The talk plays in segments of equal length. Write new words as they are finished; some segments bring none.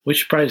We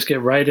should probably just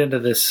get right into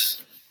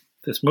this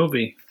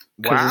movie.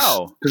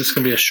 Wow. This is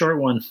going to be a short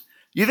one.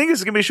 You think this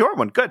is going to be a short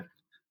one? Good.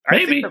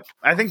 Maybe.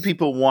 I think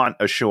people want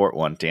a short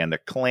one, Dan. They're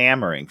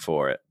clamoring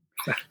for it.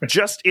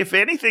 Just, if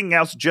anything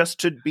else, just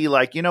to be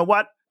like, you know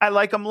what? I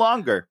like them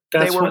longer.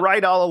 They were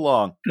right all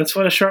along. That's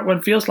what a short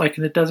one feels like,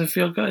 and it doesn't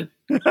feel good.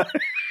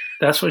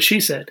 That's what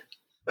she said.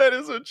 That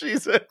is what she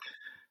said.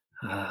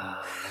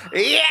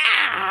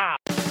 Yeah!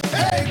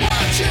 Hey,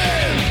 watch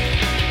him!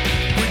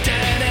 With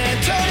Dan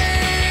and Tony!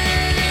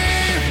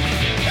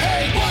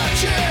 Hey,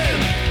 watch him!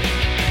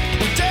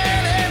 With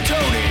Dan and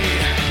Tony!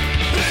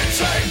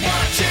 It's like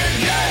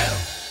watching, yeah!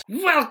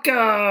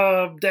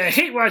 Welcome to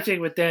Hate Watching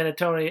with Dan and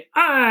Tony.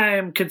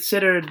 I'm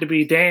considered to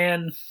be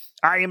Dan.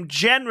 I am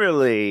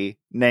generally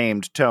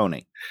named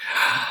Tony.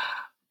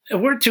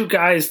 We're two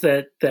guys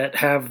that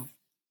have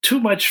too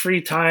much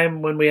free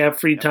time when we have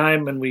free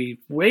time, and we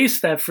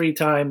waste that free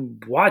time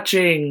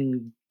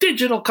watching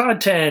digital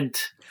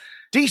content.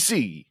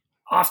 DC.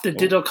 Often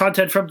digital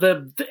content from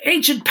the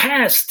ancient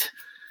past.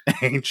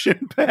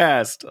 Ancient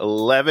past.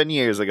 11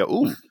 years ago.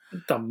 Ooh.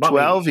 The Mummy.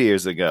 12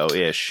 years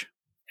ago-ish.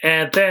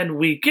 And then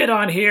we get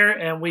on here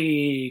and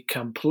we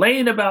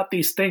complain about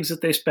these things that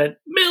they spent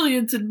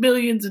millions and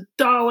millions of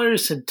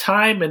dollars and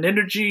time and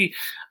energy.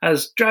 I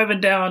was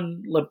driving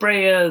down La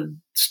Brea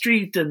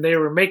Street and they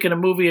were making a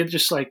movie and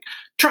just like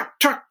truck.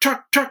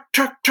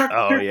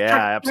 Oh,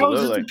 yeah, absolutely.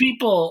 Thousands of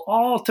people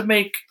all to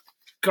make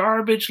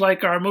garbage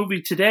like our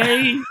movie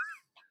today.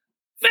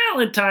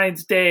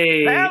 Valentine's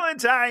Day.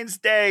 Valentine's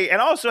Day.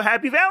 And also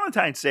Happy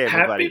Valentine's Day,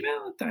 everybody. Happy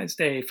Valentine's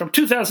Day. From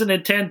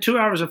 2010, 2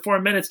 hours and 4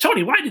 minutes.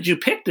 Tony, why did you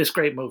pick this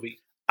great movie?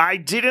 I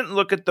didn't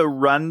look at the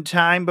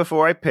runtime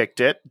before I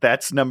picked it.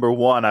 That's number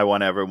one I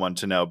want everyone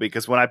to know.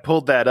 Because when I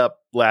pulled that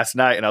up last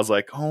night and I was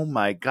like, oh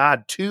my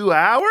God, 2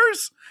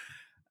 hours?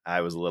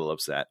 I was a little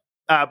upset.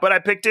 But I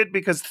picked it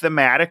because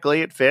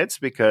thematically it fits,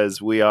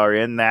 because we are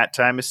in that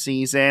time of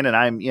season and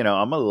I'm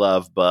a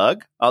love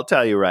bug. I'll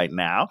tell you right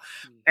now.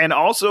 And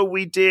also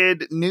we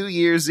did New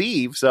Year's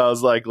Eve. So I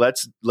was like,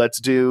 let's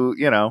do,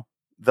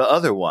 the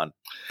other one.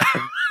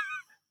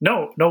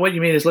 No, what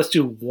you mean is let's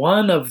do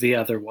one of the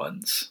other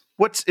ones.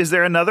 Is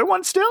there another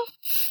one still?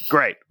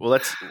 Great. Well,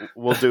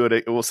 we'll do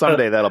it. Well,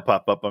 someday that'll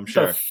pop up, I'm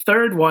sure. The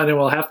third one, and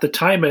we'll have to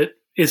time it,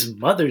 is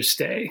Mother's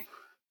Day.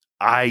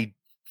 I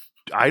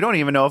don't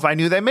even know if I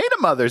knew they made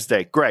a Mother's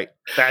Day. Great.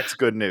 That's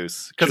good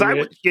news.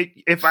 Because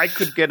if I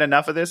could get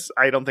enough of this,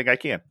 I don't think I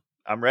can.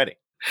 I'm ready.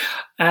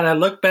 And I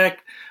look back,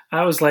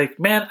 I was like,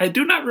 man, I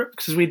do not,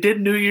 because we did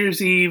New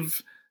Year's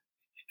Eve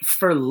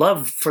for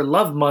Love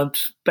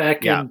Month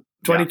back in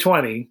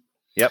 2020.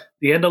 Yep.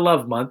 The end of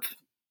Love Month.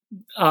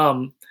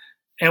 And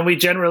we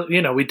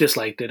generally, we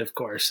disliked it, of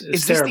course. It's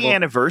Is this terrible. the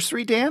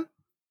anniversary, Dan?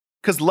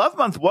 Because Love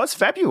Month was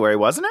February,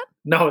 wasn't it?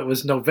 No, it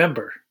was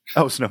November.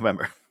 Oh, it's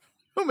November.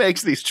 Who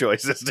makes these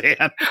choices,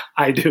 Dan?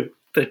 I do.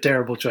 They're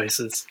terrible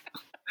choices.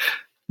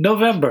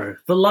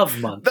 November, the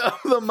love month.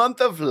 The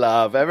month of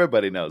love.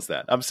 Everybody knows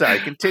that. I'm sorry.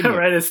 Continue.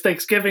 Right as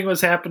Thanksgiving was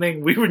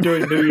happening, we were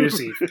doing New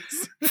Year's Eve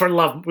for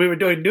love. We were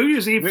doing New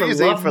Year's Eve for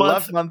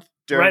Love Month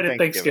during right at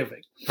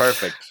Thanksgiving.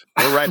 Perfect.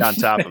 We're right on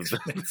top of this.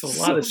 Makes a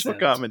lot of sense.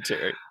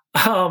 Commentary.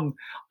 I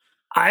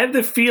have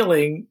the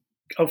feeling.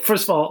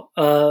 First of all,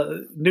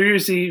 New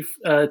Year's Eve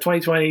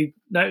 2020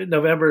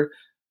 November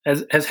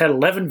has had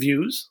 11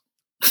 views.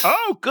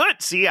 Oh,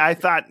 good. See, I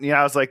thought,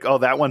 I was like, oh,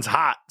 that one's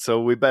hot,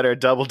 so we better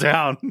double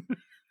down.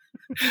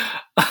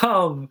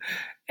 I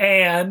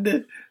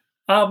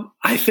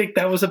think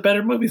that was a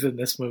better movie than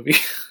this movie.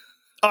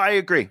 Oh, I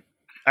agree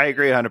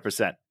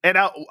 100%. And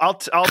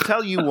I'll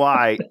tell you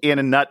why in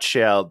a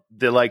nutshell.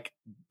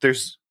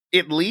 There's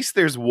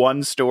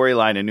one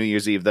storyline in New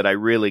Year's Eve that I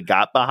really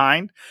got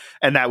behind,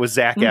 and that was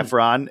Zac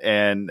Efron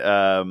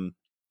and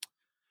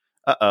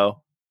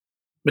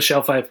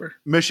Michelle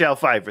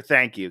Pfeiffer.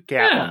 Thank you, Catwoman.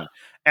 Yeah.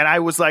 And I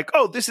was like,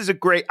 oh, this is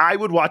I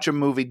would watch a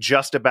movie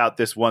just about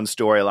this one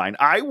storyline.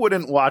 I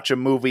wouldn't watch a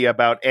movie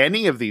about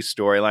any of these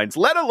storylines,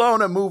 let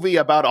alone a movie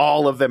about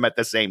all of them at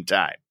the same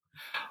time.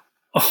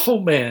 Oh,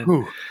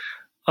 man.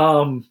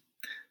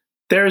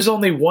 There's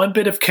only one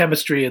bit of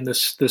chemistry in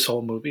this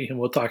whole movie, and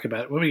we'll talk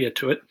about it when we get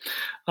to it.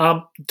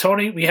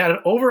 Tony, we had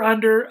an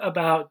over-under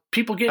about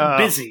people getting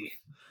busy,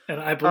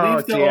 and I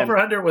believe the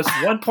over-under was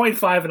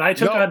 1.5, and I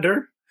took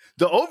under.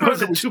 The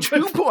over-under was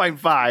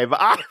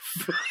 2.5.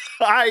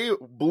 I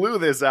blew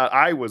this out.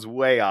 I was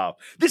way off.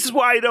 This is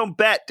why I don't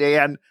bet,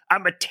 Dan.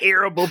 I'm a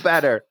terrible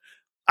bettor.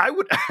 I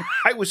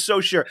was so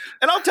sure.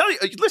 And I'll tell you,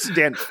 listen,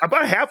 Dan,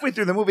 about halfway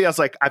through the movie, I was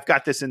like, I've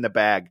got this in the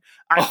bag.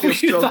 I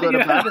feel so good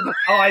about it.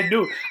 Oh, I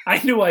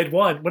knew I'd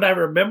won. When I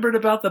remembered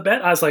about the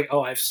bet, I was like,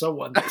 oh, I've so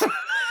won this.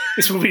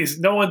 This movie's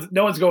no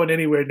one's going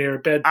anywhere near a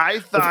bed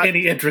with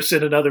any interest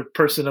in another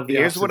person of the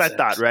Here's what I sex.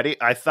 thought. Ready?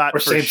 I thought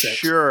for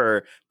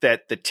sure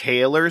that the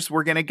Taylors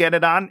were going to get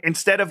it on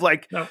instead of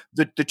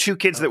the two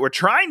kids that were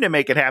trying to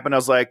make it happen. I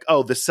was like,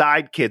 oh, the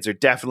side kids are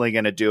definitely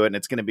going to do it, and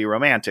it's going to be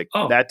romantic.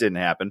 Oh. That didn't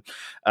happen,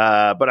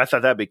 but I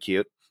thought that'd be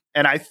cute.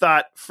 And I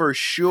thought for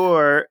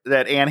sure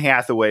that Anne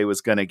Hathaway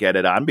was going to get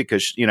it on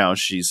because,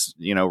 she's,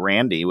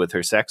 Randy with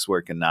her sex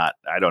work and not,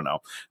 I don't know.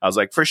 I was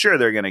like, for sure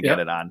they're going to get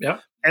it on.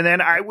 Yep. And then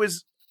I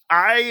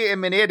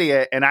am an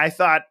idiot. And I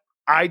thought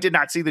I did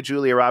not see the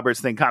Julia Roberts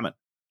thing coming.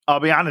 I'll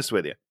be honest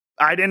with you.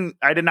 I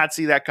did not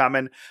see that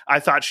coming. I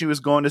thought she was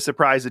going to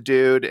surprise a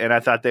dude, and I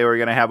thought they were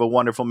going to have a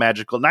wonderful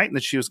magical night and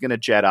that she was going to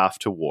jet off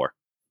to war.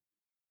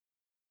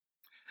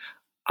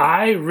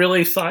 I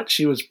really thought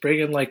she was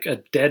bringing like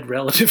a dead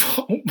relative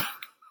home.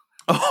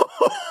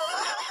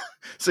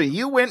 So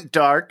you went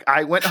dark.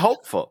 I went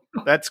hopeful.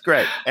 That's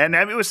great. And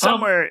it was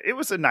somewhere, it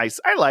was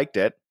I liked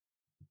it.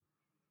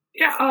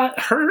 Yeah,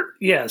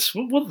 yes.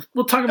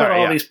 We'll talk about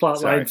all these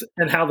plot lines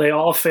and how they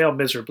all fail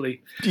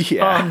miserably.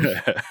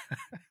 Yeah.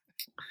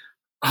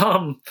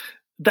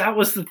 That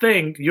was the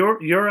thing.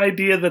 Your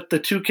idea that the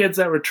two kids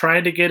that were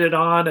trying to get it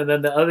on, and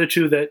then the other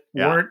two that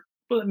weren't.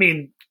 Well, I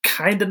mean,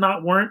 kind of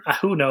not weren't.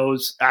 Who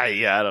knows? I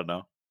don't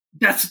know.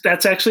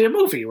 That's actually a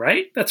movie,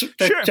 right?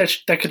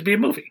 That could be a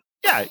movie.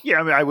 Yeah.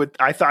 I mean,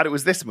 I thought it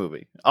was this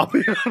movie. I'll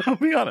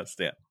be honest,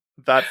 Dan.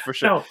 Thought for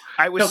sure. No,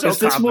 I was so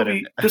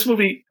confident.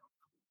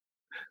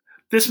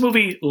 This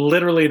movie,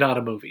 literally not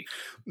a movie.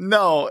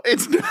 No,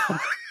 it's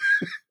not.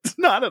 It's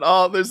not at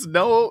all. There's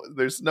no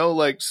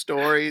like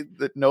story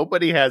that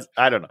nobody has.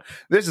 I don't know.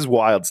 This is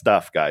wild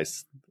stuff,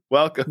 guys.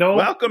 Welcome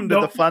to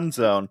the fun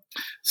zone.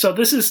 So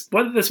this is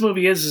what this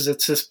movie is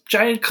it's this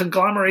giant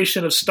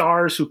conglomeration of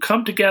stars who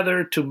come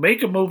together to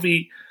make a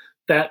movie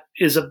that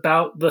is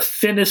about the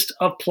thinnest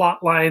of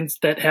plot lines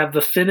that have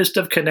the thinnest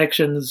of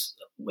connections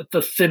with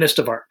the thinnest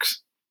of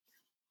arcs.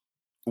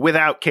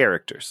 Without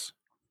characters.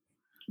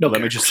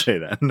 Let me just say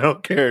that. No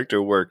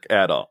character work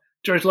at all.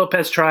 George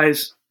Lopez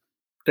tries.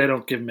 They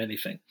don't give him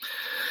anything.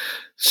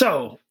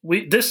 So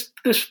this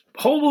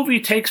whole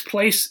movie takes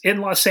place in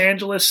Los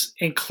Angeles,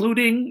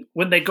 including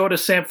when they go to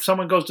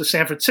someone goes to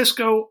San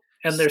Francisco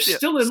and they're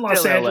still in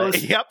Los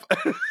Angeles. Yep.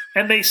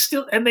 and they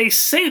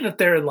say that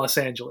they're in Los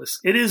Angeles.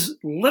 It is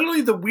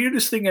literally the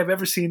weirdest thing I've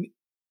ever seen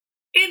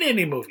in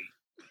any movie.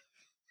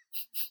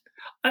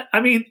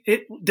 I mean,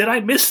 did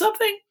I miss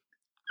something?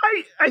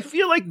 I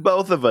feel like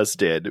both of us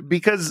did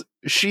because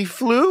she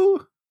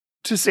flew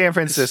to San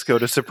Francisco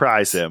to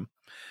surprise him.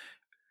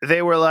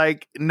 They were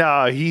like,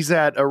 "No, he's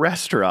at a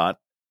restaurant."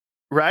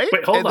 Right?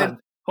 Wait, hold on.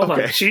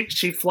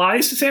 She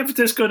flies to San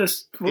Francisco to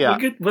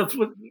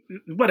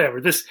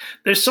whatever.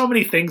 There's so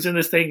many things in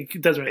this thing.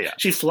 It doesn't. Yeah.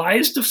 She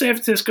flies to San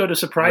Francisco to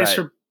surprise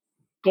her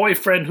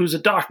boyfriend, who's a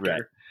doctor.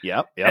 Right.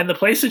 Yep. And the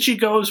place that she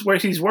goes where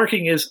he's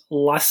working is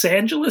Los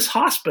Angeles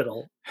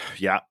Hospital.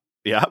 Yep.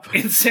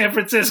 In San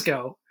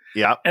Francisco.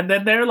 Yep. And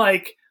then they're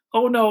like,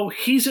 "Oh no,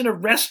 he's in a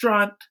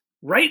restaurant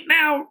right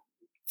now,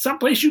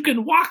 someplace you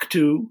can walk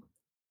to."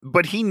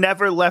 But he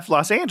never left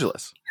Los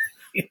Angeles.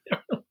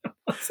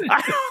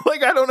 I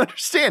don't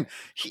understand.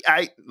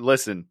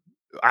 Listen.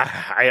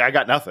 I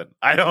got nothing.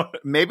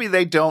 Maybe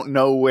they don't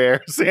know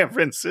where San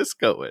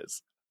Francisco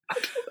is. I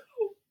don't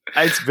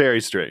know. It's very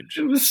strange.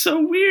 It was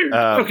so weird.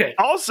 Okay.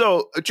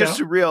 Also,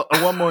 just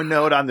one more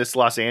note on this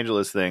Los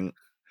Angeles thing.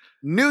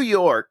 New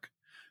York,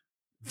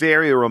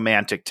 very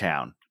romantic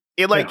town.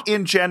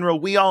 In general,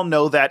 we all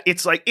know that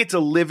it's a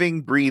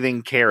living,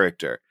 breathing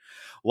character.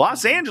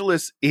 Los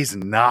Angeles is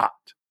not.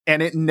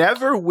 And it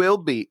never will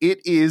be. It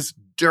is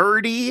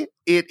dirty.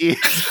 It is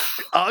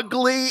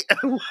ugly.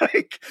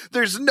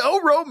 There's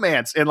no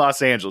romance in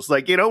Los Angeles.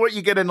 What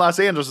you get in Los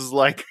Angeles is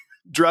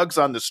drugs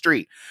on the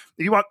street.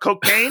 You want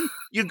cocaine?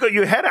 You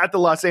head out to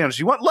Los Angeles.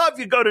 You want love?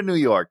 You go to New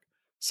York.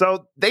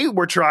 So they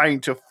were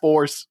trying to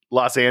force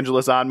Los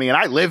Angeles on me, and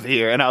I live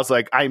here. And I was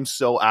like, I'm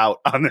so out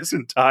on this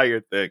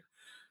entire thing.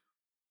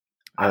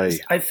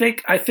 I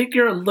think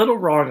you're a little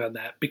wrong on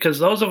that because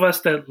those of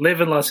us that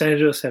live in Los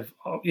Angeles have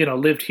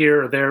lived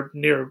here or there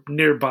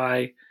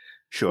nearby.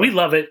 Sure, we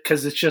love it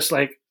because it's just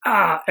like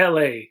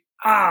L.A.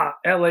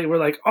 We're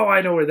like, oh,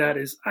 I know where that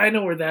is. So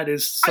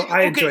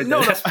I enjoyed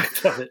that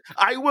aspect of it.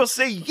 I will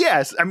say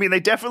yes. I mean, they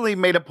definitely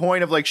made a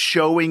point of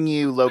showing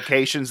you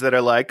locations that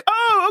are like,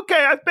 oh,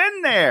 okay, I've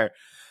been there.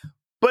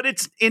 But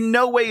it's in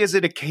no way is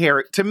it a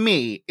character. To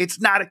me,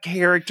 it's not a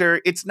character.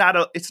 It's not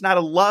a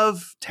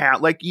love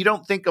town. You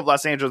don't think of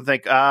Los Angeles and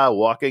think,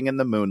 walking in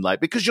the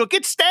moonlight because you'll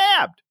get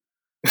stabbed.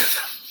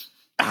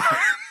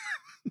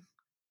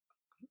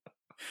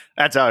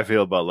 That's how I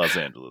feel about Los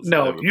Angeles.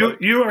 No,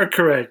 you are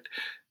correct.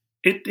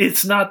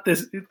 It's not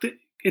this.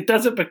 It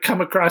doesn't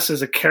come across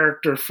as a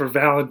character for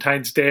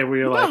Valentine's Day where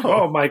you're like,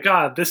 oh my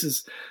God, this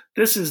is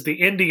the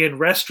Indian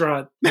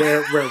restaurant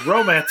where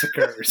romance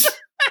occurs.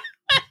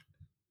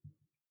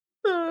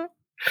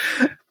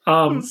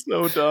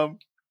 So dumb.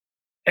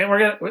 And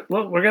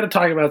we're gonna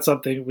talk about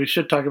something we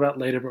should talk about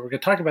later, but we're gonna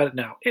talk about it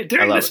now.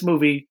 During this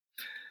movie,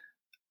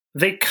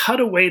 they cut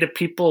away to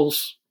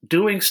people's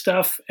doing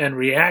stuff and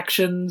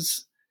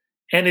reactions,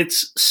 and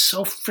it's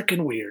so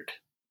freaking weird.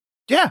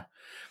 Yeah.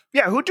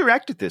 Who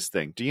directed this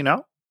thing? Do you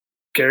know?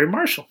 Gary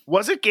Marshall.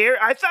 Was it Gary?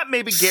 I thought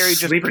maybe Gary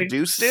just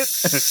produced it.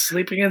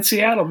 Sleeping in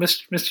Seattle,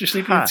 Mr.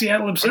 Sleeping in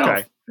Seattle himself.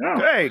 Okay. Oh.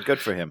 Hey, good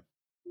for him.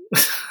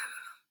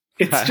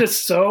 It's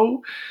just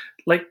so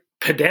like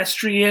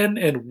pedestrian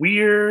and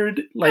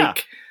weird.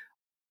 Like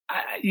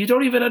you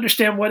don't even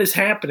understand what is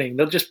happening.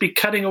 They'll just be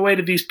cutting away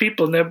to these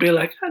people and they'll be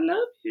like, I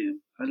love you.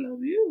 I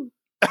love you.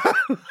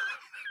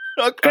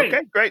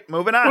 Okay, great.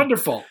 Moving on.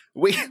 Wonderful.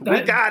 We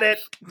got it.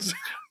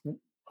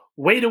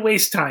 Way to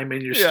waste time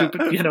in your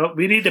stupid,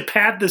 we need to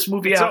pad this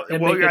movie out.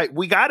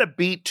 We got to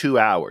beat 2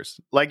 hours.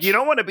 Like, you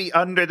don't want to be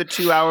under the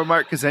 2 hour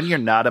mark because then you're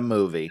not a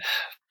movie.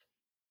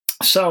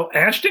 So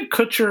Ashton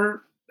Kutcher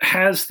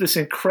has this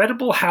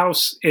incredible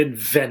house in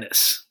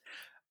Venice.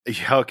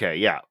 Okay,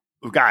 yeah.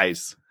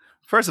 Guys,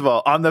 first of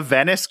all, on the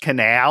Venice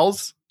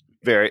canals,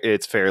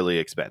 it's fairly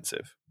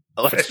expensive.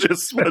 Let's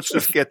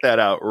just get that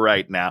out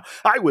right now.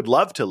 I would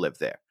love to live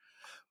there.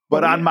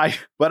 But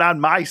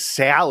on my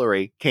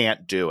salary,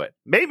 can't do it.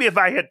 Maybe if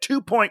I had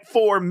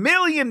 $2.4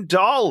 million,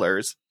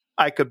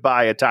 I could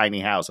buy a tiny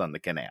house on the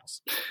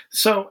canals.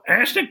 So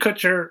Ashton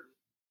Kutcher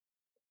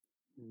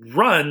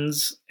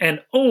runs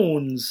and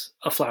owns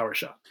a flower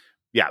shop.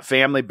 Yeah,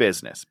 family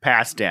business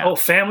passed down. Oh,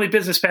 family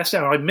business passed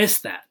down. I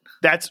missed that.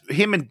 That's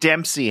him and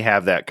Dempsey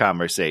have that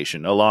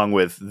conversation along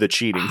with the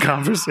cheating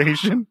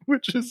conversation,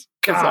 which is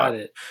got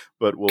it.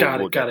 But we'll get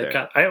there.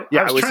 Got it.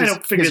 I was trying to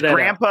figure that out. His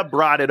grandpa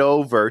brought it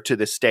over to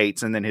the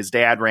States, and then his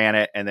dad ran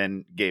it, and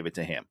then gave it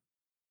to him.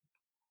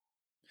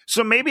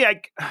 So maybe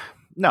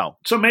no.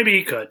 So maybe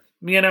he could.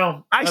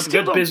 I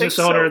still don't business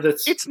think owner. So.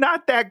 That's it's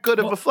not that good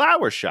of a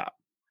flower shop.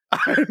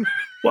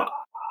 Well,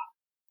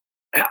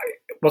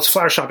 it's a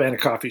flower shop and a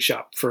coffee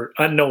shop for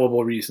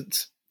unknowable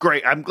reasons.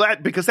 Great. I'm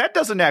glad because that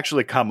doesn't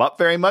actually come up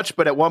very much.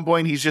 But at one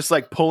point, he's just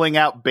like pulling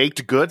out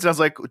baked goods. I was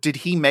like, did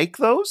he make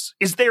those?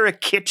 Is there a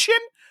kitchen?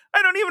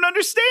 I don't even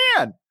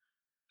understand.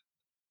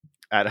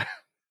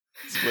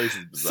 This place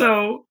is bizarre.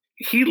 So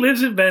he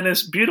lives in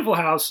Venice, beautiful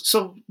house.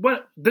 So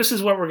this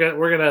is what we're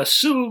gonna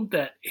assume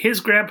that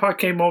his grandpa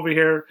came over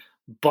here,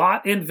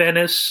 bought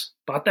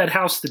that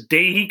house the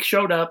day he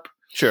showed up.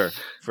 Sure,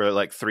 for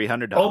like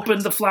 $300.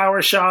 Opened the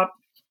flower shop.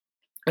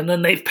 And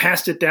then they've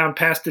passed it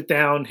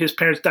down. His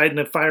parents died in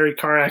a fiery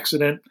car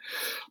accident.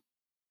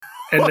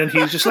 And then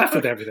he's just left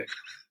with everything.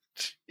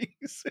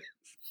 Jesus.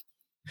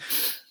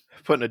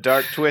 Putting a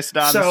dark twist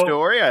on the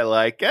story. I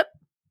like it.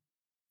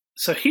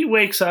 So he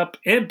wakes up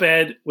in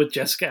bed with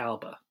Jessica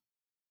Alba.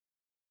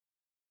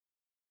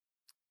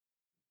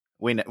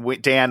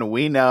 Dan,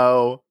 we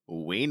know.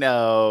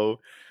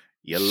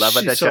 You love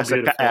it, Jessica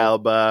beautiful.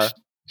 Alba.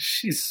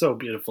 She's so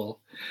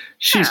beautiful.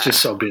 She's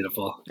just so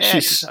beautiful.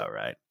 She's all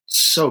right.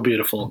 So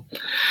beautiful.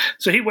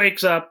 So he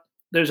wakes up.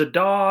 There's a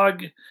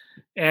dog,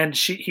 and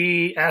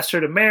he asks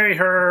her to marry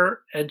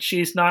her, and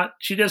she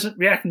doesn't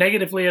react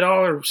negatively at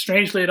all or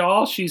strangely at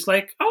all. She's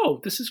like,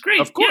 "Oh, this is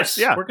great. Of course,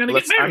 yes, we're going to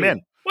get married. I'm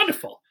in.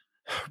 Wonderful."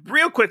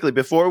 Real quickly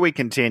before we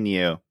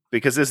continue,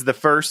 because this is the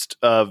first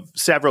of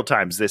several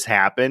times this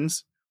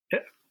happens. Yeah.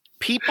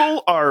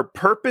 People are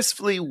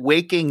purposefully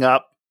waking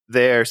up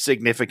their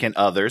significant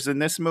others in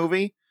this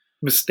movie.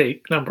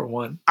 Mistake number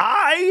one.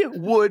 I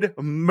would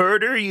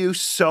murder you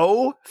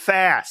so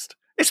fast,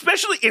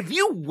 especially if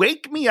you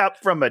wake me up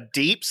from a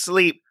deep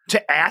sleep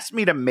to ask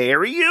me to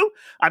marry you.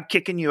 I'm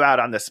kicking you out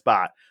on the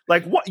spot.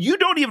 Like, what? You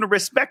don't even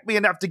respect me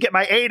enough to get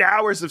my 8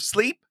 hours of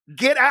sleep?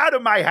 Get out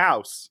of my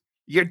house.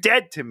 You're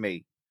dead to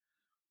me.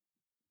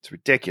 It's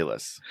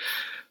ridiculous.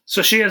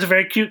 So she has a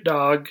very cute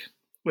dog,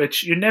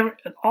 which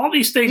all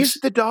these things.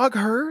 Is the dog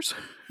hers?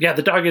 Yeah,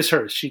 the dog is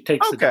hers. She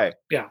takes the dog.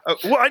 Yeah.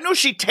 Well, I know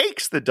she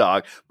takes the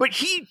dog, but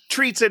he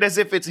treats it as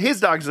if it's his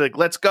dog. He's like,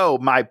 let's go,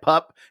 my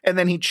pup. And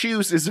then he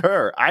chooses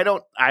her. I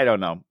don't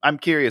know. I'm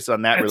curious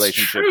on that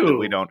relationship. True.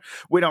 That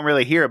we don't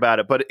really hear about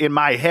it, but in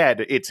my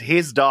head, it's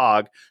his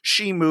dog.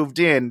 She moved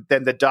in,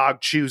 then the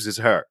dog chooses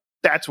her.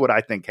 That's what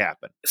I think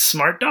happened.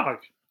 Smart dog.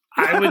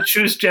 I would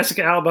choose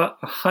Jessica Alba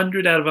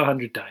 100 out of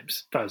 100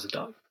 times if I was a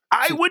dog.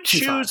 I would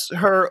choose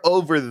her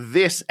over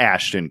this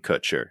Ashton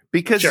Kutcher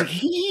because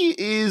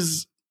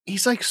he's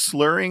like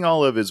slurring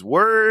all of his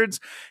words.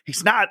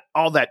 He's not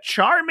all that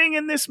charming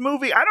in this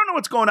movie. I don't know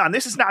what's going on.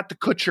 This is not the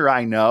Kutcher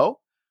I know,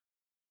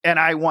 and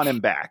I want him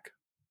back.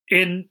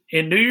 In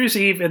New Year's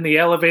Eve in the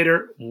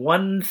elevator,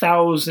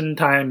 1,000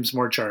 times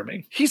more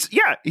charming.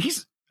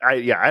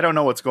 I don't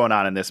know what's going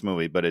on in this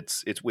movie, but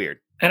it's weird.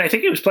 And I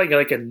think he was playing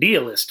like a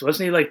nihilist,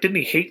 wasn't he? Like, didn't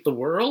he hate the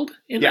world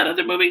in that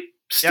other movie?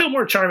 Still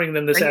more charming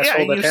than this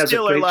asshole that has a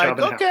great job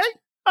in the house.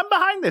 I'm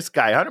behind this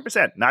guy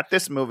 100%. Not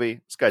this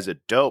movie. This guy's a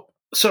dope.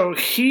 So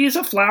he's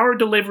a flower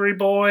delivery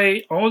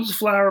boy, owns a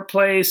flower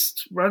place,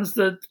 runs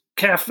the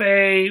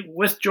cafe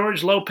with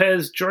George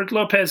Lopez. George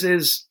Lopez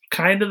is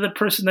kind of the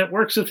person that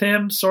works with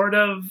him, sort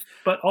of,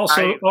 but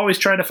also always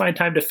trying to find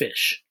time to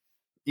fish.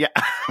 Yeah.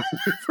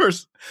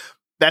 First,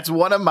 that's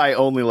one of my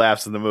only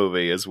laughs in the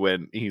movie is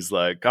when he's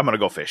like, I'm going to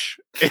go fish.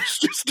 It's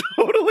just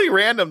totally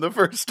random the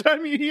first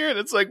time you hear it.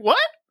 It's like, what?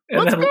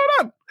 What's going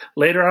on?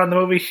 Later on in the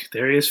movie,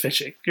 there he is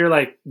fishing. You're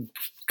like,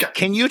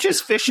 can you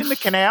just fish in the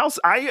canals?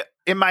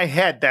 In my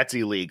head, that's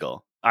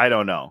illegal. I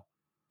don't know.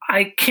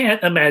 I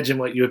can't imagine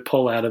what you would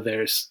pull out of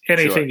there.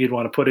 Anything you'd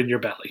want to put in your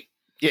belly.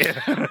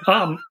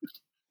 Yeah.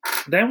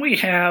 Then we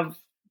have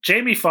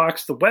Jamie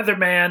Foxx, the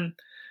weatherman,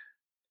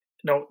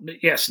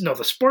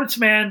 the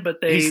sportsman,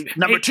 but they He's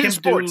number make 2 him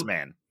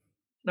sportsman.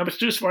 Number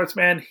 2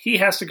 sportsman. He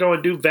has to go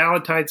and do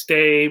Valentine's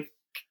Day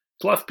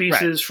fluff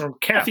pieces from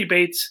Kathy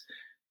Bates,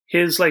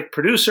 his like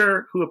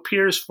producer, who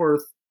appears for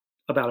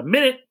about a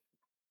minute.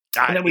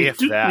 And then we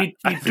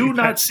do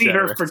not see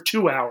her for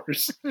 2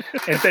 hours.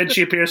 And then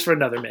she appears for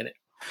another minute.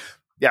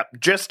 Yeah,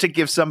 just to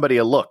give somebody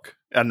a look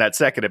on that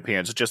second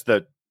appearance. Just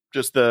the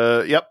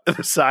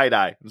the side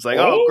eye. It's like,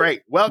 oh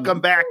great.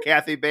 Welcome back,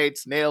 Kathy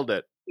Bates. Nailed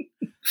it.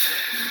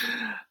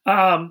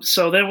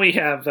 So then we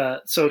have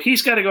so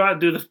he's got to go out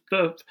and do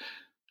the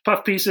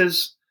puff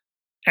pieces.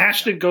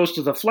 Ashton goes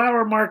to the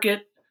flower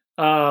market.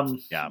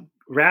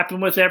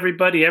 Rapping with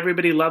everybody.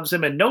 Everybody loves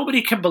him, and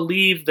nobody can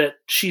believe that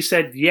she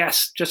said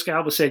yes. Jessica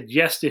Alba said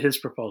yes to his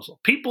proposal.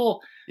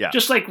 People,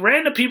 just like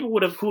random people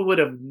who would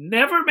have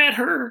never met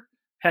her,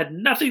 had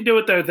nothing to do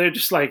with her. They're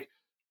just like,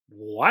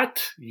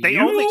 what? Here's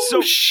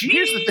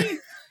the thing.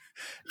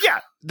 Yeah,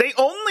 they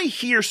only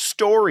hear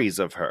stories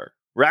of her,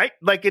 right?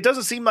 Like it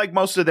doesn't seem like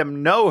most of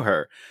them know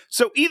her.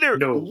 So either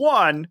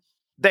one,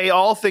 they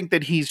all think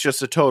that he's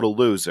just a total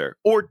loser,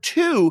 or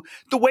 2,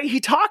 the way he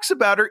talks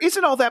about her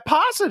isn't all that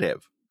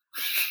positive.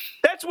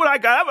 That's what I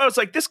got. I was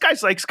like, this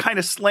guy's like kind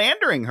of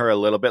slandering her a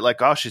little bit,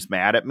 like, oh, she's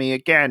mad at me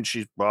again.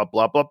 She's blah,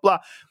 blah, blah, blah.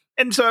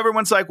 And so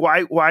everyone's like,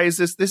 why is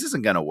this? This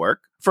isn't going to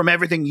work. From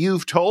everything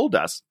you've told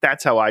us,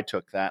 that's how I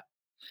took that.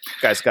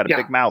 Guy's got a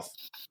big mouth.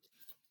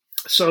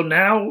 So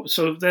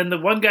then the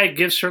one guy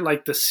gives her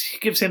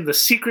gives him the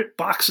secret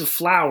box of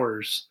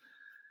flowers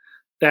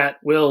that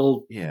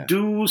will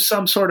do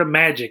some sort of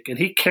magic. And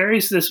he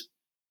carries this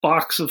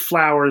box of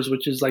flowers,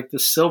 which is like the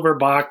silver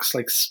box,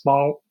 like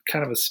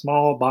kind of a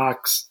small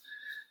box,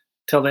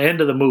 till the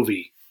end of the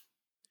movie.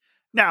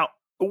 Now,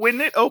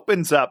 when it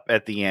opens up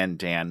at the end,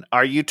 Dan,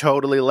 are you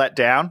totally let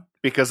down?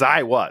 Because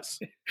I was.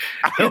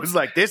 I was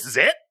like, this is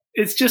it?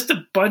 It's just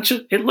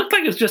it looked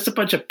like it was just a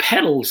bunch of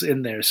petals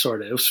in there,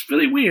 sort of. It was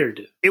really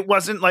weird. It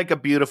wasn't like a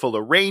beautiful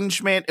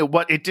arrangement.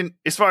 It didn't,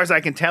 as far as I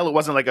can tell, it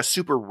wasn't like a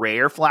super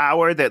rare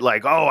flower that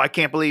like, oh, I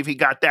can't believe he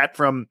got that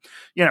from,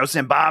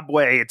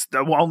 Zimbabwe. It's the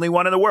only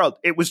one in the world.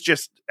 It was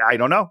just, I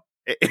don't know.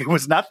 It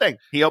was nothing.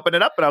 He opened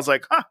it up and I was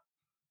like, huh.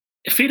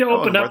 If he'd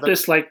opened up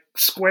this like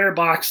square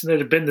box and there'd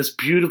have been this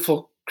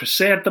beautiful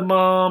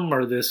chrysanthemum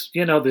or this,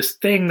 this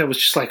thing that was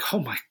just like, oh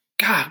my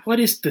God, what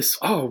is this?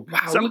 Oh,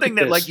 wow. Something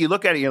that, like, you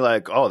look at it and you're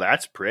like, oh,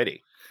 that's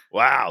pretty.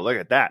 Wow, look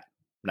at that.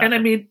 Nothing. And I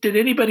mean, did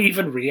anybody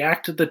even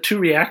react to the 2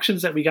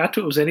 reactions that we got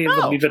to it? Was any of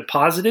them even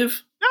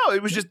positive? No,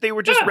 it was just, they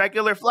were just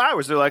regular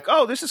flowers. They're like,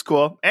 oh, this is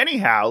cool.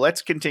 Anyhow,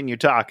 let's continue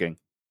talking.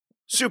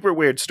 Super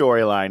weird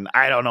storyline.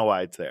 I don't know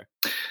why it's there.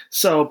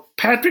 So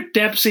Patrick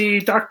Dempsey,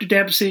 Dr.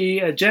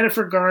 Dempsey,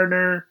 Jennifer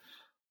Garner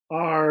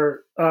are,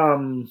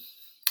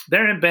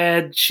 they're in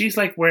bed. She's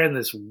like wearing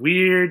this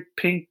weird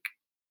pink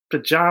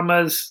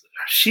pajamas.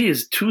 She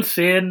is too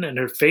thin and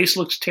her face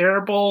looks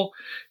terrible.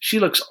 She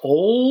looks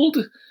old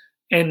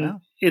and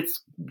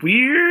it's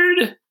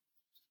weird.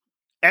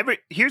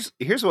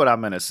 Here's what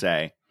I'm going to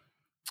say.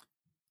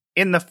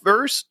 In the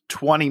first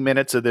 20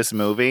 minutes of this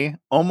movie,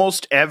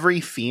 almost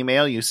every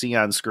female you see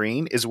on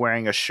screen is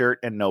wearing a shirt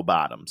and no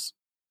bottoms.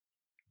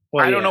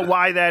 Well, I don't know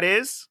why that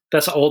is.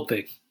 That's an old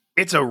thing.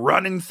 It's a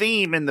running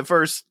theme in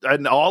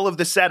all of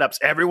the setups.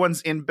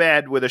 Everyone's in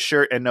bed with a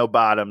shirt and no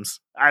bottoms.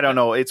 I don't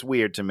know. It's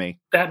weird to me.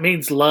 That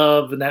means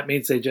love, and that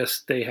means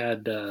they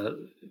had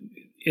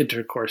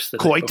intercourse.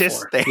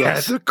 Coitus? They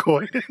had the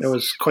coitus. There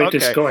was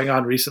coitus going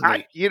on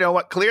recently. You know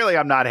what? Clearly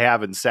I'm not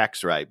having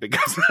sex right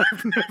because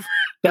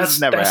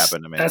that's never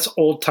happened to me. That's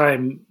old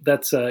time.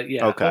 That's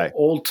okay.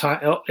 Old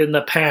time in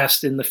the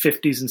past, in the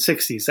 50s and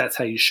 60s. That's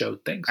how you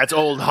showed things. That's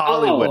old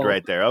Hollywood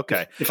right there.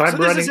 Okay.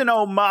 This is an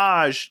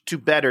homage to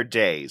better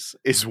days,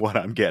 is what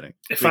I'm getting.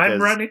 If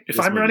I'm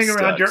running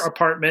around your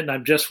apartment and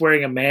I'm just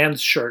wearing a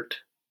man's shirt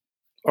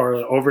or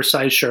an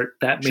oversized shirt,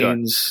 that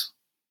means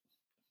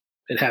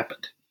it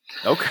happened.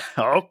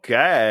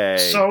 Okay.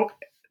 So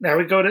now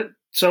we go to.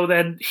 So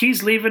then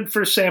he's leaving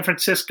for San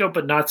Francisco,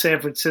 but not San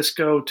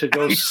Francisco to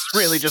go. He's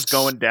really just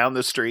going down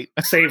the street.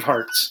 Save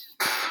hearts.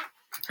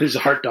 He's a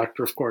heart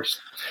doctor, of course.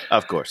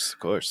 Of course.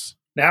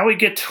 Now we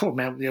get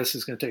to, this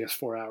is going to take us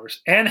 4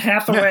 hours. Anne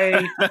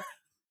Hathaway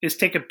is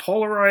taking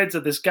Polaroids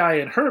of this guy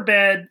in her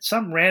bed,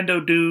 some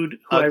rando dude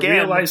who I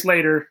realized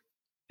later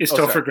is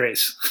Topher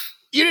Grace.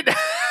 You didn't.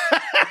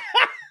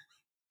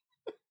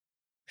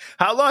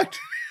 How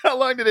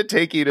long did it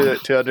take you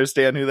to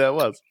understand who that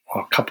was?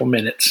 A couple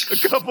minutes.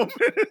 He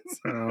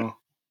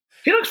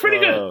looks pretty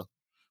good.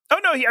 Oh,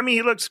 no.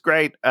 He looks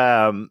great.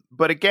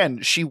 But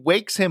again, she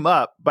wakes him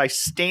up by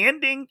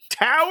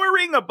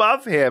towering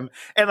above him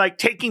and like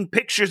taking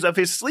pictures of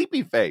his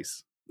sleepy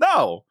face.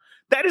 No,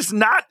 that is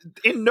not,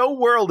 in no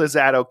world is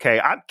that okay.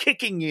 I'm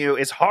kicking you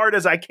as hard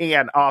as I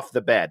can off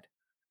the bed.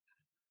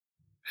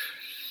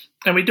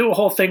 And we do a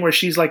whole thing where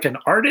she's like an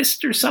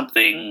artist or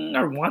something,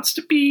 or wants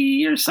to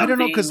be or something. I don't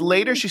know, because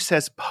later she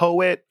says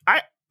poet.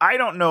 I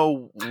don't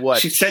know what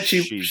she said.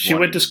 She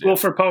went to school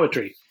for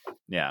poetry.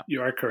 Yeah,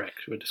 you are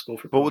correct. She went to school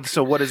for poetry.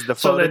 So what is the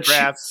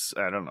photographs?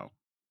 I don't know.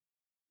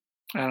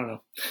 I don't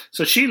know.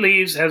 So she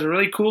leaves, has a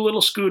really cool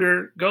little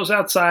scooter, goes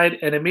outside,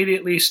 and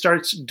immediately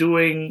starts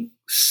doing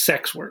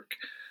sex work.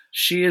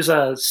 She is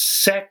a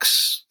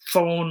sex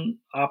phone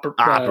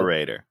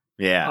Operator.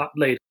 Yeah.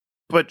 lady.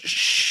 But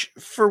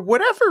for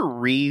whatever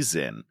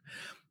reason,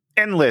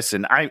 and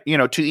listen,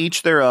 to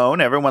each their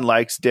own, everyone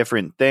likes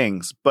different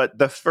things, but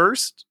the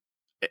first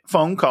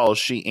phone call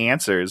she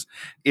answers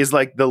is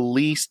like the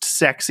least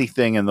sexy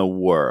thing in the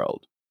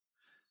world.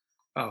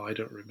 Oh, I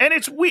don't remember. And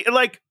it's weird.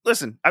 Like,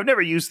 listen, I've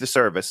never used the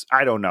service.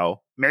 I don't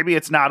know. Maybe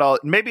it's not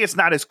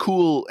as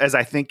cool as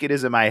I think it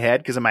is in my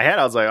head. Because in my head,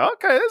 I was like,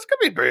 okay, this could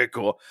be pretty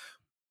cool.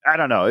 I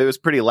don't know. It was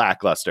pretty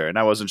lackluster. And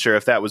I wasn't sure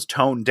if that was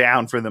toned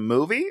down for the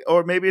movie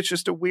or maybe it's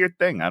just a weird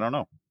thing. I don't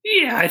know.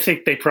 Yeah, I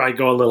think they probably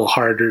go a little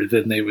harder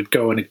than they would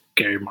go in a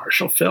Gary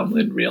Marshall film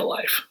in real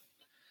life.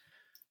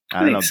 I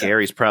don't know. So.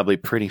 Gary's probably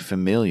pretty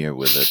familiar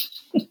with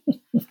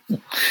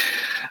it.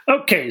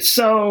 Okay,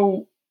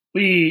 so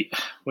wait,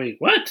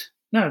 what?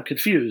 No, I'm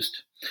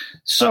confused.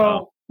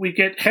 So we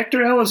get Hector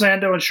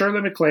Elizondo and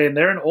Shirley MacLaine.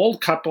 They're an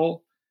old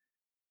couple,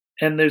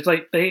 and there's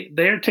like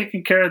they're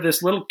taking care of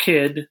this little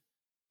kid.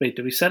 Wait,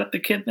 did we set up the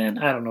kid then?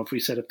 I don't know if we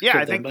set up the kid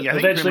I think, then, but I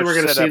think eventually we're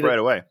going to see right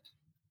away.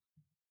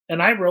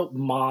 And I wrote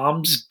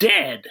 "Mom's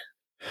dead."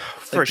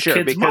 For sure,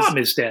 the kid's mom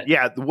is dead.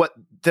 Yeah,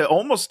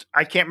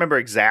 I can't remember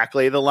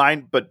exactly the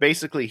line, but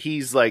basically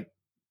he's like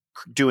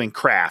doing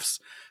crafts.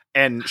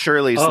 And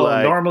Shirley's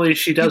like, normally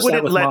she does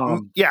that with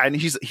mom. Yeah, and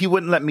he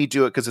wouldn't let me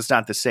do it because it's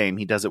not the same.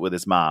 He does it with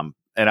his mom.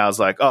 And I was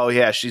like, oh,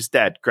 yeah, she's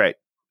dead. Great.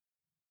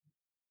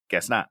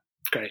 Guess not.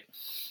 Great.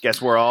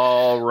 Guess we're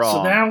all wrong.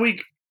 So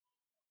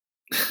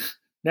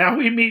now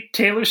we meet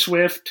Taylor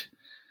Swift,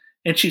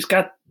 and she's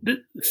got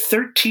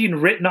 13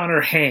 written on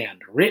her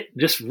hand.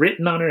 Just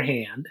written on her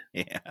hand.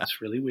 Yeah.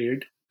 That's really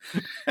weird.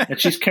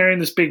 And she's carrying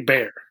this big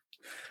bear.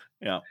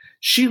 Yeah.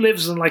 She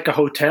lives in like a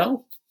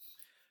hotel.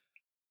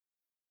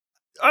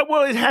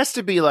 Well, it has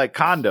to be like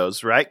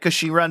condos, right? Because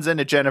she runs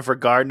into Jennifer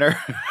Gardner.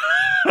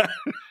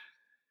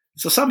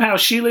 So somehow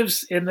she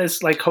lives in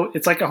this like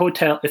it's like a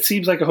hotel. It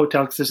seems like a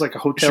hotel because there's like a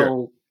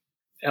hotel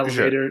elevator.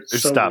 Sure.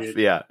 There's so stuff, weird.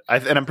 yeah.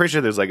 And I'm pretty sure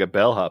there's like a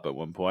bellhop at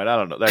one point. I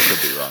don't know. That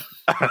could be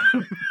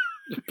wrong.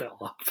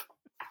 Bellhop.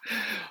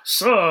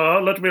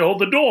 Sir, let me hold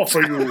the door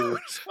for you.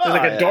 There's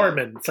like a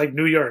doorman. It's like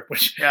New York.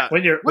 Which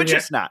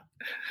it's not.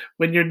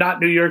 When you're not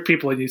New York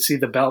people and you see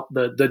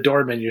the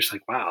doorman, you're just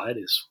like, wow, that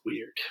is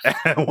weird.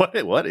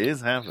 What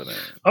is happening?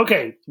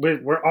 Okay,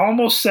 we're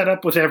almost set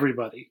up with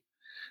everybody.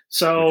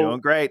 So we're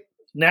doing great.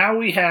 Now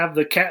we have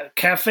the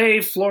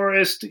cafe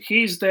florist.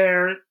 He's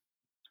there.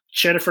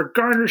 Jennifer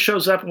Garner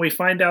shows up, and we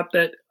find out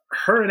that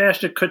her and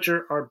Ashton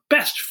Kutcher are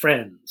best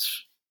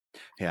friends.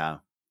 Yeah.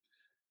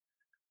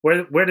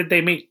 Where did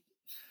they meet?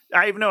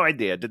 I have no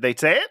idea. Did they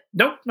say it?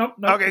 Nope.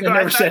 Okay, they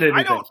never said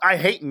anything. I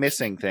hate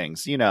missing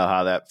things. You know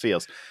how that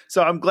feels.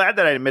 So I'm glad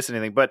that I didn't miss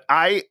anything. But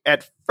I,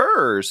 at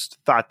first,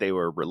 thought they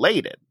were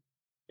related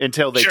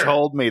until they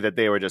told me that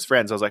they were just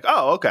friends. I was like,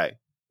 oh, okay.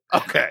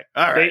 Okay.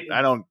 All right.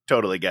 I don't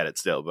totally get it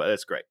still, but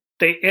it's great.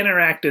 They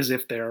interact as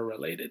if they're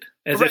related.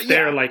 As if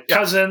they're like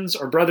cousins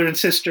or brother and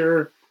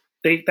sister.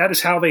 That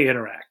is how they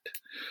interact.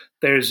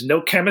 There's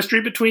no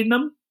chemistry between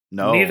them.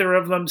 No. Neither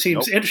of them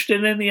seems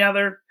interested in the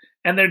other.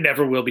 And there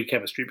never will be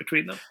chemistry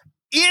between them.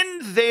 In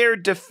their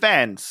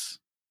defense,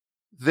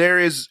 there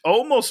is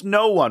almost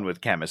no one with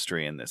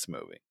chemistry in this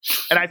movie.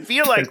 And I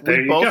feel like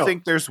we both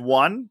think there's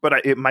one,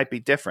 but it might be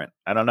different.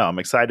 I don't know. I'm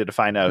excited to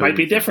find out who might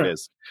be different. It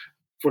is.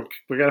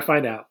 We're going to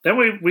find out. Then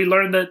we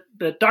learn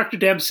that Dr.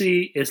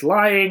 Dempsey is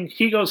lying.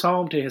 He goes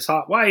home to his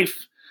hot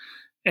wife,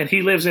 and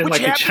he lives in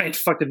like a giant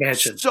fucking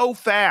mansion. So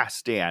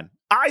fast, Dan.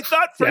 I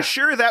thought for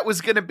sure that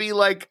was going to be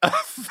like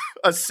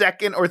a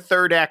second or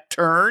third act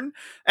turn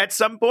at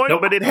some point,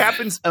 but it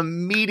happens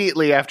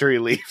immediately after he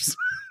leaves.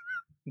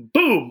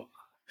 Boom.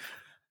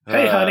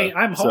 Hey, honey,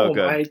 I'm home.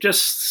 So I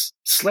just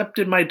slept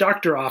in my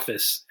doctor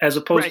office as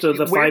opposed to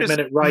the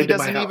 5-minute ride to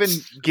my house. He doesn't even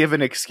give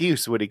an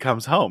excuse when he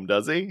comes home,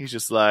 does he? He's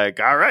just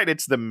like, all right,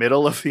 it's the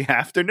middle of the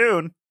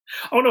afternoon.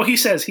 Oh, no, he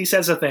says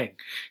a thing.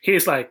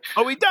 He's like,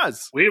 oh, he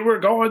does. We were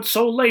going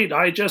so late.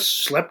 I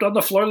just slept on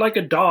the floor like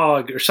a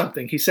dog or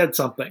something. He said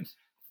something.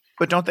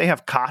 But don't they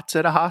have cots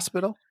at a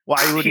hospital?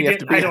 Why would he have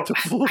to be at the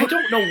floor? I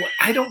don't know what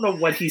I don't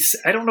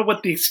know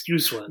what the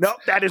excuse was. No,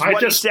 that is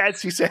what he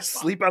says. He says,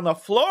 sleep on the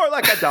floor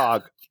like a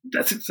dog.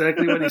 That's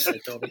exactly what he said,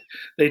 Tony.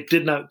 They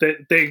did not.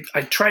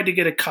 I tried to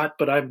get a cut,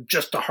 but I'm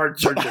just a heart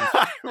surgeon.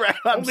 Right,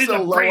 only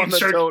so low on the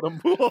totem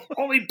pole.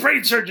 Only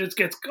brain surgeons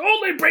get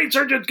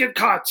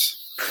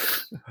cuts.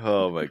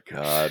 Oh my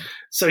god!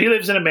 So he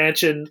lives in a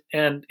mansion,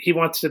 and he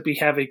wants to be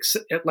having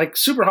like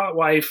super hot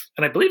wife,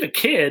 and I believe a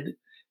kid,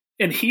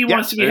 and he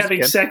wants to be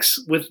having sex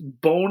with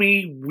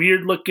bony,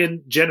 weird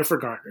looking Jennifer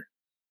Garner.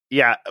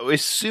 Yeah,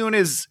 as soon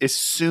as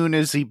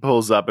he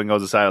pulls up and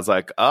goes aside, I was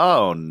like,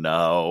 "Oh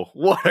no,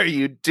 what are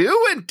you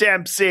doing,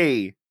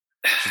 Dempsey?"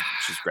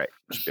 She's great.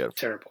 She's beautiful.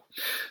 Terrible.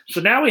 So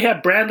now we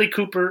have Bradley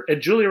Cooper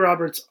and Julia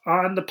Roberts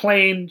on the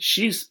plane.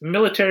 She's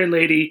military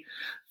lady.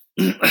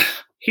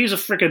 He's a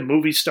freaking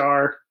movie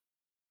star.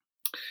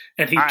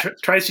 and he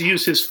tries to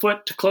use his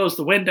foot to close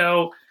the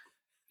window.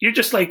 You're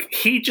just like,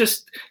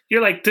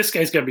 you're like, this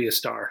guy's going to be a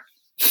star.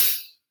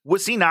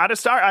 Was he not a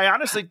star? I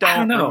honestly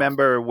don't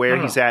remember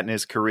where he's at in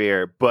his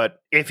career, but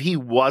if he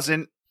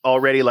wasn't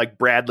already like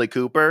Bradley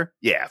Cooper,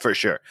 yeah, for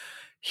sure.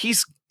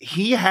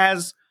 He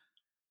has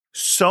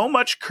so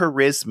much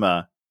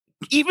charisma.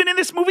 Even in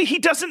this movie, he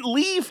doesn't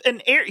leave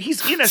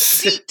he's in a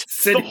seat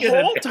the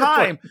whole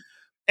time.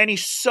 And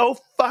he's so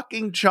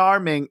fucking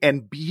charming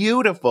and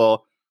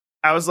beautiful.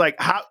 I was like,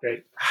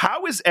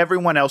 how is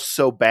everyone else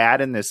so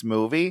bad in this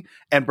movie?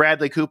 And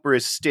Bradley Cooper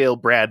is still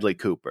Bradley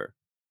Cooper.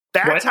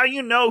 That's how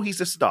you know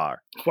he's a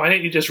star. Why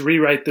don't you just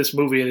rewrite this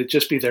movie and it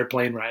just be their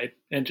plane ride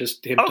and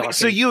just him talking?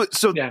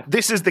 So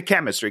this is the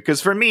chemistry.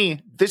 Because for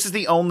me, this is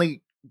the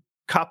only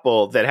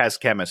couple that has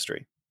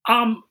chemistry.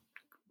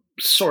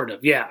 Sort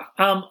of, yeah.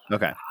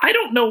 Okay. I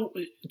don't know.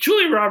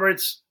 Julia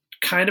Roberts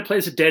kind of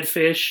plays a dead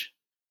fish,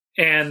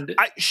 and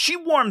she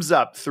warms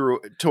up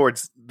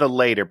towards the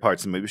later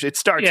parts of the movie. It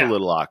starts a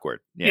little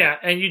awkward. Yeah,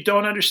 and you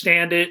don't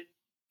understand it.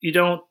 You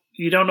don't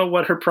know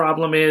what her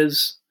problem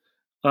is.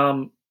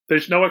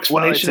 There's no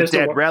explanation. Well, it's a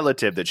dead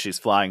relative that she's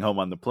flying home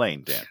on the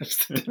plane, Dan.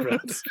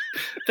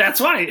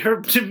 That's why her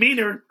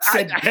demeanor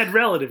said dead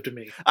relative to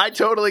me. I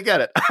totally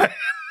get it.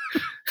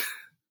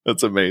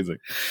 That's amazing.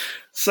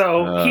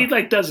 So he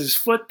like does his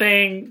foot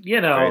thing, you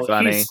know.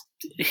 Funny.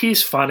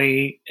 He's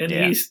funny, and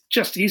he's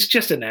just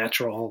a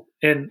natural.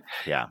 And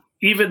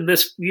even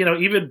this, you know,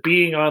 even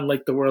being on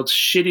like the world's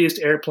shittiest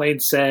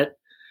airplane set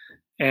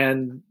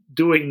and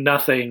doing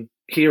nothing,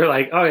 you're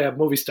like, oh yeah,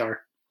 movie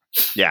star.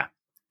 Yeah,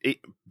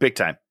 big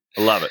time.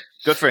 I love it.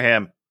 Good for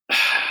him.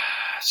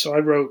 So I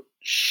wrote,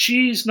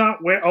 she's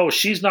not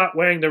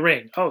wearing the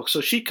ring. Oh, so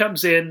she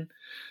comes in.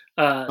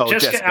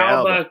 Jessica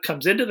Alba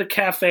comes into the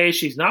cafe.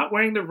 She's not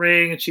wearing the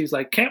ring, and she's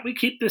like, "Can't we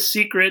keep this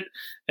secret?"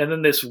 And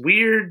then this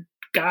weird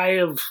guy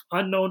of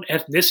unknown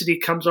ethnicity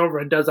comes over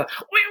and does a,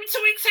 "We're so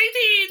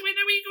excited! When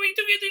are we going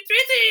to get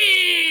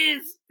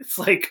dresses?" It's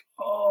like,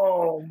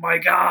 oh my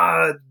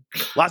god!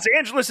 Los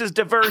Angeles is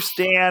diverse,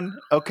 Dan.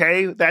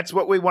 Okay, that's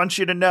what we want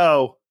you to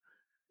know.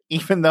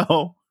 Even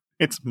though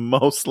it's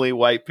mostly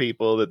white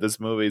people that this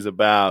movie's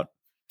about.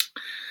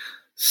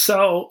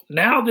 So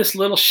now this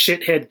little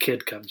shithead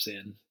kid comes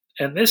in.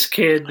 And this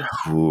kid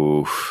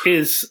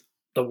is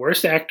the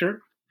worst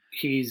actor.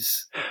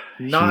 He's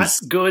not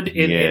good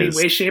in any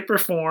way, shape, or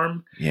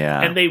form.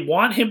 Yeah. And they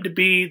want him to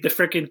be the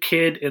freaking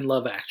kid in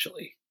Love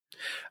Actually.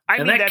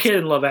 Kid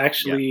in Love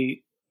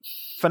Actually...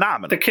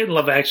 phenomenal. The kid in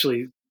Love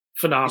Actually,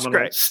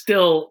 phenomenal.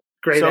 Still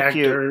great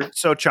actor. Cute,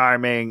 so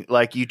charming.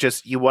 Like, you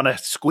want to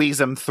squeeze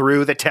him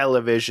through the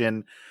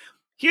television.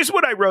 Here's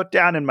what I wrote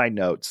down in my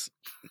notes.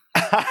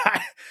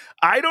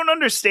 I don't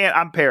understand.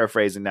 I'm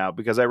paraphrasing now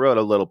because I wrote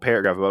a little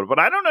paragraph about it, but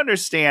I don't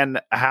understand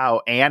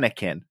how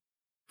Anakin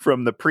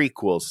from the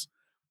prequels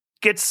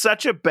gets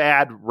such a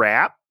bad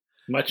rap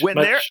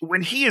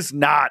when he is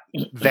not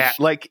that.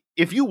 Like,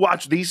 if you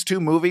watch those two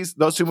movies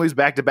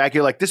back to back,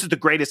 you're like, this is the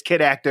greatest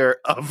kid actor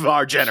of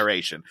our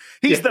generation.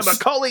 He's the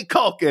Macaulay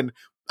Culkin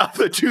of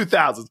the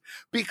 2000s,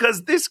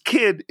 because this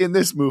kid in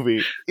this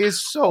movie is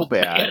so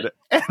bad.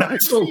 And I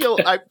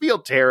feel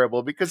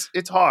terrible because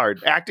it's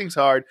hard. Acting's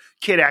hard.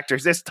 Kid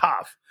actors, it's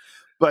tough.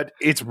 But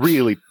it's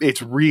really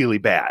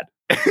bad.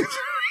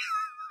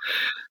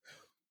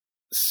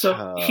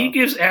 So he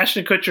gives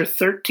Ashton Kutcher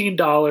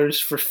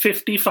 $13 for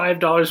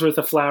 $55 worth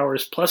of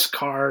flowers plus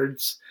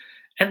cards.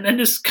 And then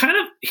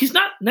he's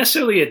not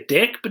necessarily a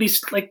dick, but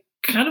he's like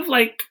kind of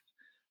like,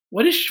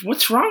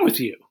 what's wrong with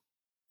you?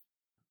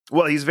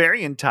 Well, he's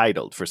very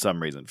entitled for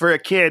some reason. For a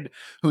kid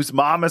whose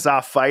mom is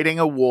off fighting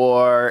a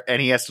war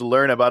and he has to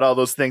learn about all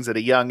those things at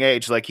a young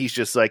age, like he's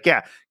just like,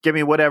 yeah, give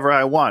me whatever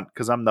I want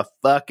because I'm the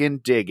fucking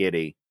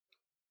diggity.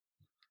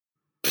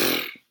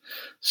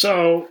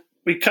 So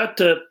we cut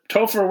to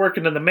Topher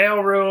working in the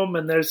mailroom,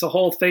 and there's the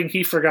whole thing.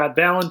 He forgot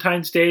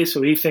Valentine's Day,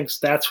 so he thinks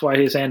that's why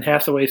his Anne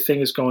Hathaway thing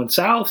is going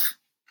south.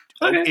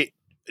 Okay.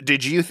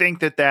 Did you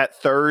think that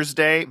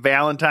Thursday,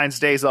 Valentine's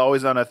Day is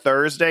always on a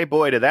Thursday?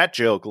 Boy, did that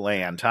joke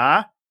land,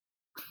 huh?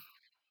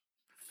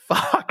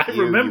 Fuck I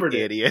remembered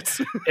you it.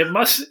 Idiots. It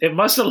must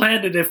have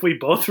landed if we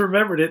both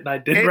remembered it, and I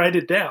did write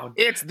it down.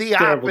 It's the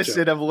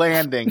opposite of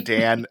landing,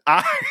 Dan.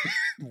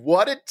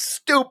 What a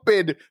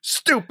stupid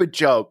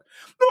joke.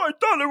 No, I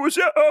thought it was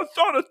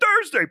on a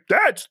Thursday.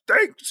 That's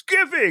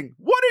Thanksgiving.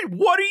 What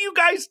are you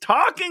guys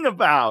talking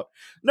about?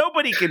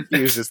 Nobody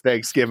confuses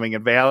Thanksgiving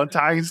and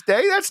Valentine's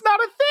Day. That's not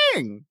a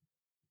thing.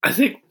 I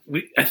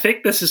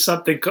think this is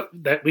something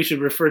that we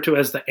should refer to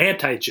as the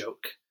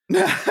anti-joke.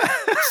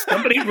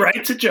 Somebody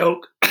writes a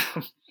joke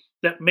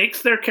that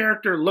makes their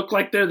character look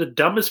like they're the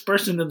dumbest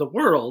person in the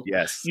world.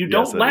 Yes. You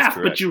don't laugh,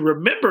 but you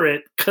remember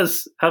it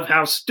because of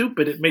how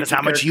stupid it makes.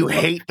 That's how much you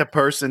hate the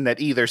person that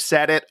either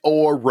said it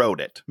or wrote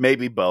it.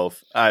 Maybe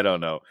both. I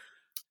don't know.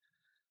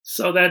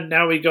 So then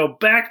now we go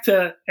back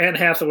to Anne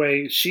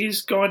Hathaway.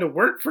 She's going to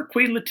work for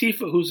Queen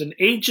Latifah, who's an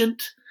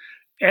agent.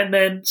 And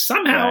then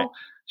somehow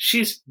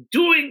she's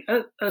doing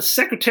a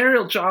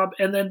secretarial job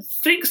and then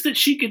thinks that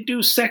she can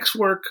do sex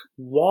work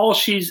while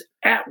she's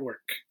at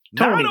work.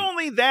 Tony. Not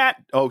only that.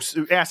 Oh,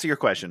 so answer your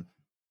question.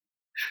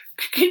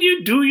 Can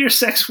you do your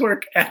sex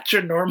work at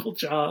your normal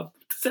job?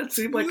 Does that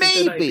seem like a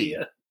good Maybe.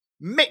 idea?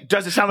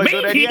 Does it sound like a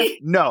good Maybe. idea?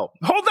 No.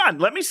 Hold on.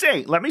 Let me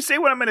say what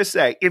I'm going to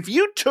say. If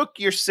you took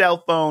your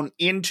cell phone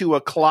into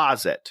a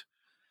closet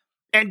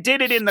and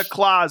did it in the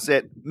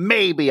closet,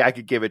 maybe I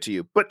could give it to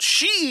you. But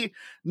she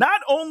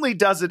not only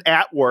does it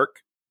at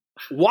work,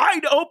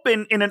 wide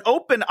open in an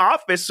open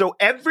office so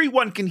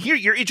everyone can hear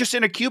you. You're just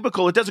in a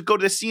cubicle. It doesn't go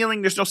to the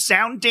ceiling. There's no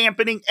sound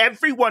dampening.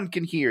 Everyone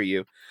can hear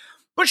you.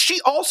 But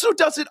she also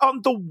does it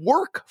on the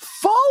work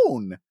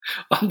phone.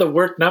 On the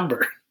work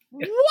number.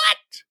 What?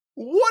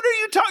 What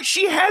are you talking?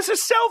 She has a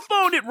cell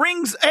phone. It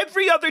rings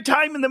every other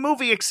time in the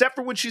movie except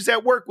for when she's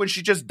at work, when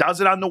she just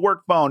does it on the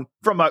work phone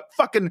from a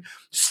fucking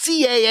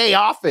CAA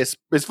office,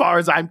 as far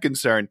as I'm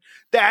concerned.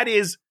 That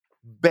is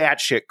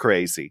batshit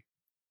crazy.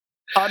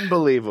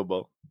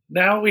 Unbelievable.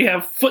 Now we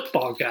have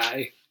Football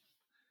Guy.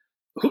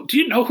 Do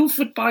you know who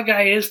Football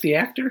Guy is, the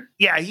actor?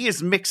 Yeah, he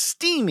is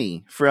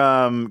McSteamy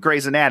from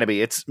Grey's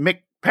Anatomy. It's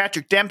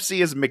Patrick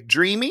Dempsey is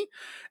McDreamy.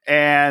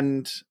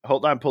 And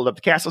hold on, pulled up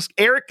the cast list.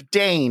 Eric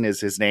Dane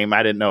is his name.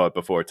 I didn't know it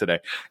before today.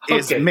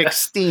 Is Okay,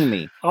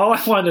 McSteamy. All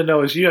I wanted to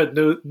know is you had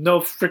no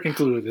freaking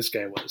clue who this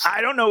guy was. I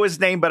don't know his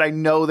name, but I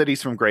know that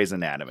he's from Grey's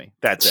Anatomy.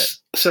 That's it.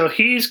 So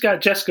he's got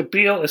Jessica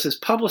Biel as his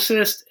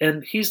publicist,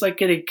 and he's like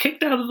getting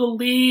kicked out of the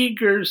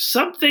league or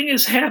something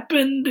has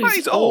happened. Well,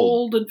 he's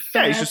old. And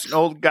fat. Yeah, he's just an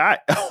old guy.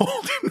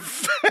 Old and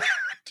fat.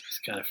 He's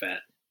kind of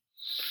fat.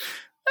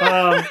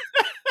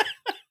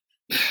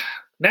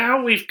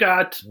 Now we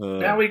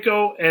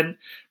go, and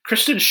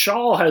Kristen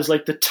Schaal has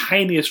like the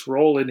tiniest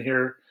role in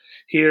here,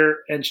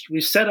 and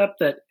we set up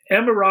that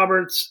Emma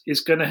Roberts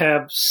is going to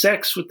have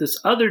sex with this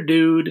other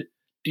dude.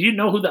 Do you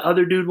know who the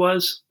other dude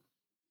was?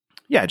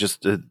 Yeah,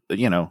 just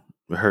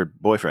her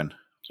boyfriend.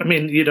 I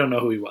mean, you don't know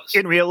who he was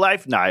In real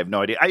life? No, I have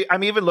no idea.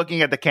 I'm even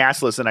looking at the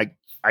cast list, and I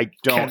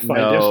don't Can't find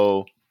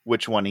know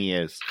which one he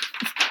is.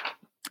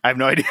 I have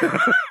no idea.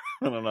 I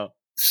don't know.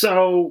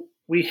 So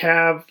we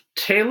have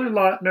Taylor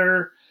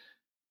Lautner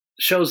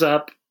shows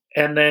up,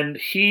 and then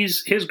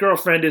his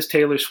girlfriend is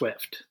Taylor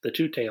Swift, the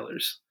two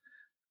Taylors.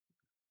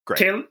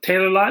 Great.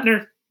 Taylor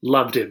Lautner,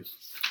 loved him.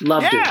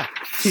 Yeah.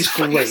 He's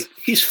great.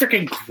 He's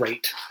freaking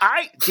great.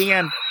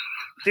 Dan,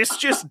 this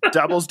just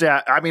doubles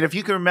down. I mean, if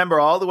you can remember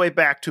all the way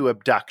back to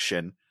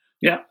Abduction.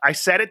 Yeah. I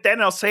said it then,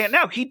 and I'll say it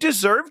now. He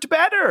deserved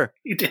better.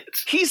 He did.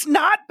 He's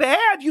not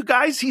bad, you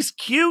guys. He's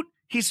cute.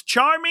 He's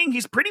charming.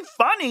 He's pretty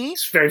funny.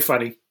 It's very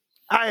funny.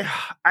 I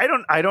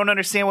don't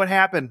understand what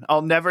happened.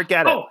 I'll never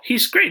get it. Oh,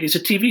 he's great. He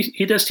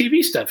does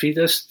TV stuff.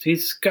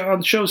 He's got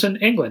on shows in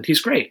England. He's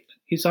great.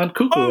 He's on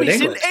Cuckoo in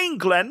England. In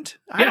England?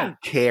 I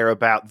don't care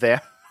about them.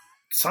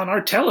 It's on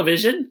our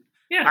television.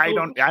 Yeah, I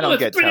don't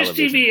get British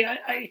television. TV.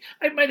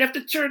 I might have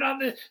to turn on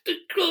the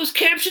closed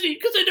captioning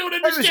because I don't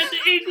understand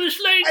the English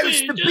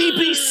language. It's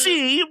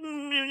the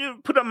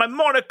BBC. Put on my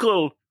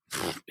monocle.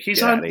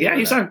 He's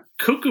on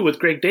Cuckoo with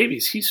Greg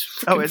Davies. He's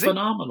freaking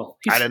phenomenal.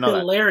 He's I didn't know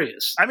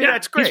hilarious. That. I mean,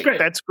 that's great.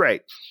 That's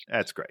great.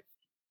 That's great.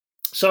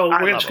 So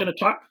we're just going to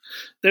talk.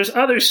 There's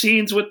other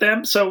scenes with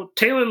them. So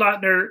Taylor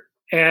Lautner,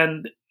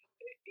 and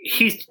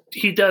he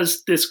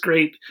does this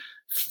great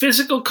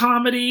physical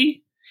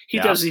comedy. He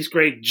does these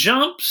great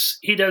jumps.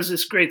 He does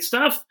this great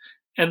stuff.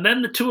 And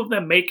then the two of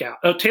them make out.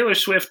 Oh, Taylor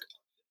Swift,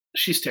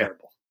 she's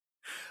terrible.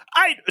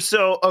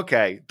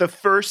 The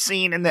first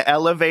scene in the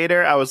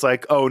elevator, I was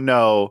like, oh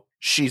no,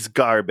 she's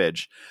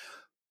garbage.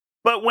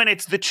 But when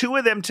it's the two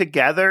of them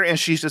together and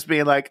she's just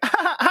being like,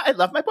 I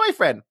love my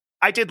boyfriend,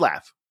 I did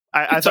laugh.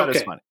 I thought it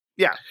was funny.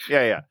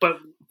 Yeah. But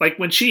like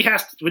when she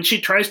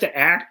tries to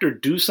act or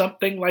do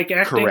something like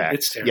acting, correct.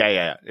 It's terrible.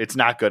 Yeah. It's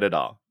not good at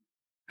all.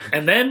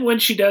 And then when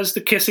she does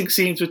the kissing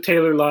scenes with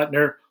Taylor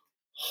Lautner,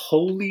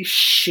 holy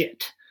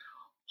shit.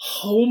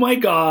 Oh my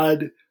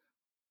God.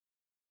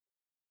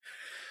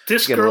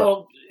 This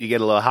girl. You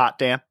get a little hot,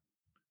 Dan?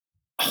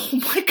 Oh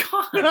my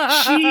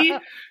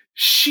God.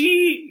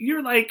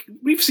 You're like,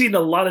 we've seen a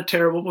lot of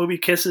terrible movie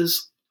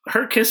kisses.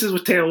 Her kisses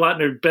with Taylor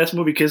Lautner, best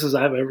movie kisses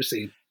I've ever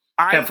seen.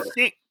 I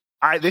think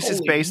this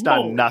is based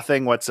on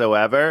nothing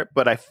whatsoever,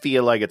 but I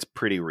feel like it's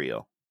pretty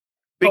real.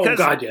 Because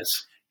God,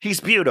 yes. He's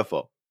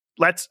beautiful.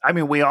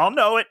 We all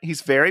know it.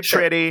 He's very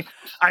pretty.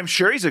 I'm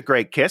sure he's a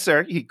great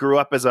kisser. He grew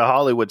up as a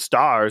Hollywood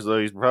star, so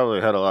he's probably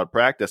had a lot of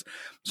practice.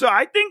 So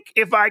I think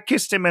if I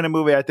kissed him in a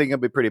movie, I think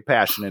I'd be pretty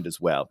passionate as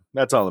well.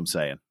 That's all I'm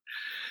saying.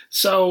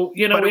 So,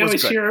 we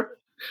always hear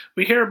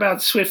about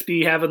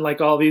Swiftie having like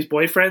all these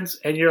boyfriends,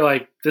 and you're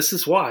like, this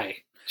is why.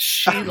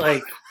 She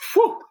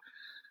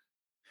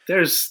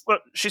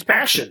she's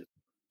passionate.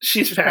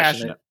 She's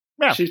passionate.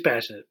 Yeah. She's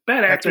passionate.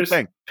 Bad actress,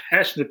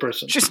 passionate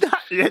person. She's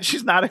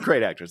not a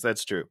great actress.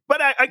 That's true. But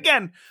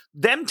again,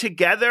 them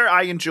together,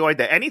 I enjoyed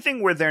that.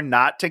 Anything where they're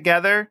not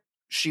together,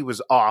 she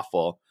was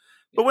awful.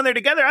 But when they're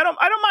together, I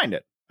don't mind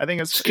it. I think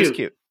it's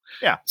cute.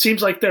 Yeah.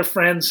 Seems like they're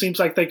friends. Seems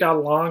like they got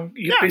along.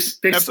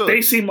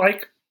 They seem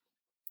like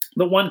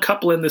the one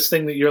couple in this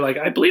thing that you're like,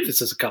 I believe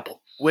this is a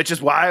couple. Which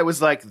is why I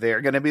was like,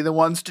 they're going to be the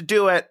ones to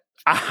do it.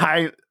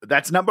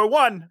 That's number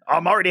one.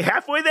 I'm already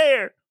halfway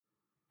there.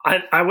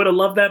 I would have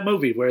loved that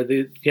movie where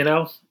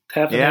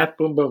half and half,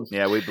 boom, boom.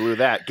 Yeah, we blew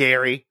that.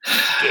 Gary.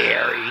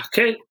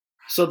 Okay,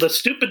 so the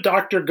stupid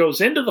doctor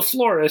goes into the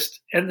florist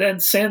and then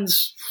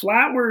sends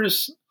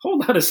flowers.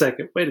 Hold on a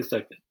second. Wait a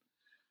second.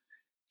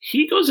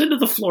 He goes into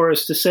the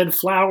florist to send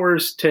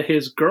flowers to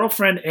his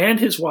girlfriend and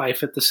his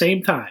wife at the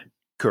same time.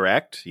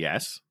 Correct,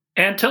 yes.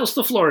 And tells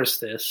the florist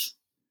this.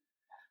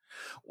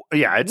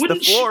 Yeah, it's the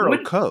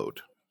floral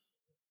code.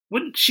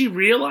 Wouldn't she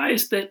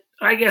realize that?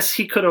 I guess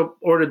he could have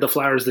ordered the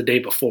flowers the day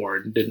before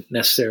and didn't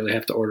necessarily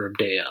have to order them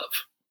day of.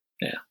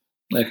 Yeah.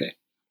 Okay.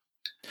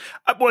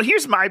 Well,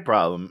 here's my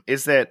problem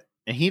is that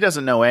he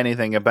doesn't know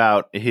anything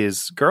about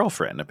his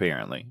girlfriend,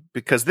 apparently,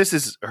 because this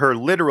is her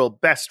literal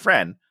best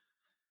friend.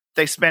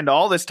 They spend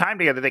all this time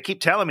together. They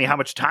keep telling me how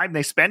much time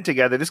they spend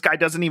together. This guy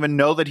doesn't even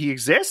know that he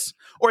exists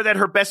or that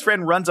her best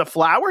friend runs a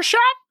flower shop.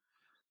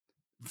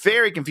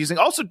 Very confusing.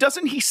 Also,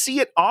 doesn't he see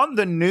it on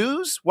the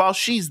news while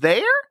she's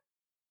there?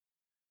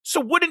 So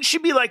wouldn't she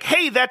be like,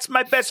 hey, that's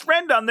my best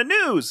friend on the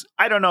news?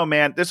 I don't know,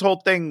 man. This whole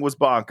thing was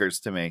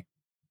bonkers to me.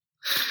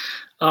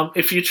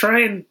 If you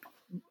try and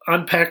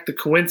unpack the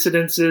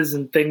coincidences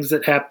and things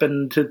that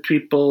happen to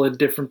people in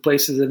different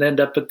places and end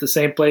up at the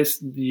same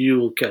place, you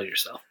will kill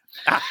yourself.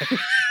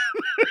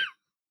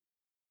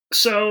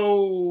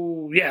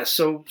 So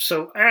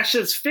Ash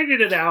has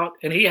figured it out,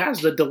 and he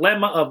has the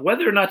dilemma of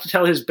whether or not to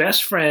tell his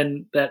best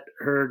friend that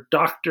her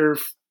doctor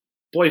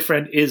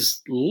boyfriend is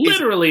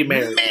literally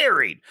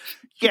married.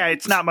 Yeah,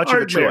 it's not much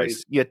of a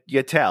choice. You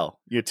tell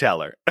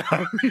her.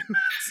 I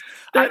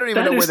don't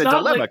even know where the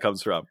dilemma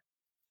comes from.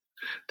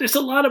 There's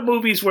a lot of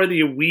movies where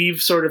you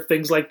weave sort of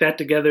things like that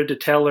together to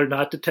tell or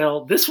not to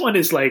tell. This one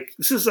is like,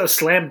 this is a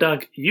slam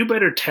dunk. You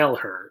better tell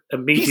her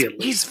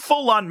immediately. He's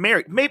full on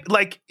married. Maybe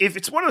like if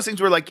it's one of those things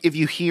where like if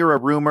you hear a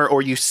rumor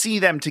or you see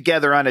them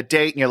together on a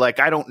date and you're like,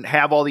 I don't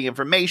have all the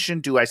information.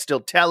 Do I still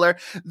tell her?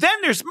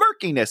 Then there's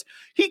murkiness.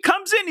 He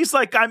comes in. He's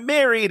like, I'm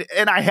married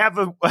and I have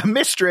a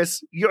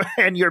mistress.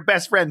 And you're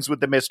best friends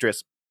with the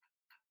mistress.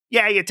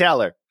 Yeah, you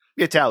tell her.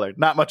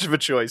 Not much of a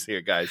choice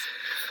here, guys.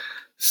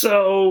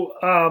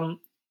 So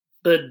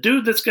the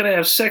dude that's going to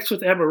have sex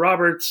with Emma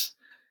Roberts,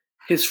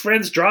 his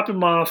friends drop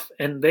him off,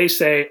 and they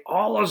say,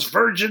 all us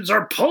virgins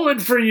are pulling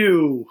for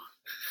you.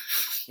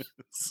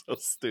 So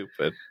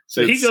stupid.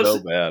 So he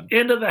goes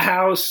into the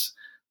house.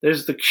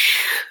 There's the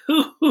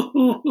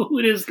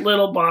cutest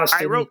little Boston.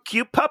 I wrote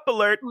cute pup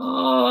alert.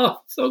 Oh,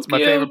 so it's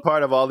cute. My favorite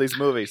part of all these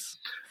movies.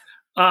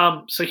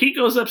 So he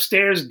goes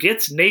upstairs,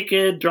 gets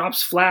naked,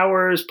 drops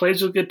flowers,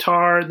 plays with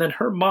guitar, and then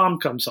her mom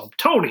comes home.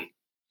 Tony.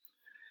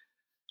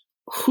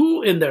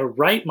 Who in their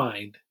right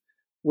mind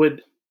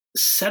would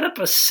set up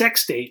a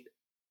sex date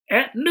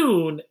at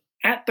noon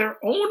at their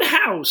own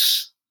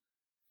house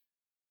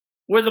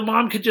where the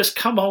mom could just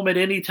come home at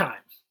any time?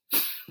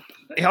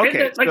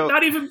 Okay,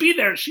 not even be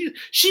there.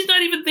 She's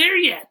not even there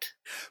yet.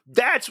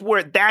 That's where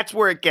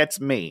it gets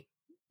me,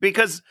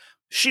 because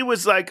she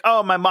was like,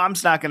 "Oh, my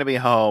mom's not going to be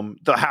home.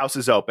 The house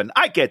is open."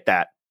 I get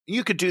that.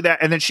 You could do that,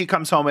 and then she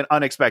comes home and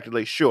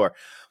unexpectedly. Sure.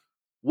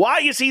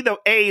 Why is he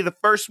the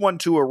first one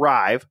to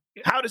arrive?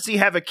 How does he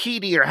have a key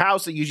to your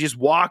house that you just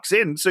walks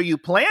in? So you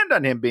planned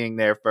on him being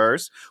there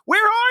first.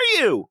 Where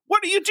are you?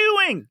 What are you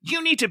doing?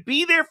 You need to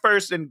be there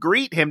first and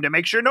greet him to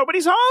make sure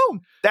nobody's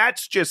home.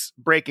 That's just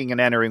breaking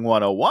and entering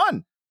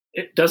 101.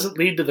 It doesn't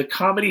lead to the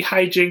comedy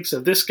hijinks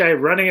of this guy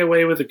running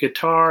away with a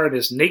guitar and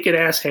his naked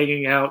ass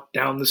hanging out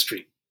down the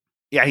street.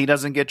 Yeah, he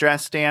doesn't get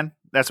dressed, Stan?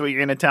 That's what you're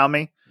going to tell me?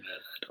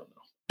 I don't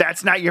know.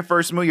 That's not your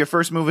first move? Your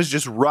first move is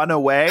just run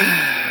away?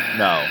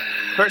 No.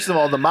 First of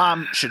all, the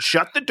mom should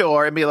shut the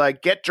door and be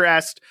like, get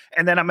dressed,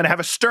 and then I'm going to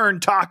have a stern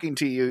talking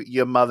to you,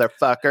 you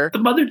motherfucker. The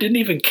mother didn't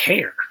even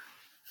care.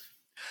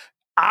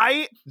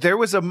 There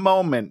was a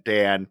moment,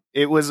 Dan.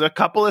 It was a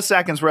couple of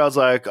seconds where I was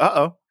like,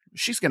 uh-oh,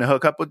 she's going to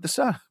hook up with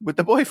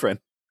the boyfriend.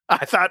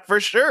 I thought for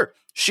sure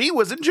she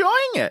was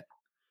enjoying it.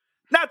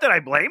 Not that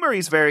I blame her.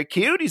 He's very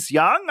cute. He's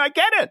young. I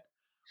get it.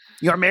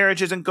 Your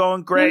marriage isn't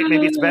going great.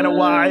 Maybe it's been a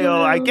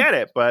while. I get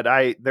it. But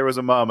there was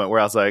a moment where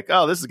I was like,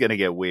 oh, this is going to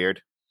get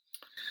weird.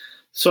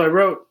 So I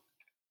wrote,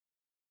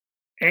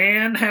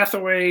 Anne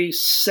Hathaway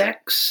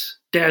sex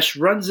 -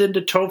 runs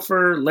into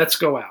Topher, let's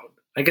go out.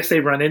 I guess they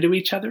run into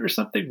each other or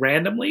something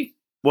randomly.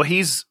 Well,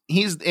 he's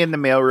in the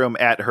mailroom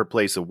at her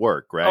place of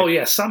work, right? Oh,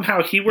 yeah.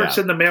 Somehow he works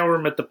in the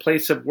mailroom at the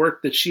place of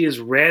work that she is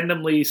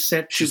randomly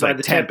sent to by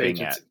the temp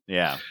agency.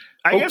 Yeah.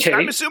 I guess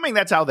I'm assuming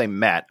that's how they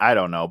met. I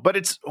don't know. But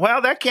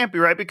that can't be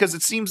right, because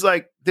it seems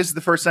like this is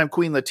the first time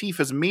Queen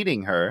Latifah's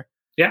meeting her.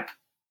 Yeah.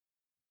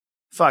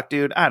 Fuck,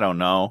 dude. I don't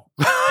know.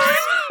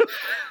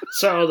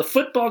 So the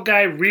football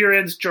guy rear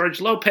ends George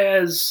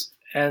Lopez,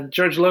 and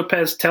George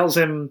Lopez tells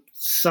him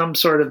some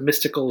sort of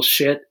mystical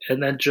shit,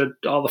 and then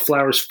all the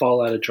flowers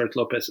fall out of George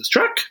Lopez's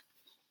truck.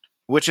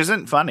 Which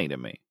isn't funny to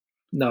me.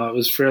 No, it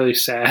was fairly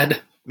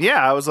sad.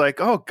 Yeah, I was like,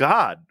 oh,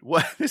 God,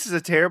 what? This is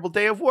a terrible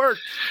day of work.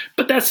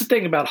 But that's the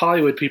thing about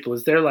Hollywood people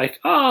is they're like,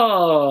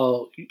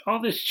 oh,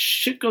 all this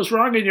shit goes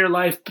wrong in your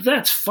life, but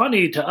that's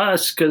funny to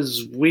us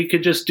because we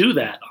could just do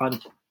that on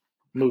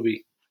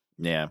movie.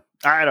 Yeah,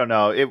 I don't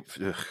know.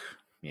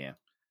 Yeah.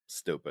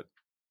 Stupid.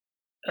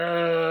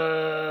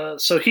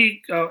 So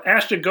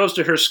Ashton goes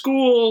to her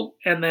school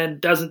and then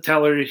doesn't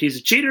tell her he's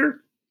a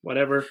cheater.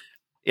 Whatever.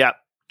 Yeah,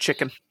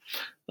 chicken.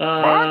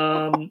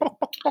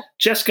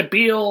 Jessica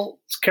Biel's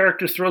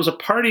character throws a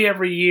party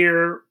every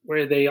year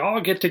where they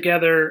all get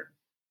together.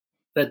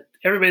 That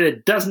everybody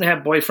that doesn't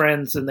have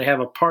boyfriends and they have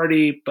a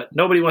party, but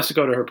nobody wants to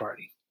go to her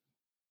party.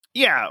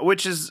 Yeah,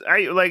 which is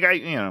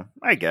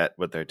I get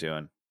what they're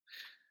doing.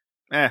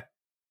 Well,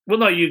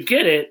 no, you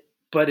get it,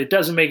 but it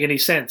doesn't make any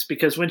sense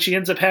because when she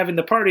ends up having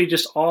the party,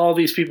 just all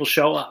these people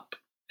show up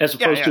as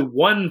opposed to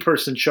one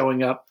person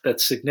showing up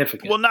that's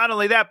significant. Well, not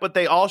only that, but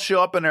they all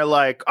show up and they're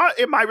like, "Oh,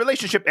 my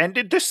relationship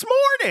ended this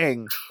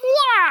morning."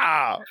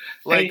 Wow!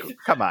 Like,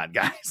 come on,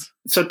 guys.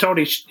 So,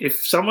 Tony,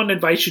 if someone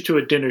invites you to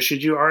a dinner,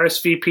 should you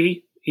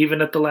RSVP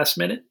even at the last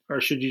minute, or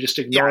should you just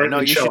ignore it?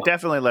 No, you should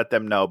definitely let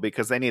them know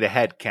because they need a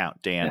head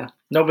count, Dan. Yeah.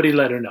 Nobody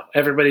let her know.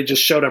 Everybody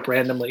just showed up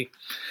randomly.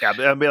 Yeah,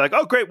 they'll be like,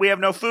 "Oh, great, we have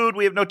no food,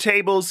 we have no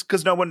tables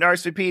because no one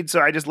RSVP'd,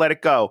 so I just let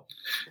it go."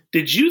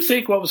 Did you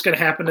think what was going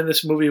to happen in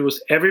this movie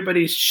was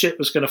everybody's shit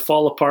was going to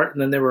fall apart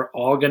and then they were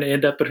all going to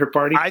end up at her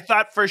party? I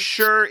thought for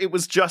sure it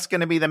was just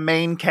going to be the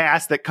main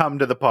cast that come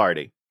to the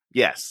party.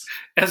 Yes.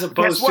 As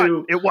opposed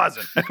to it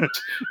wasn't.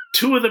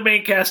 2 of the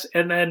main cast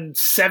and then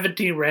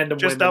 17 random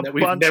just women that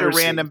we've never seen. Just a bunch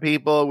of random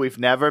people we've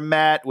never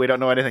met. We don't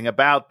know anything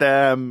about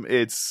them.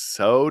 It's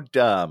so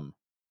dumb.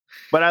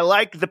 But I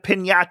like the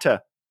piñata.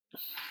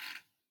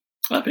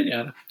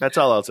 Piñata. That's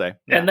all I'll say.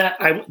 Yeah.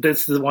 And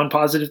that's the one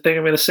positive thing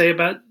I'm going to say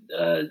about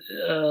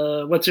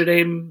what's her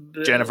name?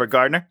 Jennifer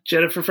Gardner.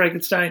 Jennifer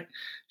Frankenstein.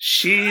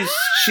 She's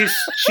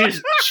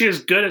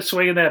good at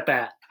swinging that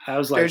bat. I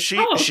was like, she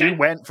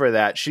went for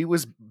that. She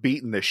was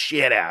beating the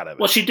shit out of it.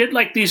 Well, she did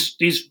like these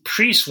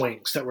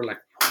pre-swings that were like,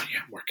 "Oh yeah,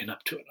 I'm working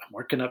up to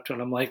it.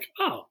 I'm like,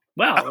 oh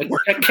wow,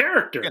 a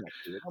character.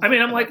 I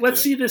mean, I'm like, let's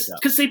see this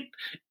because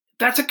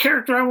that's a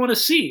character I want to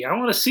see. I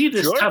want to see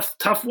this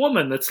tough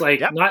woman that's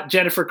like not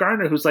Jennifer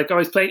Garner, who's like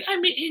always playing,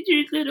 I'm an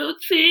injured little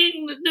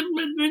thing.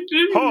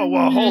 Oh,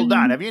 well, hold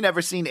on. Have you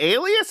never seen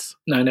Alias?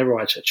 No, I never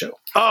watched that show.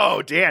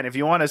 Oh, Dan, if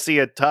you want to see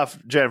a tough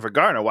Jennifer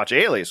Garner, watch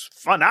Alias.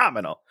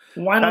 Phenomenal.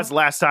 That's the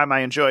last time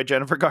I enjoyed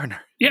Jennifer Garner.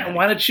 Yeah,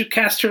 why don't you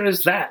cast her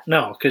as that?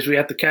 No, because we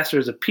have to cast her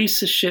as a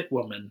piece of shit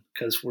woman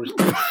because we're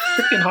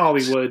freaking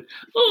Hollywood.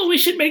 Oh, we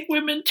should make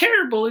women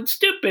terrible and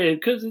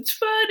stupid because it's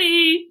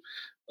funny.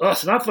 Oh,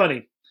 it's not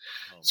funny.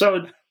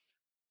 So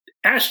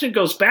Ashton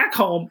goes back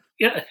home.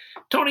 Yeah,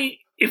 Tony,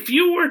 if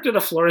you worked at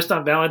a florist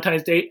on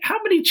Valentine's Day, how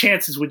many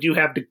chances would you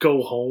have to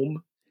go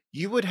home?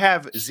 You would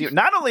have 0.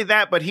 Not only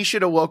that, but he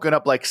should have woken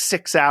up like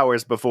 6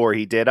 hours before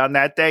he did on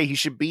that day. He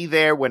should be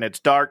there when it's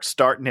dark,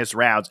 starting his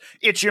rounds.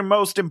 It's your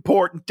most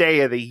important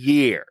day of the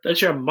year.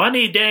 That's your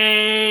money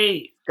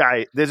day.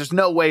 Guy, there's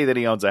no way that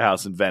he owns a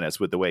house in Venice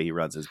with the way he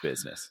runs his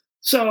business.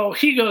 So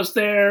he goes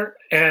there,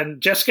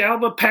 and Jessica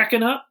Alba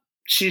packing up.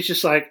 She's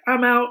just like,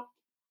 I'm out.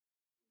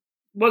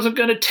 Wasn't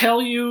going to tell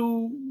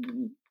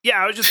you.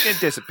 Yeah, I was just going to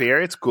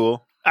disappear. It's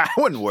cool. I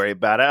wouldn't worry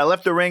about it. I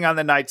left the ring on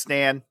the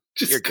nightstand.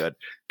 You're good.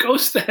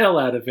 Ghost the hell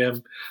out of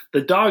him.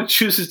 The dog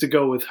chooses to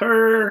go with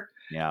her.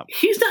 Yeah.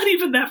 He's not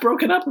even that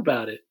broken up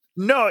about it.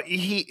 No,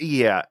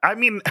 I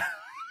mean,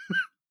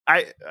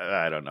 I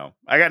don't know.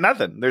 I got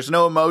nothing. There's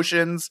no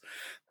emotions.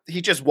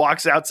 He just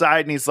walks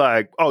outside and he's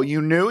like, "Oh,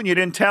 you knew and you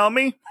didn't tell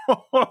me?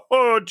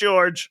 Oh,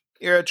 George,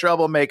 you're a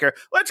troublemaker.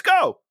 Let's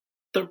go."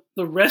 The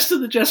rest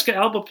of the Jessica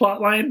Alba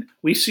plotline,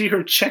 we see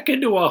her check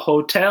into a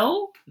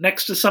hotel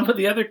next to some of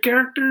the other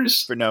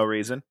characters. For no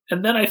reason.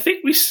 And then I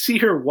think we see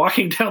her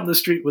walking down the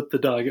street with the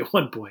dog at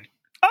one point.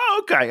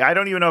 Oh, okay. I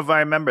don't even know if I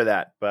remember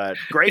that, but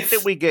great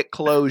that we get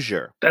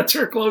closure. That's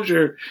her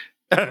closure,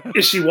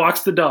 is she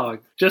walks the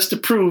dog, just to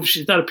prove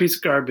she's not a piece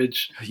of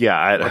garbage. Yeah,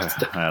 I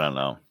don't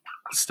know.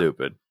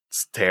 Stupid.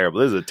 It's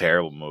terrible. This is a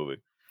terrible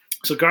movie.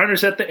 So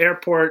Garner's at the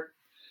airport.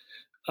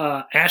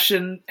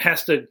 Ashton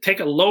has to take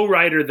a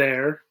lowrider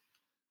there.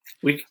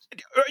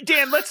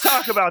 Dan, let's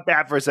talk about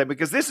that for a second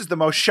because this is the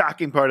most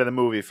shocking part of the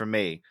movie for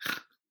me.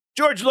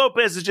 George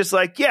Lopez is just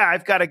like, yeah,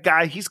 I've got a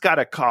guy. He's got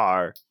a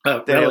car.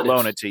 They'll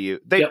loan it to you.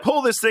 They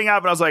pull this thing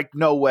up, and I was like,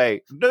 no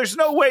way. There's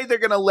no way they're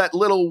going to let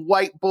little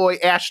white boy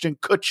Ashton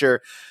Kutcher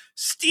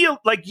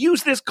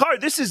use this car.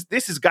 This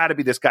has got to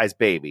be this guy's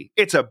baby.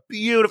 It's a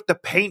beautiful. The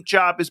paint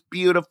job is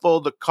beautiful.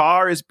 The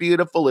car is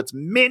beautiful. It's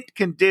mint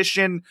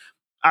condition.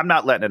 I'm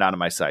not letting it out of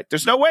my sight.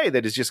 There's no way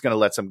that it's just going to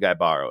let some guy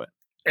borrow it.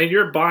 And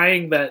you're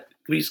buying that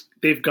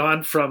they've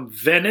gone from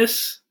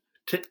Venice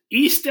to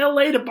East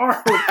LA to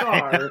borrow a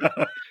car.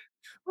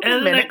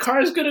 And then that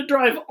car's going to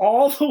drive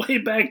all the way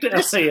back to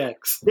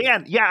LAX.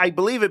 Dan, yeah, I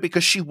believe it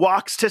because she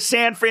walks to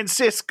San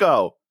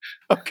Francisco.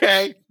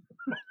 Okay.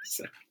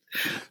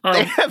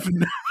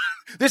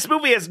 This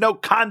movie has no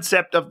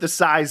concept of the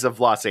size of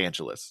Los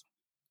Angeles.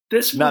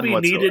 This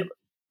movie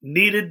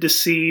needed to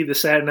see the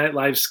Saturday Night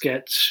Live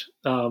sketch.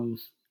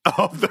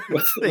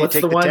 What's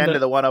take the one 10 to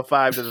the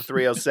 105 to the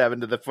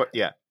 307 to the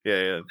yeah,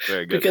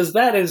 very good. Because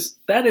that is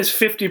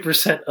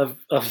 50%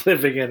 of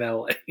living in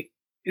LA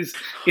is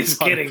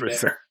getting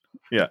 100%. There.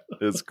 Yeah,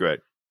 it's great.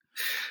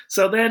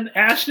 So then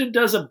Ashton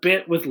does a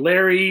bit with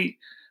Larry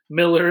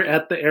Miller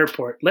at the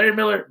airport. Larry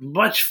Miller,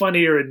 much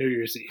funnier in New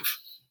Year's Eve.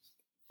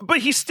 But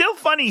he's still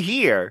funny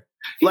here.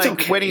 He's Like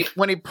okay.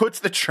 when he puts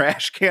the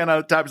trash can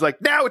on top, he's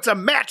like, now it's a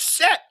match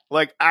set.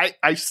 Like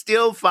I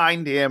still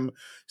find him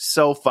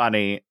so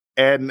funny.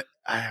 And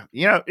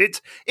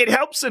it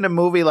helps in a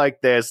movie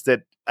like this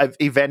that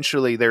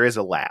eventually there is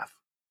a laugh.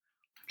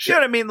 You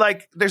know what I mean?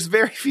 Like, there's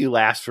very few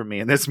laughs for me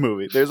in this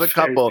movie. There's a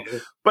couple,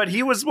 but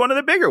he was one of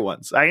the bigger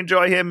ones. I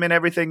enjoy him in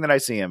everything that I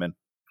see him in.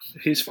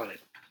 He's funny.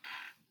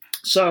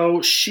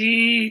 So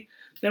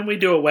then we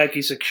do a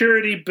wacky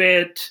security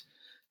bit.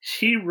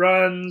 He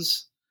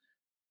runs,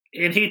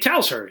 and he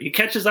tells her. He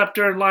catches up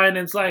to her line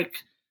and is like,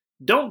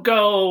 don't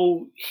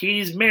go.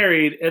 He's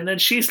married. And then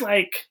she's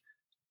like,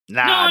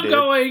 Nah, no, I'm dude.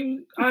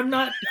 going. I'm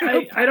not.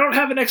 I don't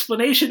have an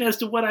explanation as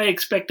to what I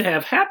expect to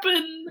have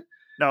happen.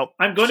 No,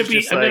 I'm going to be.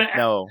 just like,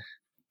 no.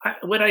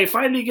 When I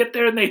finally get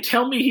there and they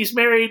tell me he's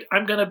married,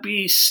 I'm going to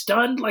be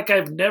stunned like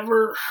I've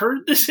never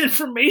heard this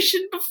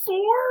information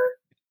before.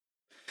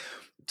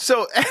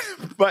 So,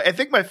 but I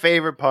think my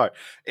favorite part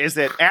is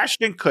that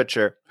Ashton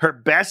Kutcher, her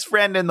best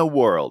friend in the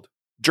world,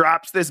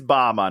 drops this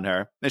bomb on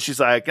her, and she's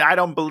like, I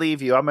don't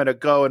believe you. I'm going to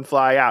go and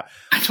fly out.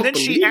 I don't Then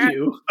believe she asks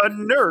you. a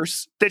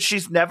nurse that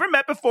she's never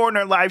met before in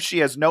her life. She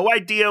has no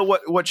idea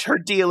what her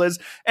deal is.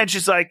 And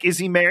she's like, is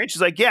he married?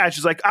 She's like, yeah.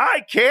 She's like,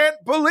 I can't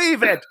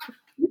believe it.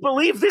 You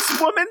believe this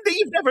woman that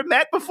you've never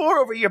met before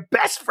over your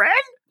best friend?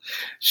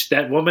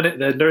 That woman,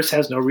 the nurse,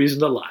 has no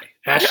reason to lie.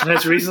 Ashton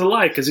has reason to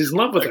lie because he's in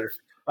love with her.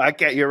 I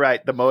can't. You're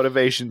right. The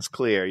motivation's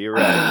clear. You're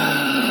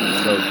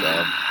right. So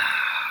dumb.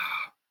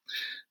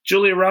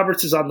 Julia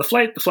Roberts is on the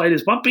flight. The flight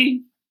is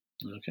bumpy.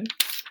 Okay.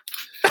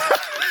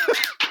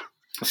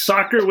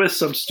 Soccer with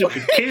some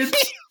stupid kids.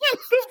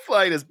 The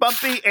flight is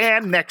bumpy,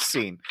 and next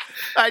scene.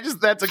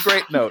 That's a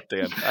great note,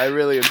 Dan. I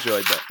really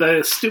enjoyed that.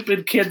 The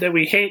stupid kid that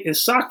we hate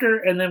is soccer,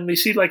 and then we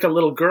see like a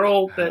little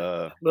girl,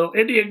 little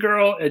Indian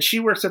girl, and she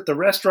works at the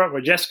restaurant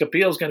where Jessica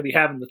Biel is going to be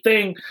having the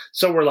thing.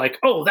 So we're like,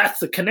 oh, that's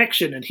the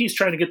connection, and he's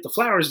trying to get the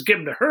flowers and give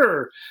them to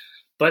her.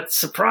 But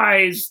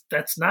surprise,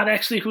 that's not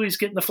actually who he's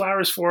getting the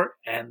flowers for,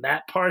 and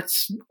that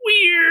part's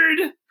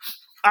weird.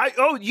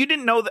 You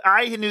didn't know that?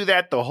 I knew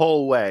that the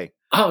whole way.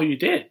 Oh, you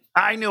did?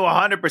 I knew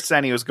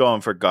 100% he was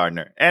going for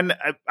Gardner. And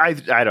I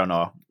don't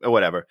know.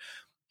 Whatever.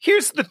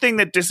 Here's the thing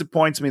that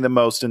disappoints me the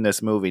most in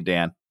this movie,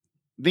 Dan.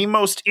 The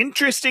most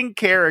interesting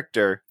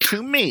character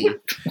to me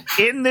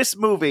in this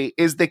movie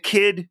is the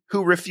kid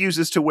who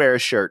refuses to wear a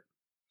shirt.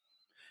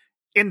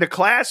 In the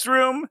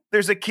classroom,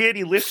 there's a kid.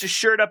 He lifts his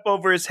shirt up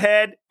over his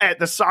head. At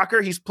the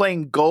soccer, he's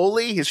playing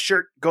goalie. His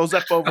shirt goes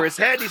up over his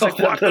head. He's like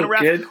walking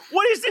around. Kid.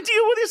 What is the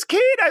deal with this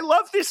kid? I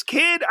love this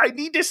kid. I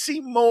need to see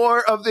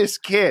more of this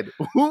kid.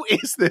 Who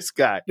is this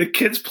guy? The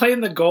kid's playing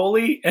the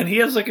goalie, and he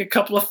has like a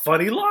couple of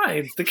funny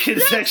lines. The kid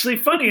is actually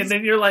funny, and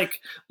then you're like,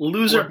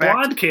 loser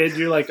blonde kid.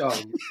 You're like, oh,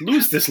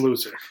 lose this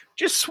loser.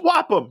 Just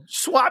swap them.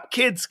 Swap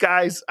kids,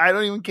 guys. I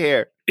don't even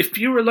care. If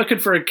you were looking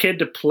for a kid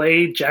to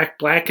play Jack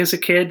Black as a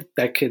kid,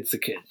 that kid's the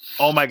kid.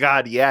 Oh my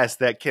God, yes,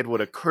 that kid would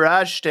have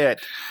crushed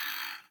it.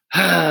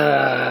 And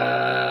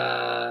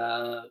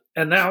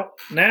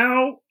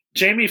now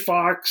Jamie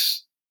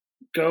Foxx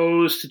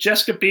goes to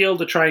Jessica Biel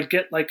to try and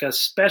get like a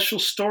special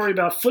story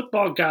about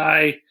football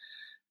guy,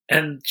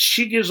 and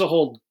she gives a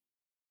whole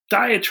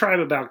diatribe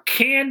about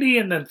candy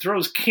and then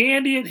throws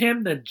candy at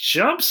him, then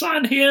jumps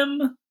on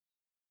him.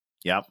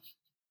 Yep.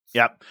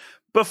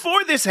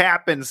 Before this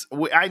happens,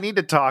 I need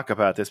to talk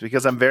about this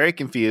because I'm very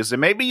confused,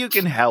 and maybe you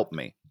can help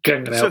me.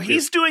 So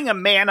he's doing a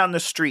man on the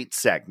street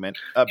segment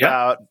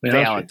about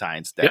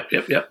Valentine's Day.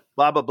 Yep.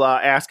 Blah, blah, blah,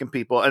 asking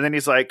people. And then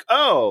he's like,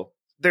 oh,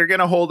 they're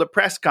going to hold a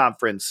press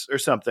conference or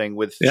something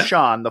with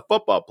Sean, the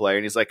football player.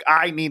 And he's like,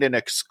 I need an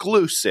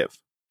exclusive.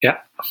 Yeah.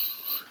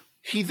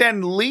 He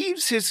then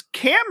leaves his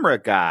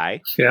camera guy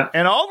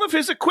and all of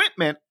his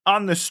equipment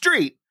on the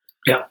street.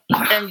 Yeah.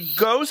 And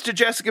goes to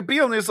Jessica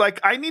Biel and is like,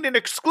 I need an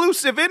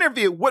exclusive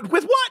interview. With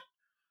what?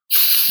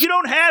 You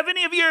don't have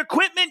any of your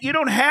equipment? You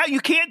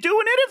can't do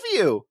an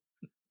interview.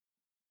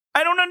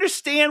 I don't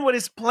understand what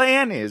his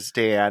plan is,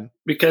 Dan.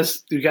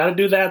 Because you got to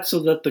do that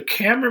so that the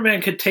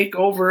cameraman can take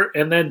over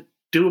and then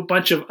do a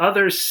bunch of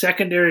other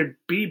secondary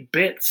B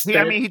bits.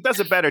 Yeah, I mean, he does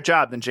a better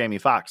job than Jamie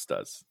Foxx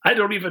does. I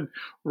don't even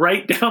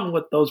write down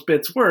what those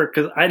bits were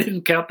because I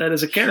didn't count that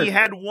as a character. He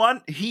had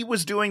one. He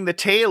was doing the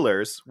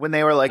Taylors when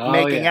they were like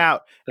making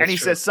out, and he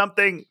says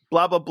something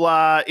blah blah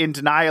blah in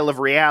denial of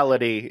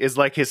reality is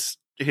like his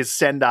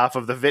send off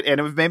of the vid, and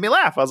it made me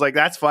laugh. I was like,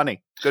 "That's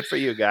funny. Good for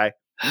you, guy."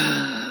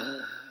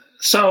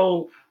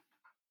 So,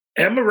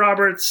 Emma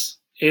Roberts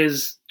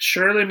is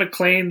Shirley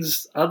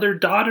MacLaine's other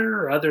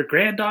daughter or other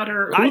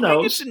granddaughter? Who knows? I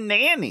think it's a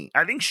nanny.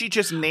 I think she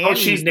just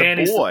nannies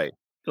the boy.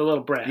 The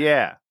little brat.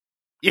 Yeah.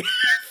 The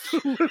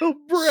little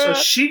brat.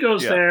 So she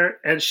goes there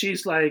and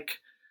she's like,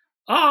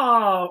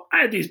 oh,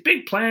 I had these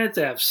big plans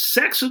to have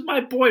sex with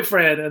my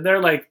boyfriend. And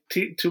they're like,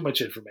 too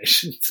much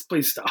information.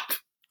 Please stop.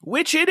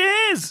 Which it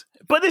is.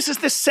 But this is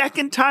the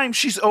second time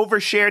she's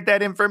overshared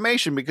that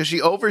information because she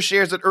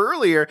overshares it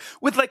earlier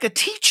with like a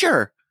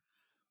teacher.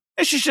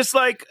 And she's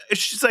like,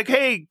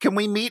 hey, can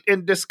we meet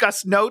and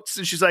discuss notes?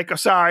 And she's like, oh,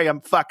 sorry,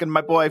 I'm fucking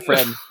my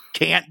boyfriend.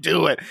 Can't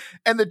do it.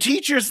 And the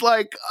teacher's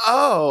like,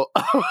 oh,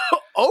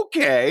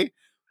 okay.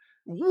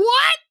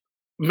 What?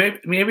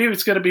 Maybe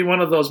it's going to be one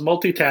of those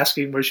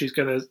multitasking where she's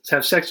going to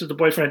have sex with the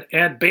boyfriend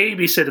and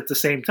babysit at the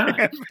same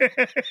time.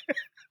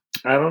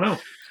 I don't know.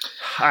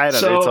 Know.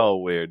 It's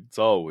all weird. It's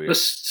all weird. The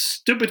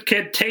stupid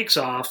kid takes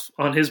off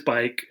on his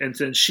bike, and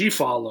then she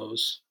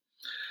follows.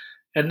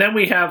 And then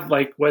we have,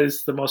 like, what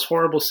is the most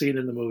horrible scene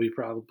in the movie,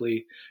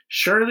 probably.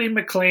 Shirley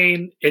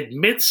MacLaine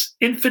admits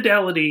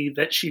infidelity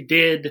that she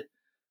did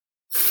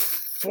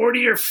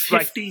 40 or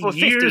 50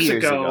 years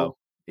ago.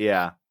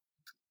 Yeah.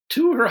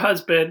 To her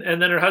husband,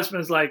 and then her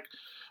husband's like,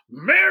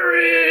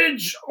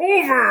 marriage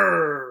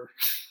over.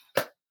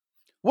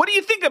 What do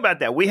you think about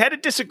that? We had a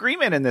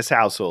disagreement in this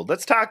household.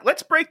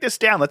 Let's break this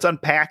down. Let's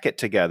unpack it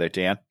together,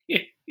 Dan.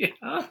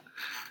 Yeah.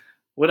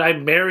 Would I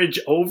marriage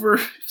over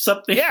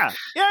something? Yeah.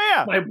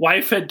 My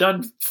wife had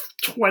done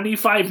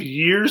 25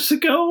 years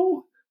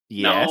ago?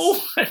 Yes. No?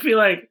 I'd be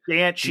like,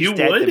 Dan, she's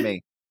dead to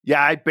me.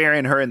 Yeah, I'd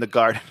bury her in the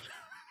garden.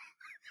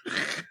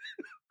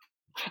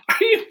 Are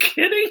you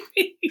kidding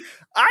me?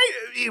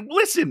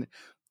 Listen,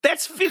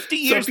 that's 50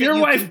 years so your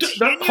wife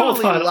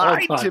continually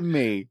lied to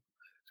me.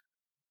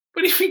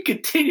 What do you mean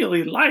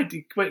continually lied?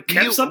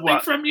 Kept something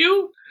from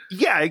you?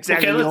 Yeah,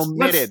 exactly. Okay,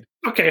 omitted.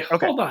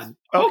 Hold on.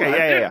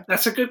 Yeah.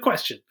 That's a good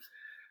question.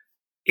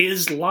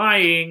 Is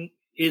lying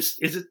is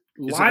it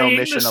lying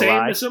the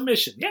same as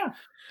omission? Yeah.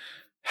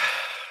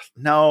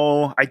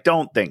 No, I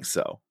don't think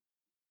so.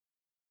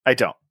 I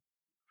don't.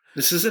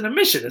 This is an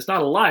omission. It's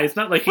not a lie. It's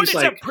not like he's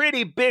like. It's a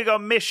pretty big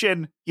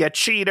omission, you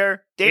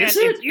cheater. Dan, is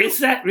it? Is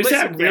that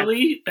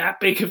really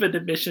that big of an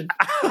admission?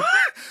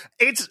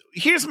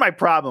 Here's my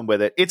problem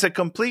with it. It's a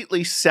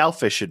completely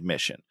selfish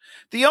admission.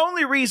 The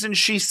only reason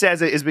she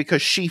says it is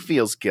because she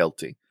feels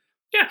guilty.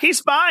 Yeah.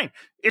 He's fine.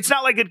 It's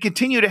not like it'd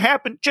continue to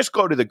happen. Just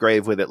go to the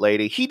grave with it,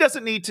 lady. He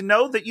doesn't need to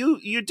know that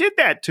you did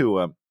that to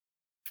him.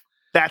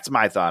 That's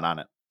my thought on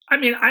it. I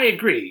mean, I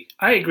agree.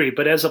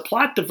 But as a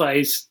plot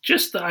device,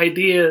 just the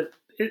idea,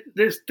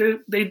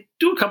 they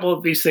do a couple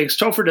of these things.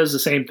 Topher does the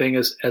same thing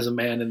as a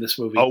man in this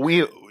movie. Oh,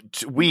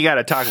 we got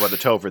to talk about the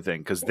Topher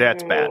thing because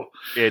that's bad.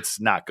 It's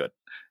not good.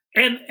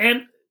 And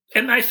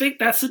I think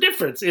that's the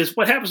difference. Is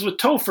what happens with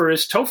Topher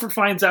is Topher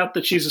finds out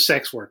that she's a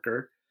sex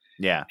worker.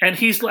 Yeah. And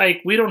he's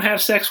like, we don't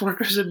have sex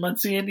workers in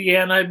Muncie,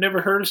 Indiana. I've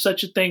never heard of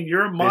such a thing.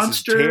 You're a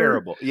monster. This is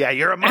terrible. Yeah,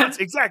 you're a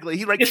monster. Exactly.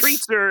 He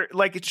treats her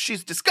like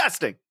she's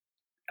disgusting.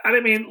 I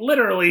mean,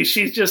 literally,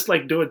 she's just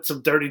like doing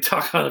some dirty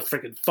talk on a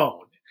freaking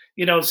phone.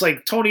 You know, it's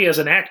like Tony as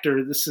an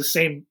actor, this is the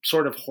same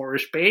sort of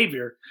whorish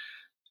behavior.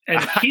 And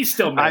he's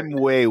still married.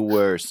 I'm way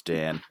worse,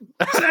 Dan.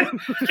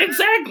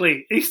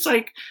 Exactly. It's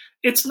like,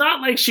 it's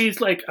not like she's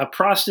like a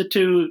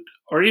prostitute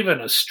or even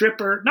a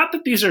stripper. Not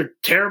that these are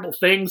terrible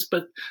things,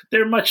 but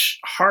they're much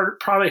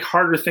probably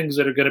harder things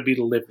that are going to be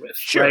to live with.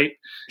 Sure. Right?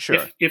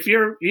 Sure. If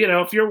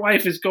your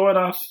wife is going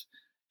off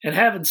and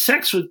having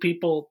sex with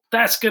people,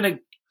 that's going to.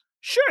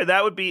 Sure,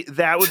 that would be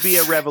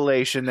a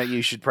revelation that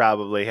you should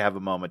probably have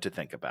a moment to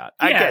think about.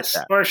 I get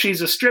that. Or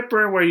she's a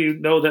stripper where you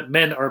know that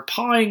men are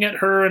pawing at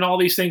her and all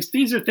these things.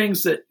 These are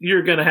things that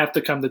you're going to have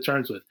to come to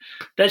terms with.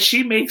 That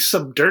she makes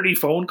some dirty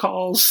phone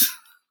calls.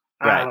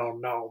 Right. I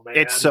don't know, man.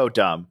 It's so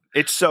dumb.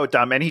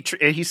 And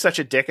he's such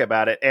a dick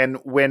about it. And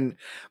when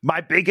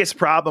my biggest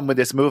problem with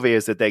this movie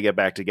is that they get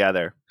back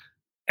together.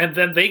 And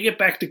then they get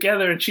back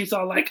together and she's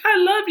all like, I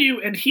love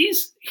you. And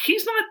he's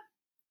not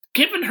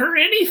giving her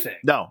anything.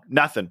 No,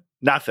 nothing.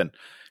 The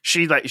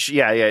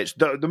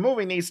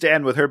movie needs to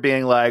end with her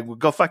being like, well,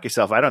 go fuck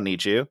yourself. I don't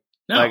need you.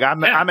 No,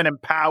 I'm an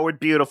empowered,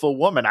 beautiful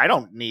woman. I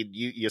don't need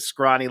you, you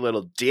scrawny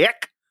little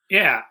dick.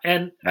 Yeah.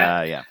 And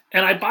I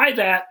buy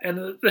that.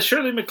 And the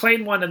Shirley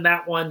MacLaine one and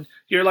that one,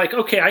 you're like,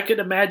 okay, I could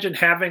imagine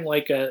having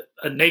like a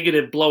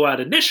negative blowout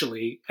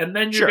initially, and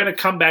then you're going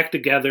to come back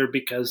together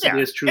because it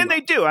is true. And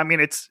they do. I mean,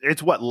 it's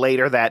what,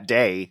 later that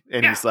day.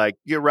 And he's like,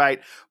 you're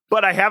right.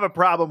 But I have a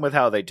problem with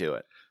how they do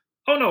it.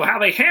 Oh no, how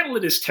they handle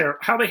it is terrible.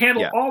 How they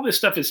handle all this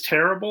stuff is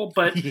terrible,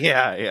 but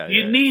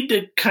you need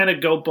to kind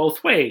of go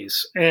both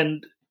ways.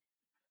 And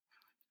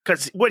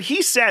because what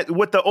he said,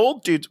 what the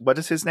old dude, what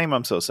is his name?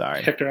 I'm so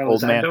sorry. Hector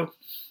Elizondo. Old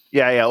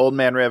man. Old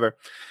man River.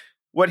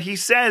 What he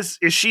says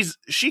is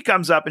she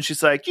comes up and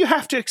she's like, you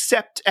have to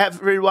accept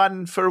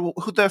everyone for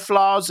their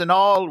flaws and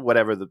all,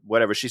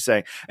 whatever she's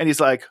saying. And he's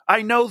like,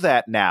 I know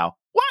that now.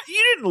 What?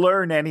 You didn't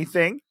learn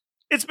anything.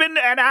 It's been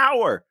an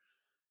hour.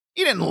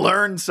 You didn't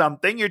learn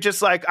something. You're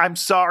just like, I'm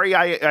sorry.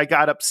 I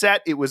got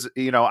upset. It was,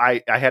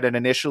 I had an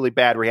initially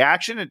bad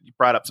reaction. It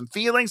brought up some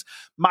feelings.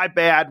 My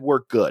bad.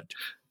 We're good.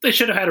 They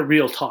should have had a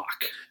real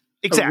talk.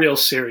 Exactly. A real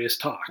serious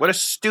talk.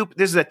 This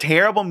is a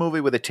terrible movie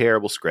with a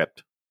terrible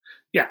script.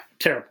 Yeah,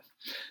 terrible.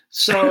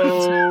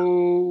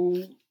 So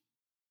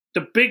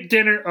the big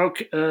dinner.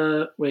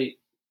 Okay. Wait.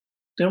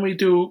 Then we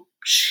do,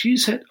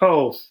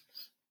 oh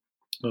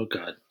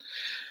God.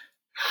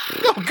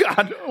 Oh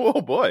God.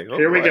 Oh boy.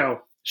 Here we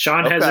go.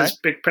 Sean has his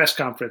big press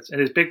conference, and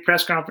his big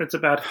press conference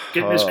about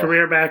getting his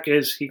career back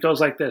is he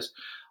goes like this.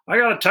 I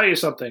gotta tell you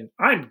something.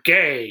 I'm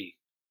gay.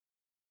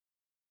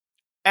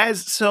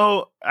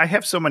 So I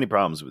have so many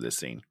problems with this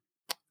scene.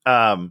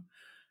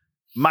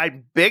 My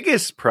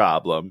biggest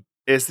problem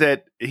is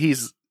that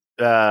he's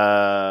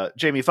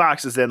Jamie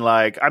Foxx is then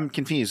like, I'm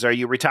confused. Are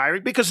you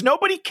retiring? Because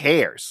nobody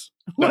cares.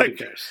 Nobody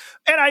cares.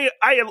 And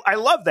I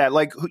love that.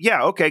 Like,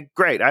 yeah, okay,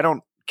 great. I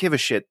don't give a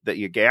shit that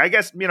you're gay. I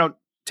guess,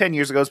 10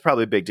 years ago is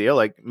probably a big deal.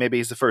 Like maybe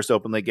he's the first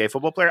openly gay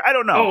football player. I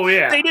don't know. Oh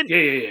yeah. They didn't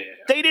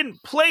They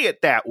didn't play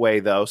it that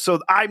way though. So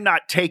I'm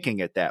not taking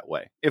it that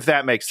way, if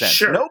that makes sense.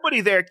 Sure. Nobody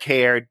there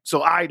cared,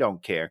 so I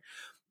don't care.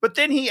 But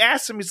then he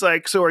asks him, he's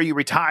like, so are you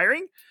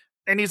retiring?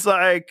 And he's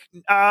like,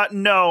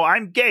 no,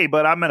 I'm gay,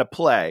 but I'm going to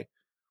play.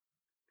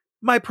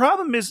 My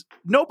problem is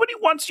nobody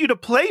wants you to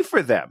play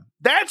for them.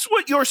 That's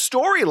what your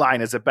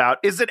storyline is about,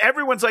 is that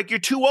everyone's like, you're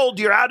too old,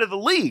 you're out of the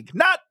league.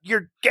 Not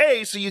you're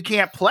gay, so you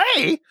can't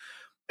play.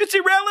 It's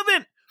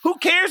irrelevant. Who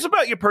cares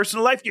about your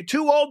personal life? You're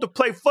too old to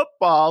play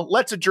football.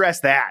 Let's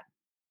address that.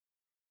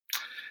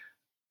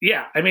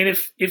 Yeah, I mean,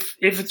 if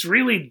it's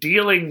really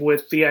dealing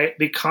with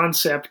the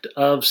concept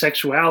of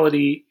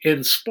sexuality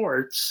in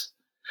sports,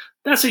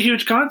 that's a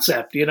huge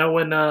concept.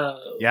 When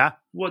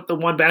what the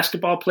one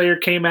basketball player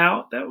came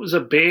out, that was a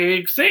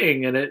big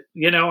thing, and it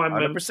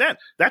 100%.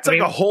 That's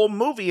a whole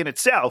movie in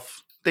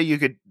itself that you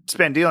could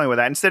spend dealing with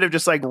that instead of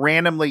just like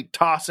randomly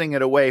tossing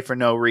it away for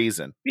no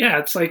reason. Yeah,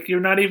 it's like you're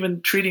not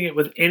even treating it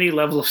with any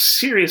level of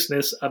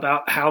seriousness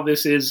about how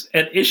this is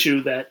an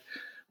issue that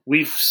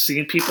we've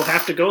seen people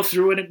have to go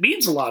through, and it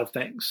means a lot of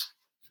things.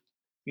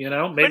 Maybe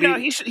but no,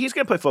 he's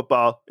going to play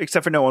football,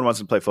 except for no one wants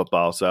to play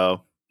football,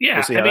 so yeah,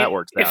 we'll see how that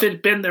works out. If it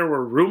had been there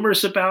were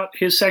rumors about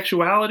his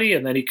sexuality,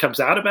 and then he comes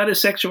out about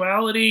his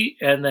sexuality,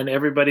 and then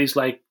everybody's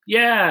like,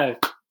 yeah,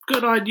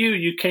 good on you.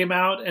 You came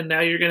out, and now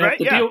you're going to have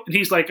to deal. And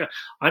he's like,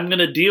 I'm going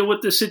to deal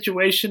with this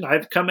situation.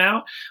 I've come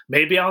out.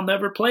 Maybe I'll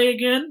never play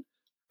again,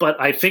 but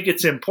I think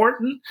it's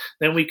important.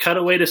 Then we cut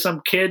away to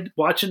some kid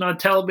watching on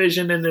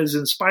television and is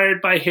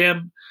inspired by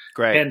him.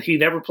 Great. And he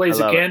never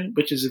plays again,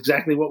 which is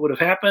exactly what would have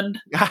happened.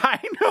 I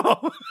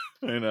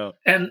know.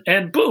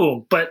 And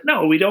boom. But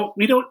no, we don't,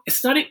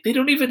 it's not, they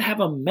don't even have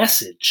a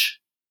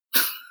message.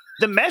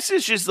 The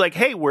message is like,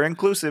 hey, we're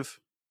inclusive.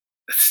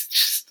 It's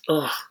just,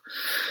 ugh.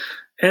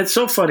 And it's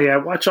so funny. I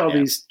watch all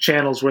these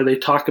channels where they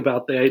talk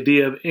about the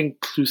idea of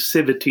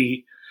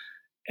inclusivity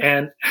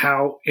and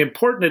how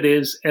important it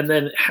is. And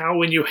then how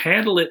when you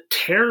handle it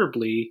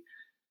terribly,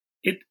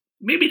 it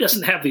maybe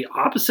doesn't have the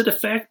opposite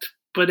effect,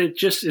 but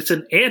it's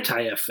an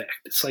anti-effect.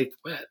 It's like,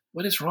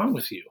 what is wrong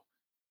with you?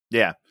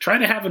 Yeah. Try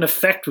to have an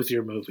effect with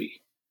your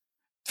movie.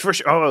 For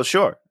sure. Oh, well,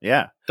 sure.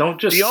 Yeah. Don't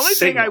just The only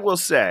thing I will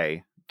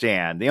say,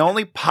 Dan, the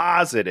only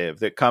positive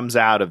that comes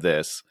out of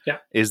this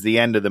is the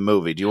end of the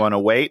movie. Do you want to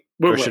wait?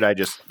 Should I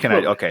just,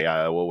 okay,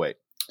 we'll wait.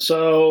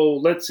 So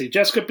let's see.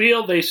 Jessica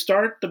Biel, they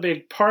start the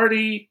big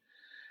party,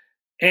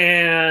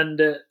 and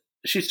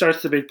she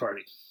starts the big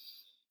party.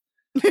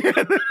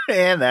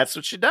 And that's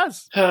what she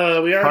does.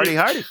 Party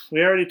hardy.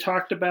 We already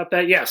talked about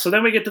that. Yeah. So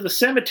then we get to the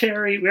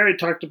cemetery. We already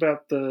talked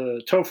about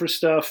the Topher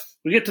stuff.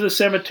 We get to the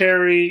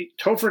cemetery.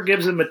 Topher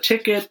gives him a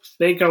ticket.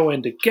 They go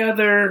in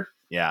together.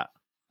 Yeah.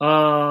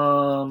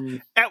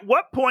 At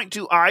what point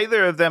do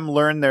either of them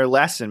learn their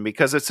lesson?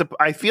 Because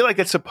I feel like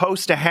it's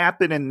supposed to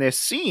happen in this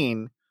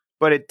scene,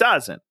 but it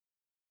doesn't.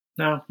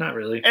 No, not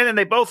really. And then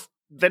they both,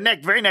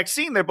 very next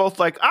scene, they're both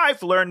like,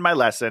 I've learned my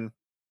lesson.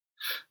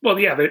 Well,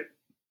 yeah,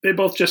 they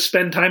both just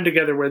spend time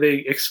together where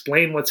they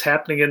explain what's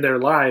happening in their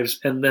lives,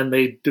 and then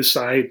they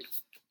decide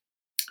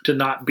to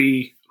not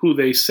be who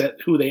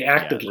they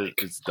acted like.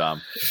 It's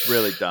dumb. It's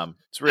really dumb.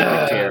 It's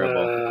really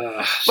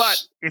terrible.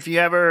 But have you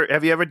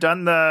ever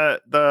done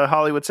the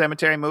Hollywood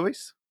Cemetery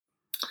movies?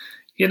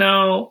 I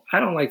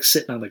don't like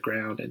sitting on the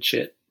ground and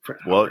shit for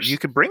hours. Well, you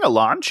could bring a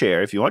lawn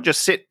chair if you want.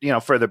 Just sit,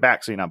 further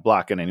back so you're not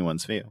blocking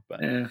anyone's view.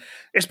 But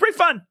it's pretty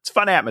fun. It's a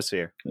fun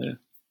atmosphere. Yeah.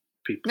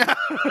 People.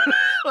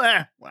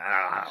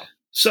 Wow.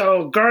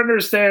 So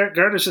Gardner's there.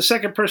 Gardner's the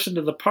second person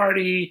to the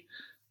party.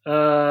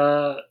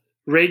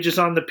 Rage is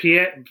on the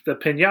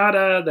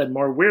piñata. Then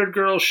more weird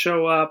girls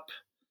show up.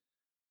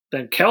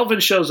 Then Kelvin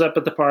shows up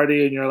at the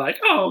party, and you're like,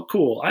 "Oh,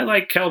 cool! I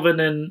like Kelvin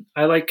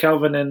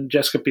and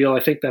Jessica Biel. I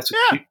think that's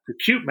a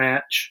cute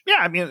match." Yeah,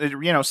 I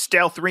mean,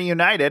 stealth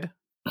reunited.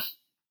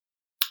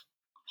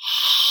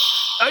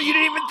 Oh, you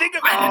didn't even think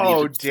of?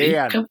 Oh,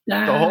 Dan!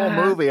 The whole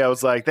movie, I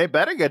was like, they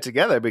better get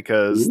together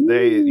because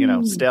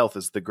Stealth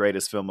is the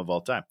greatest film of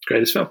all time.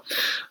 Greatest film,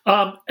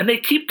 and they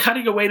keep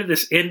cutting away to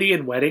this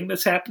Indian wedding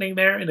that's happening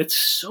there, and it's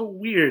so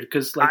weird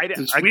because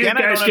these weird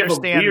guys give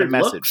them weird the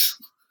message.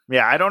 Looks.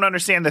 Yeah, I don't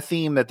understand the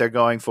theme that they're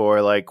going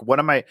for. Like, what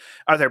am I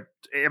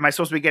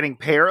supposed to be getting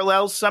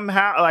parallels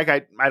somehow? Like,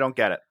 I don't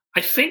get it.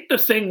 I think the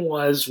thing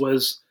was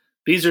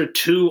these are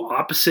two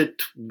opposite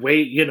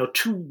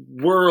two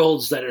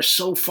worlds that are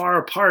so far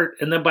apart.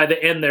 And then by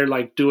the end, they're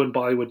like doing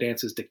Bollywood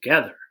dances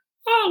together.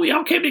 Oh, we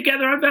all came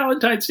together on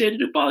Valentine's Day to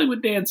do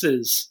Bollywood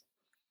dances.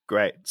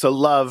 Great. So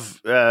love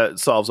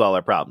solves all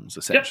our problems,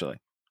 essentially.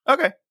 Yep.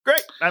 Okay,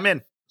 great. I'm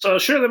in. So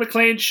Shirley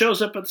MacLaine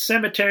shows up at the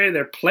cemetery.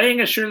 They're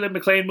playing a Shirley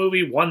MacLaine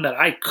movie, one that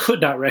I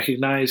could not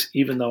recognize,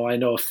 even though I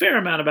know a fair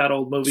amount about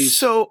old movies.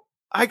 So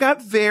I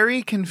got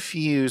very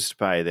confused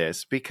by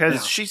this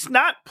because she's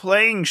not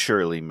playing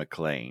Shirley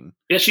MacLaine.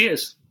 Yes, she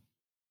is.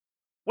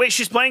 Wait,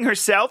 she's playing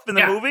herself in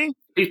the movie?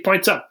 He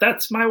points up,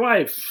 that's my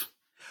wife.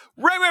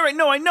 Right.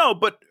 No, I know,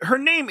 but her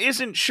name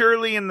isn't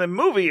Shirley in the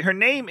movie. Her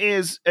name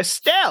is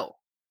Estelle.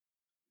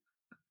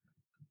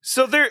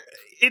 So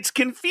it's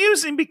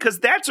confusing because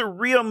that's a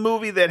real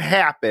movie that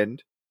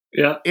happened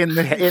in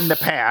the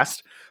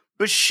past,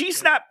 but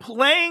she's not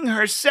playing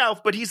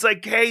herself, but he's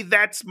like, hey,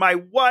 that's my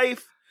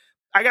wife.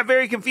 I got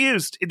very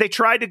confused. They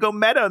tried to go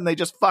meta and they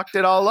just fucked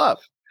it all up.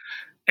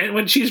 And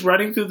when she's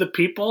running through the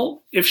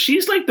people, if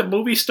she's like the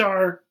movie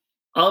star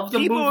of the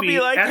people movie, would be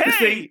like,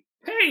 hey,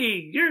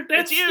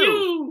 that's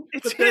you.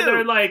 It's but then you.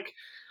 they're like,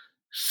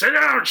 sit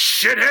down,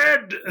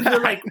 shithead. And they're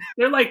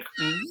like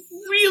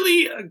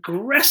really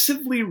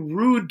aggressively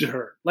rude to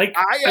her. Like,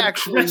 I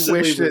actually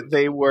wish that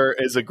they were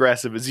as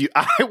aggressive as you.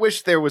 I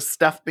wish there was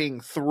stuff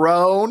being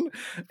thrown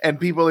and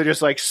people are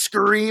just like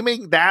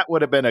screaming. That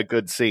would have been a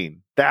good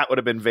scene. That would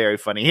have been very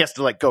funny. He has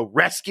to like go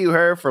rescue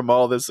her from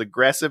all this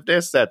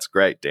aggressiveness. That's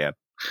great, Dan.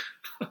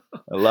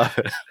 I love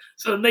it.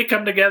 So then they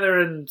come together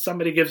and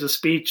somebody gives a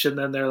speech and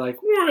then they're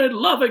like, we're in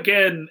love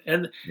again.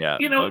 And,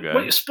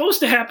 what's supposed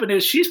to happen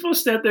is she's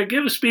supposed to stand there,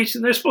 give a speech,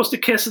 and they're supposed to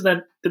kiss. And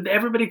then did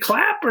everybody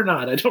clap or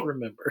not? I don't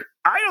remember.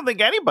 I don't think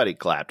anybody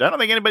clapped. I don't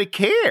think anybody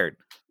cared.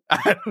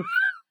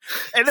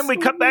 And then we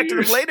cut back to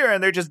them later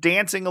and they're just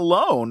dancing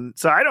alone.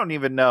 So I don't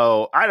even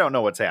know. I don't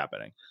know what's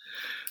happening.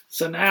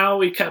 So now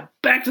we cut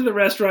back to the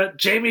restaurant.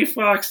 Jamie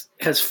Foxx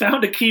has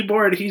found a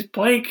keyboard. He's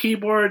playing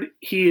keyboard.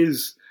 He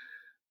is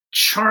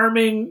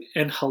charming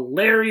and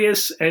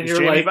hilarious, and It's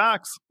Jamie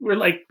Foxx. We're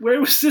like, where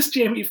was this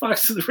Jamie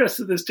Foxx for the rest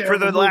of this terrible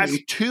movie? For the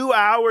last 2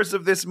 hours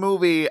of this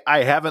movie,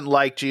 I haven't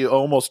liked you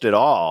almost at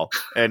all,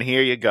 and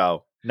here you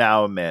go.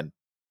 Now I'm in.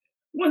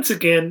 Once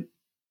again,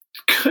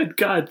 good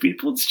God,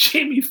 people, it's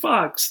Jamie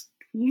Foxx,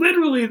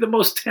 literally the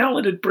most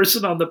talented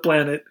person on the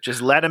planet.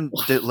 Just let him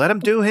do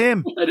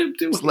him. Let him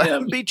do him. Let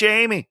him be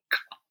Jamie.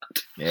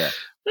 God. Yeah.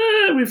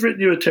 We've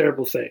written you a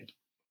terrible thing.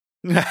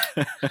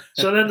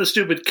 So then the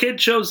stupid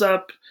kid shows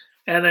up,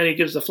 and then he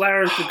gives the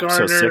flowers to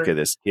Garner. So sick of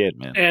this kid,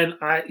 man. And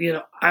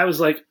I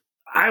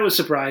was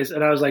surprised,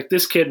 and I was like,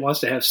 this kid wants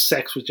to have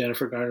sex with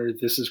Jennifer Garner.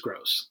 This is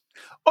gross.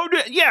 Oh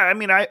yeah, I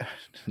mean,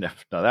 no,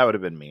 that would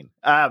have been mean.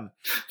 What?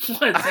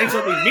 Say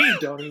something mean,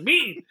 Tony.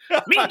 Mean,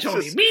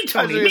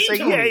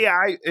 Tony.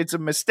 Yeah. It's a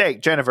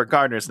mistake. Jennifer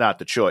Garner's not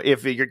the choice.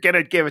 If you're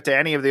gonna give it to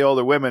any of the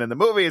older women in the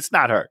movie, it's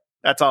not her.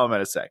 That's all I'm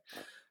gonna say.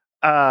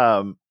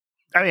 I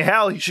mean,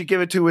 hell, he should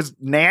give it to his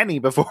nanny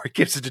before he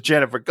gives it to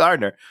Jennifer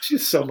Garner.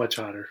 She's so much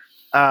hotter.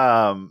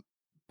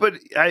 But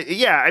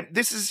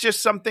this is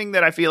just something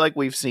that I feel like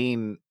we've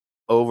seen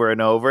over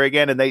and over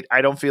again, and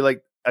I don't feel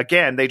like,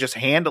 again, they just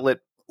handle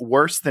it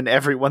worse than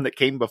everyone that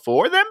came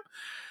before them.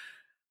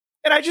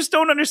 And I just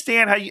don't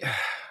understand how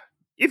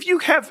if you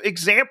have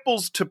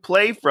examples to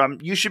play from,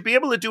 you should be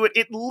able to do it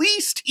at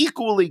least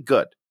equally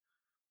good.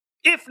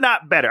 If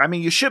not better. I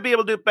mean, you should be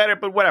able to do it better,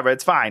 but whatever,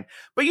 it's fine.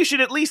 But you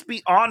should at least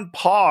be on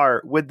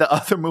par with the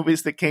other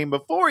movies that came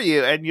before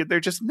you, and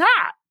they're just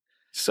not.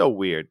 So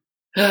weird.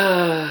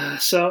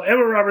 So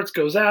Emma Roberts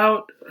goes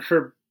out.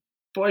 Her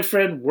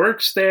boyfriend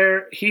works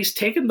there. He's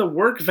taken the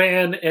work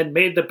van and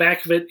made the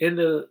back of it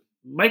into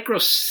micro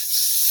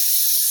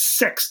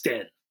sex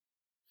den.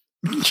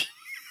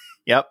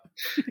 Yep.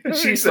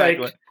 She's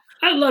Exactly. like,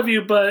 I love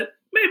you, but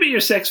maybe your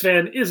sex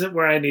van isn't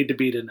where I need to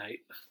be tonight.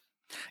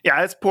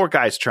 Yeah, this poor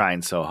guy's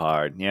trying so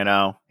hard, you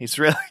know? He's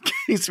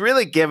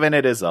really giving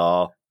it his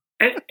all.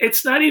 And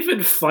it's not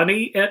even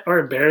funny or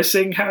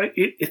embarrassing how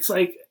it's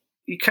like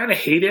you kind of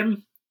hate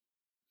him.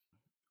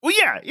 Well,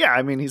 yeah.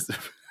 I mean,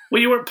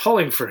 Well, you weren't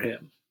pulling for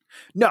him.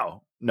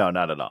 No, not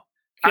at all.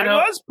 I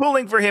was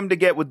pulling for him to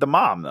get with the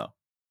mom, though.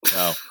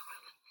 So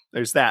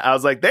there's that. I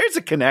was like, there's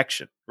a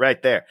connection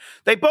right there.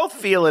 They both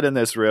feel it in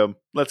this room.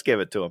 Let's give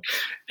it to them.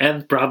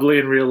 And probably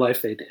in real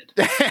life they did.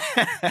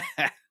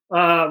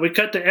 We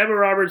cut to Emma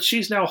Roberts.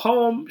 She's now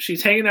home.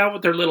 She's hanging out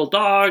with her little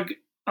dog.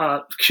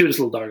 Cutest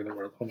little dog in the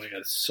world. Oh my God,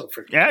 it's so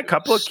freaking cute. A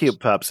couple of cute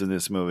pups in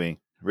this movie.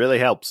 Really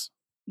helps.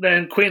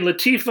 Then Queen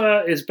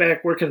Latifah is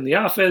back working in the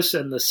office,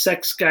 and the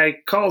sex guy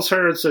calls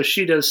her, and so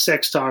she does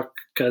sex talk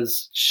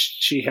because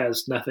she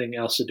has nothing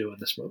else to do in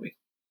this movie.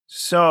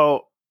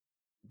 So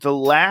the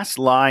last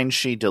line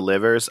she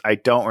delivers, I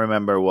don't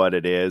remember what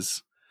it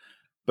is,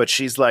 but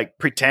she's like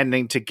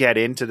pretending to get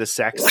into the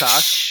sex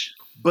talk.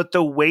 But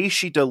the way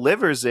she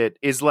delivers it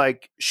is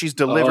like she's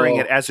delivering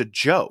it as a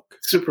joke.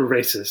 Super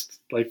racist.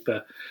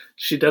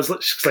 She's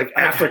like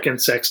African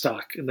sex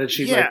talk. And then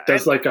she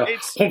does like a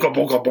honka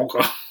bonka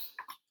bonka.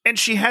 And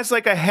she has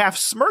like a half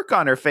smirk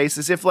on her face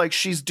as if like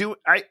she's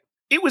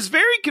it was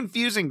very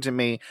confusing to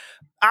me.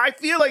 I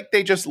feel like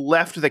they just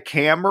left the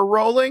camera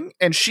rolling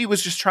and she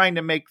was just trying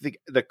to make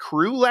the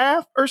crew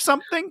laugh or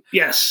something.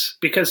 Yes,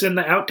 because in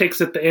the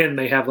outtakes at the end,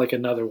 they have like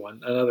another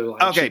line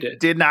Okay, she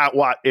did not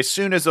watch. As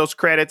soon as those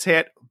credits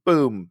hit,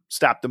 boom,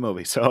 stop the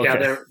movie. So okay.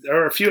 Yeah,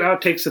 there are a few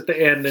outtakes at the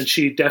end, and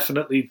she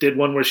definitely did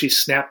one where she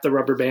snapped the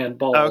rubber band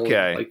ball.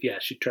 Okay. Like, yeah,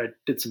 she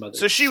did some other.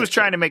 So she was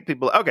trying to make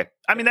people, okay.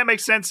 I mean, that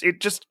makes sense.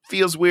 It just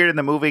feels weird in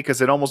the movie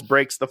because it almost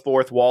breaks the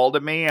fourth wall to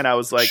me. And I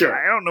was like, Sure.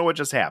 I don't know what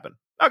just happened.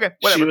 Okay,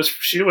 whatever.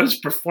 She was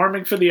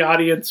performing for the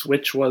audience,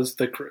 which was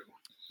the crew.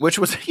 Which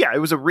was, yeah, it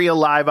was a real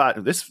live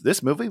audience.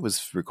 This movie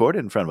was recorded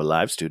in front of a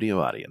live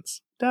studio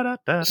audience.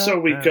 So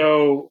we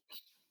go,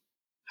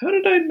 how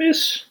did I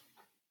miss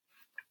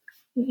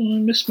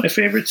my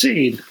favorite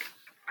scene?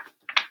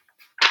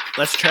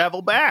 Let's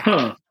travel back.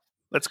 Huh.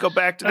 Let's go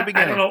back to the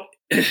beginning. I don't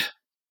know.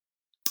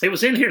 It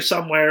was in here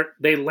somewhere.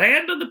 They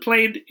land on the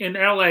plane in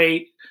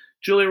L.A.,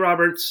 Julia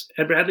Roberts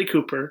and Bradley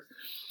Cooper.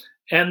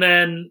 And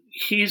then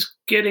he's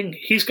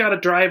got a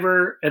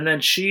driver, and then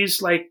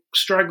she's like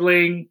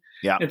struggling.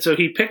 Yeah. And so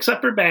he picks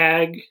up her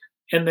bag,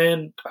 and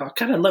then, oh,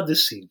 God, I love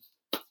this scene.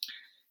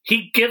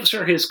 He gives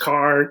her his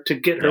car to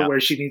get her where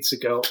she needs to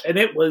go. And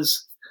it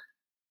was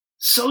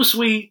so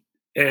sweet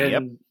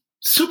and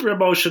super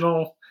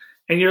emotional.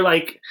 And you're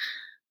like,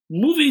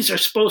 movies are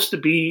supposed to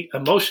be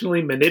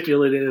emotionally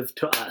manipulative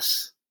to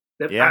us.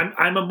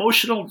 I'm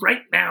emotional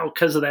right now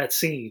because of that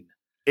scene.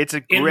 It's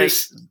a great,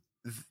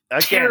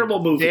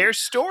 terrible movie. Their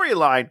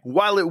storyline,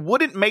 while it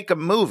wouldn't make a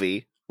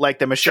movie like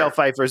the Michelle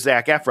Pfeiffer,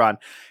 Zac Efron,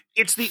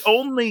 it's the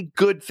only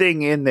good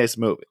thing in this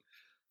movie.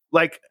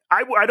 Like,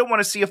 I don't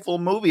want to see a full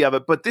movie of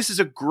it, but this is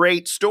a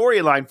great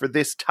storyline for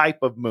this type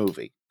of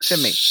movie to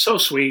me. So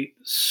sweet,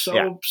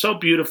 so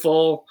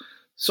beautiful,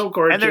 so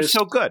gorgeous, and they're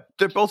so good.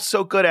 They're both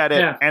so good at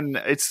it, and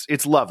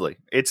it's lovely.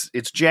 It's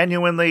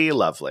genuinely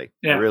lovely.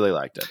 I really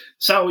liked it.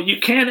 So you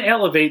can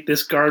elevate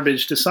this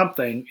garbage to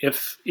something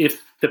if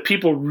the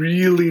people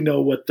really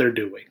know what they're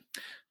doing.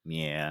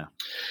 Yeah.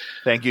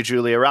 Thank you,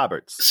 Julia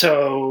Roberts.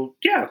 So,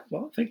 yeah.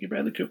 Well, thank you,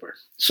 Bradley Cooper.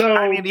 So,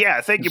 I mean, yeah,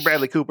 thank you,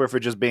 Bradley Cooper, for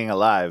just being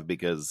alive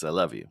I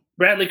love you.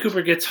 Bradley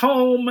Cooper gets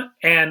home,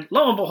 and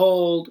lo and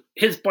behold,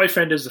 his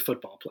boyfriend is a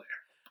football player.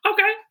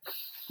 Okay.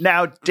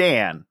 Now,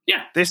 Dan.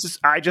 Yeah.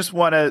 I just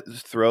want to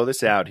throw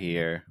this out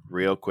here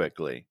real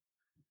quickly.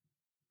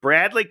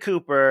 Bradley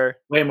Cooper,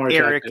 way more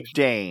Eric attractive.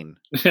 Dane.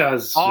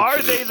 Yes. Are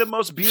they the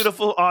most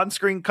beautiful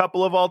on-screen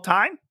couple of all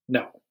time?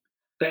 No.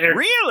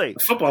 Really? The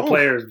football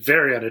player is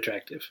very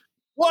unattractive.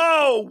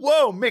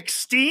 Whoa,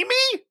 McSteamy?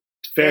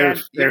 Very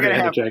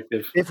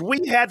unattractive. If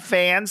we had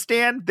fans,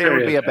 Dan, there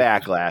would be a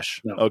backlash.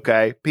 No.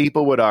 Okay?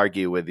 People would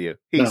argue with you.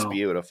 He's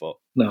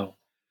beautiful. No.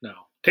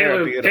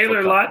 Taylor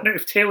Lautner.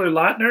 If Taylor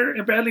Lautner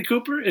and Bradley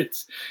Cooper,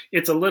 it's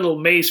a little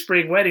May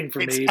spring wedding for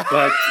me,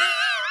 but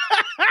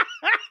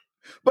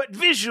but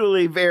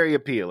visually very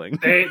appealing.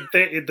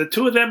 The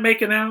two of them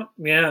making out,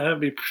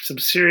 that'd be some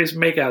serious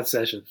makeout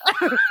session.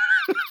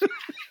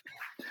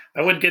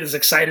 I wouldn't get as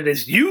excited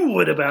as you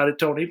would about it,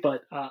 Tony,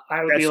 but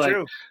I would be like,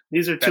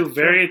 these are two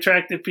very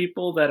attractive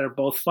people that are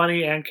both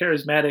funny and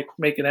charismatic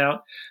making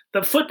out.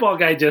 The football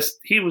guy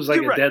he was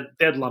like a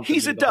dead lump.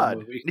 He's a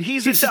dud.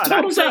 He's a dud.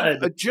 Total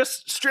dud.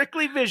 Just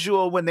strictly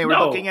visual when they were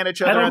looking at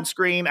each other on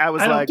screen. I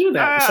was like,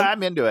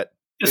 I'm into it.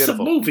 This is a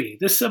movie.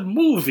 It's a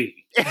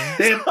movie.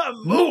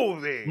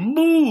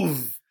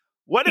 Move.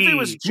 What if it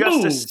was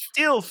just a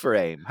still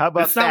frame? How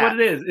about that? That's not what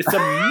it is. It's a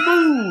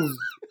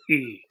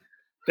movie.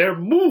 They're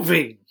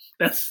moving.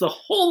 That's the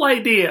whole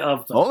idea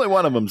of them. Only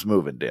one of them's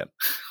moving, Dan.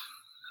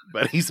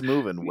 But he's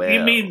moving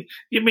well.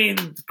 You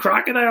mean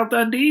Crocodile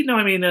Dundee? No,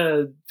 I mean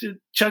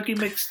Chunky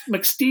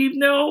McSteve.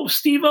 No,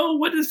 Steve-O.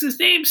 What is his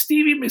name?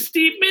 Stevie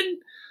McSteveman?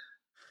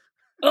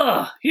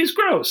 Ugh, he's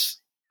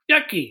gross.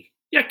 Yucky.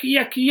 Yuck.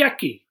 Yuck.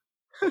 Yuck.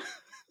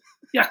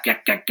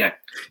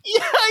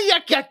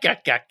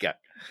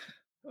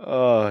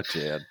 Oh,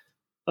 Dan.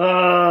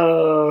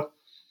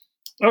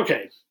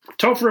 Okay.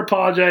 Topher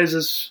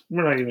apologizes.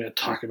 We're not even going to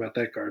talk about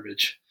that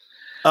garbage.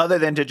 Other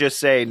than to just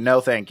say,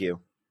 no, thank you.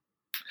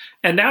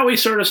 And now we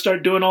sort of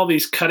start doing all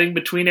these cutting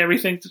between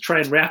everything to try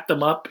and wrap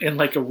them up in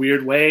like a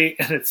weird way.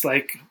 And it's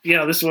like,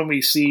 this is when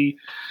we see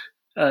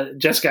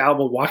Jessica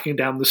Alba walking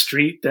down the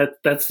street.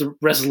 That's the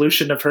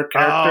resolution of her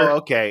character. Oh,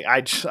 okay.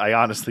 I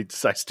honestly,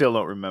 I still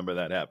don't remember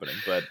that happening,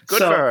 but good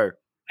for her.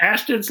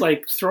 Ashton's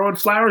like throwing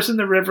flowers in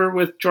the river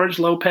with George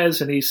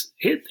Lopez, and his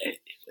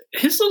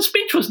little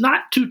speech was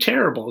not too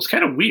terrible. It's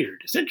kind of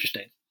weird. It's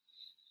interesting.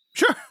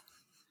 Sure.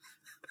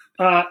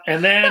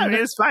 And then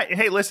it's fine.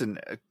 Hey, listen,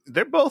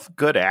 they're both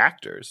good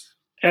actors.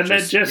 And then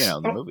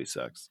the movie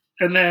sucks.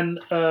 And then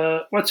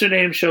what's her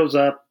name shows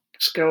up,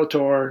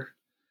 Skeletor,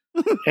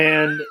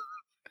 and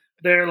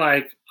they're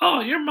like, "Oh,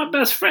 you're my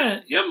best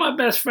friend. You're my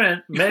best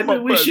friend. Maybe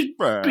we should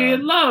be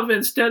in love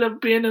instead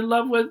of being in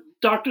love with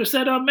Doctor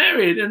Said I'm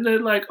Married." And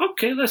they're like,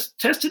 "Okay, let's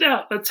test it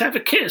out. Let's have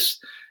a kiss."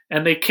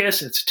 And they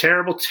kiss. It's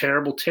terrible,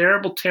 terrible,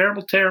 terrible,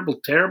 terrible,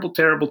 terrible, terrible,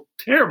 terrible,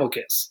 terrible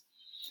kiss.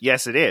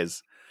 Yes, it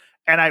is.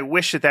 And I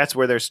wish that's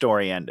where their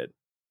story ended.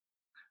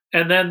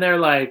 And then they're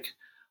like,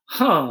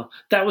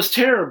 that was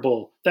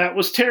terrible. That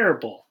was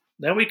terrible.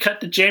 Then we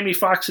cut to Jamie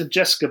Foxx and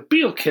Jessica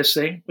Biel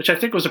kissing, which I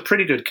think was a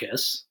pretty good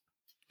kiss.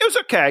 It was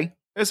okay.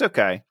 It was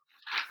okay.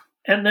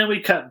 And then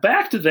we cut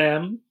back to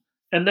them,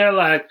 and they're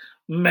like,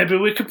 maybe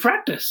we could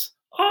practice.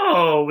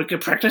 Oh, we could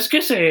practice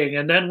kissing,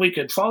 and then we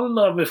could fall in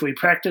love if we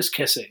practice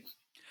kissing.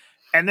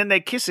 And then they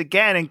kiss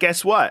again, and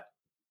guess what?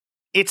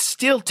 It's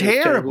still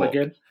terrible.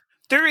 Again.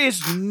 There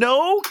is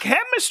no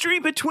chemistry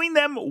between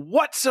them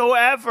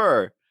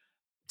whatsoever.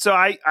 So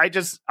I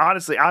just,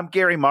 honestly, I'm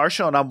Gary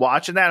Marshall, and I'm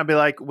watching that, and I'll be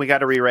like, we got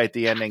to rewrite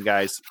the ending,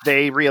 guys.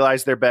 They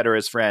realize they're better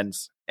as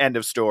friends. End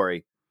of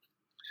story.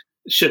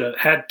 Should have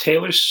had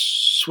Taylor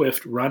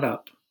Swift run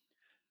up.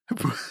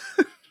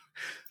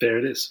 There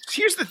it is.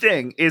 Here's the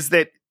thing, is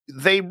that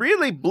they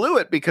really blew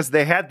it because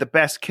they had the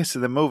best kiss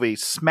of the movie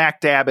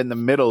smack dab in the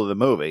middle of the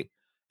movie.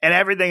 And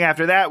everything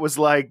after that was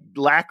like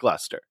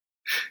lackluster.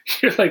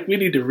 You're like, we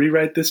need to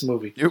rewrite this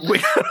movie. We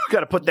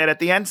got to put that at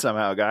the end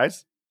somehow,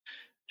 guys.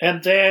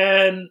 And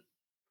then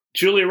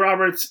Julia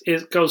Roberts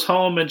goes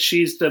home, and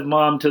she's the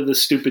mom to the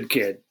stupid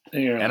kid.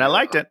 And I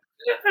liked it.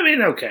 I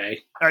mean, okay.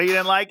 Oh, you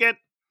didn't like it?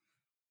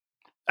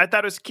 I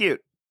thought it was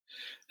cute.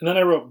 And then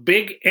I wrote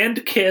big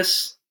end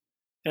kiss,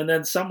 and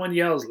then someone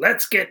yells,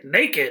 "Let's get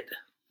naked."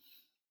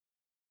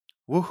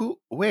 Woohoo!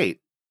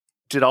 Wait,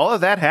 did all of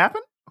that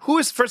happen?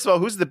 First of all,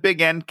 who's the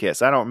big end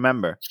kiss? I don't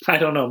remember. I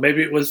don't know.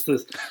 Maybe it was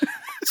the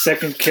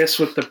second kiss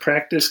with the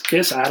practice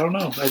kiss. I don't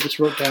know. I just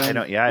wrote down. I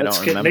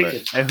don't remember.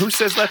 Naked. And who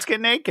says "Let's get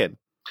naked"?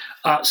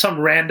 Some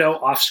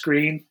rando off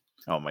screen.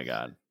 Oh my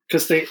god!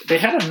 Because they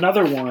had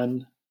another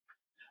one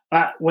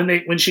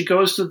when she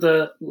goes to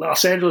the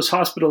Los Angeles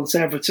hospital in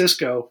San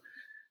Francisco.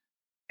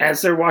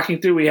 As they're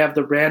walking through, we have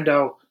the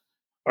rando.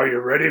 "Are you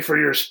ready for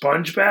your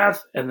sponge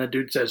bath?" And the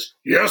dude says,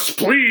 "Yes,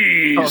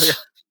 please."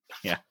 Oh,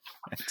 yeah.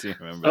 I do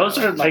remember. Those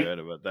are like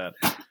about that.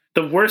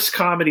 The worst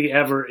comedy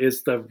ever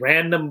is the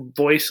random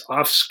voice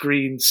off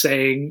screen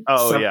saying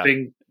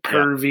something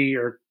pervy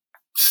or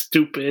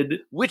stupid,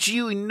 which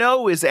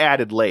is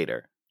added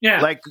later. Yeah,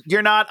 like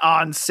you're not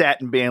on set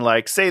and being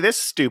like, "Say this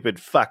stupid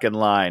fucking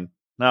line."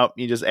 No,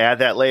 you just add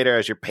that later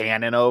as you're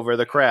panning over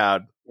the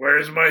crowd.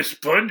 "Where's my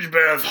sponge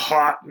bath,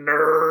 hot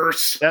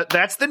nurse?"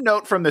 That's the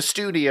note from the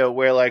studio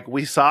where, like,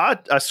 we saw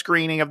a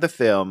screening of the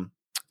film.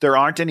 There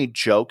aren't any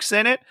jokes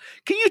in it.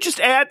 Can you just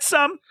add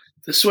some?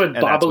 This is when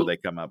that's what they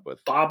come up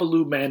with.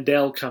 Babalu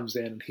Mandel comes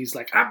in. And he's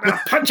like, "I'm going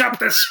to punch up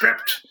this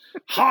script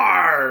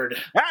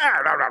hard."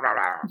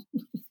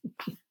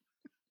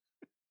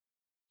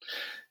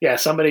 Yeah,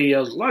 somebody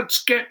yells,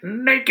 "Let's get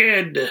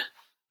naked."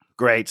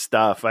 Great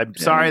stuff. I'm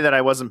sorry that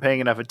I wasn't paying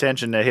enough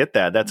attention to hit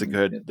that. That's a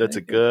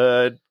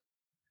good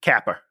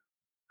capper.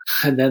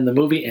 And then the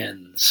movie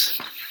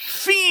ends.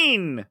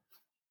 Fiend.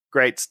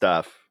 Great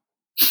stuff.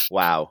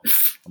 Wow.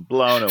 I'm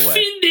blown away.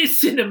 Fin de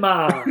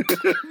cinema.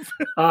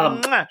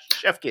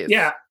 Chef kiss.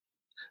 Yeah.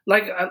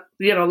 Like,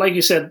 like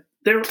you said,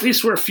 there at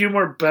least were a few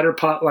more better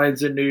plot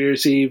lines in New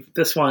Year's Eve.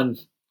 This one,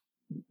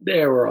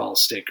 they were all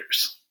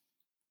stinkers.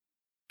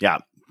 Yeah.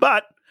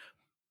 But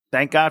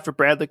thank God for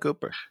Bradley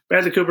Cooper.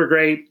 Bradley Cooper,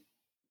 great.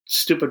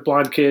 Stupid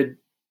blonde kid.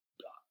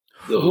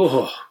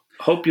 Oh,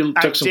 hope you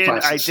took some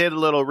classes. I did a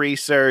little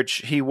research.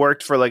 He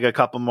worked for like a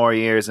couple more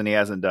years, and he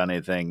hasn't done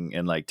anything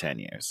in like 10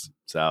 years.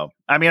 So,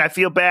 I mean, I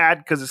feel bad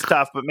because it's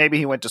tough, but maybe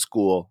he went to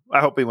school.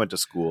 I hope he went to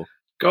school.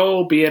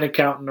 Go be an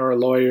accountant or a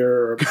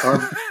lawyer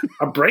or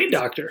a brain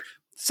doctor.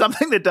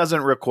 Something that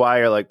doesn't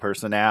require like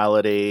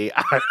personality.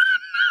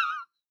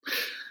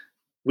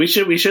 We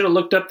should have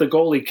looked up the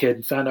goalie kid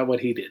and found out what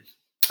he did.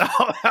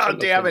 Oh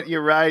damn it.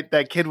 You're right.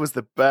 That kid was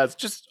the best.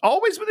 Just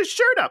always with his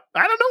shirt up.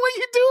 I don't know what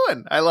you're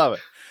doing. I love it.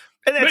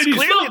 And that's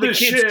clearly the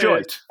kid's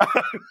choice.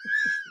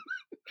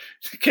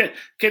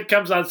 Kid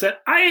comes on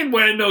set. "I ain't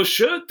wearing no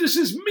shirt. This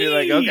is me." You're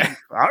like, okay.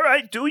 All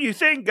right. Do your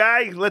thing,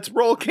 guy. Let's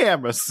roll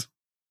cameras.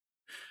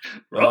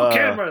 Roll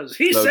cameras.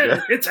 He said good.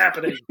 it. It's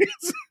happening.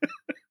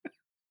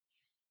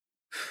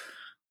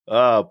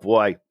 Oh,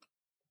 boy.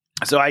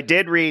 So I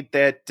did read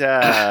that.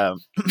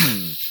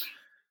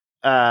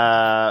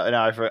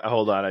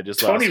 Hold on. I just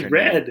Tony lost her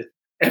read. name.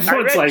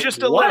 Everyone's like,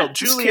 just a what? little.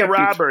 Julia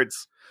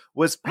Roberts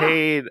was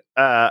paid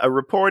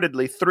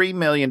reportedly $3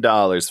 million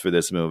for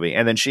this movie,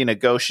 and then she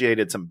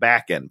negotiated some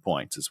back end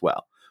points as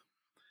well.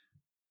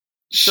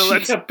 So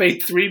she got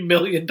paid $3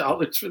 million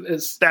for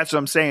this. That's what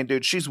I'm saying,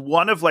 dude. She's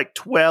one of like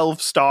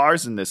 12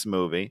 stars in this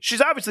movie.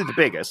 She's obviously the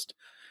biggest,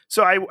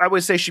 so I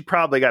would say she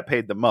probably got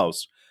paid the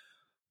most.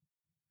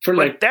 For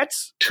like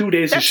that's 2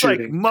 days of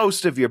shooting. Like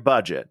most of your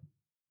budget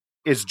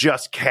is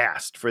just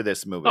cast for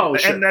this movie. Oh,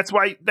 sure. And that's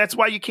why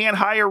you can't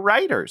hire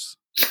writers.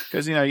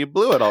 Because you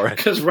blew it already.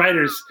 Because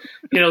writers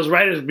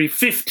would be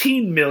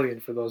 $15 million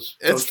for those.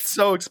 It's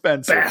so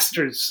expensive,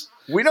 bastards.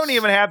 We don't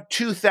even have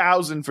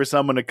 $2,000 for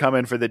someone to come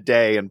in for the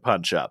day and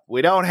punch up.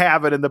 We don't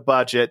have it in the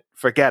budget.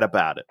 Forget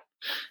about it.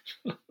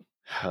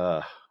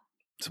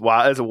 It's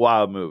wild. It's a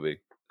wild movie.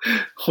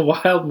 A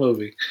wild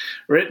movie,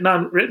 written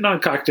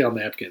on cocktail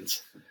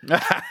napkins.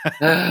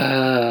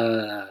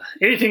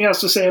 Anything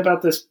else to say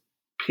about this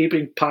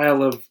heaping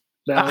pile of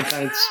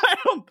Valentine's?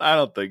 I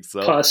don't think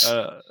so. Plus.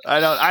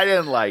 I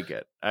didn't like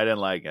it.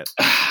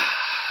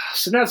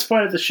 So that's the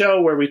point of the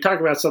show where we talk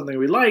about something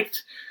we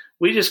liked.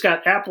 We just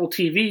got Apple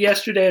TV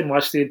yesterday and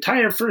watched the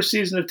entire first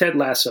season of Ted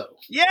Lasso.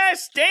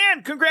 Yes,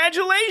 Dan,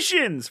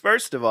 congratulations,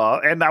 first of all.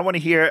 And I want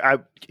to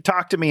hear,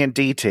 talk to me in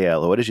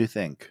detail. What did you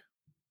think?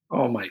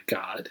 Oh, my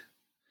God.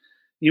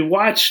 You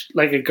watch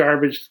like a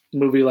garbage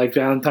movie like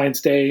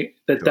Valentine's Day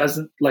that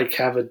doesn't like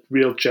have a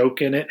real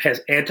joke in it, has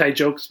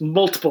anti-jokes,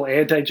 multiple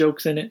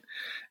anti-jokes in it.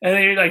 And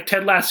then you're like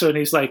Ted Lasso and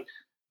he's like,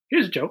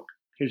 here's a joke.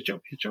 Here's a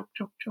joke. Here's a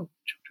joke.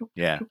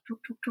 Yeah.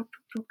 Joke.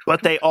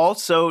 But they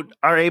also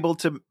are able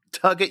to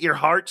tug at your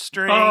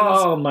heartstrings.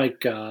 Oh my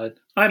God.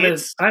 I'm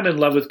in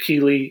love with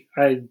Keely.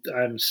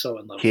 I'm so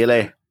in love with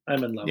her.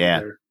 I'm in love with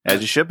her.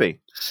 As you should be.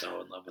 So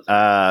in love with her.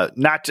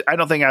 I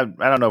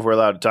don't know if we're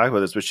allowed to talk about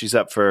this, but she's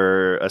up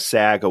for a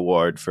SAG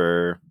award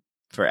for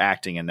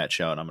acting in that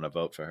show, and I'm going to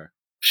vote for her.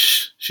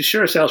 She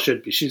sure as hell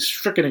should be. She's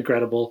freaking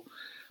incredible.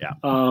 Yeah.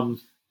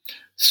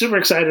 Super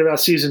excited about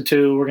season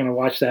 2. We're going to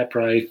watch that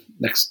probably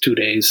next 2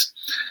 days.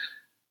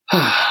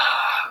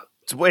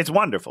 It's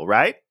wonderful,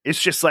 right?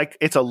 It's just like,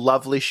 it's a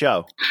lovely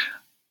show.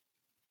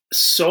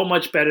 So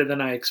much better than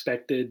I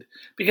expected,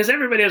 because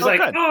everybody was like,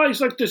 oh,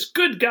 he's like this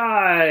good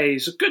guy.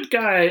 He's a good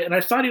guy. And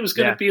I thought he was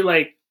going to be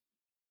like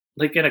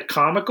in a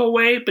comical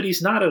way, but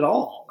he's not at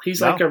all.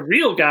 He's like a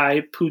real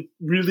guy who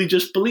really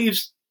just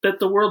believes that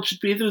the world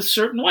should be this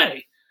certain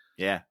way.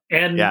 Yeah.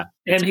 And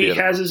he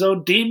beautiful. has his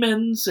own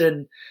demons,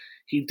 and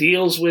he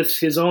deals with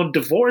his own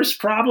divorce,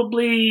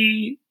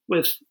 probably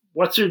with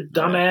what's her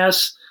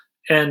dumbass.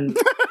 And,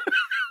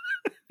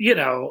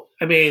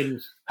 I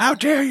mean, how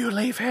dare you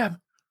leave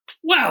him?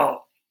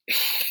 Well,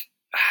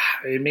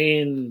 I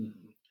mean,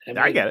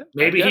 I get it.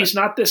 Maybe he's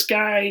not this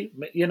guy,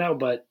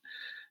 but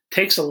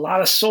takes a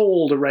lot of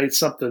soul to write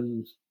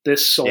something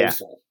this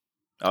soulful.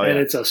 Yeah. Oh, and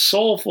it's a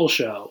soulful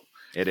show.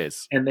 It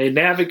is. And they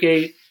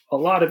navigate a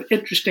lot of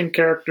interesting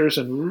characters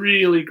in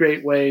really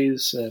great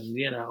ways. And,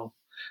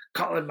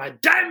 calling my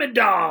diamond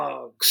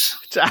dogs.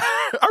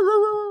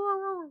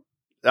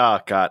 Oh,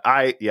 God.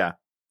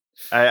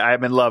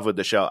 I'm in love with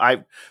the show.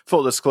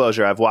 Full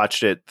disclosure, I've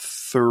watched it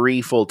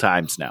 3 full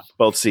times now,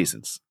 both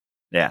seasons.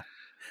 Yeah.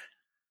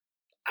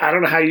 I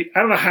don't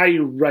know how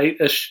you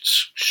write a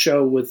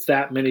show with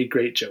that many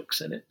great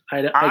jokes in it.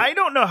 I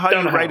don't know how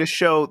you write a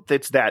show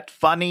that's that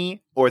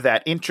funny or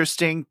that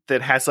interesting,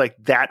 that has like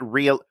that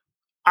real.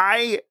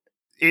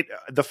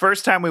 The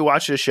first time we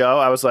watched the show,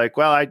 I was like,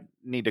 well, I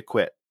need to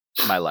quit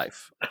my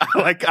life.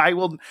 Like I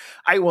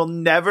will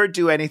never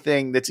do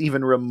anything that's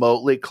even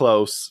remotely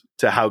close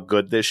to how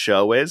good this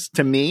show is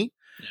to me.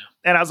 Yeah.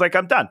 And I was like,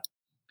 I'm done.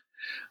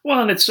 Well,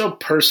 and it's so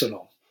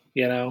personal,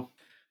 Yeah.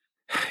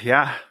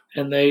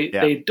 And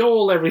they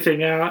dole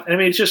everything out. I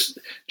mean, it's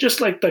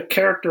just like the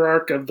character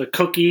arc of the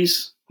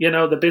cookies,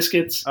 the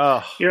biscuits.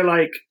 Oh. You're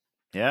like,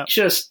 yeah,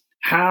 just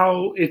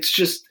how it's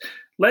just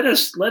let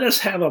us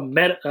have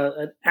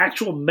an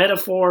actual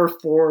metaphor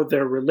for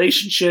their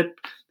relationship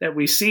that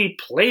we see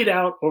played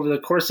out over the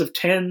course of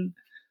 10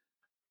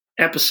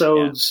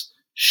 episodes,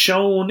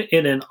 shown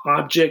in an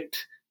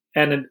object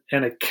and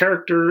a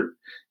character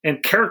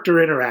and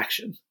character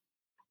interaction.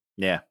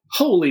 Yeah.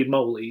 Holy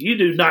moly. You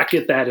do not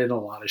get that in a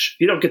lot of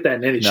you don't get that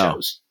in any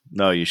shows.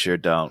 No, you sure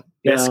don't.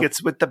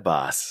 Biscuits with the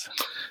boss.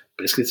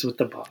 Biscuits with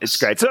the boss. It's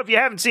great. So if you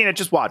haven't seen it,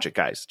 just watch it,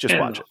 guys. Just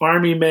watch it.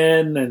 Army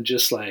men and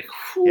just like,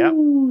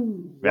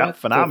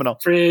 phenomenal.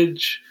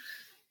 Fridge.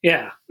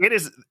 Yeah. It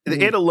is.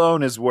 It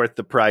alone is worth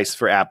the price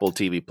for Apple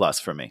TV Plus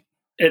for me.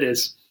 It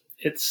is.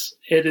 It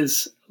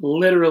is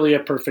literally a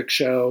perfect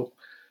show.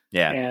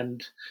 Yeah.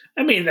 And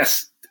I mean,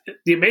 that's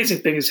the amazing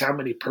thing is how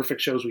many perfect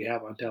shows we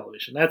have on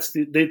television. That's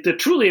the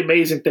truly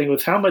amazing thing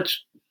with how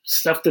much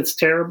stuff that's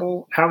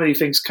terrible, how many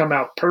things come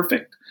out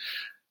perfect.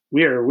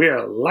 We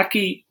are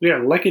lucky. We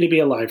are lucky to be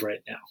alive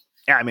right now.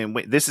 Yeah, I mean,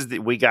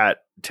 we got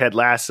Ted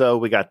Lasso.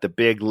 We got The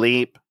Big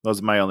Leap.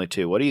 Those are my only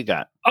 2. What do you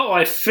got? Oh,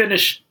 I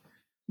finished.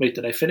 Wait,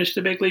 did I finish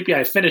The Big Leap? Yeah,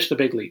 I finished The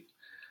Big Leap.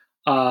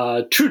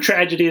 True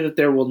tragedy that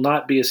there will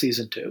not be a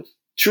season 2.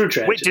 True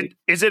tragedy. Wait,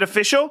 is it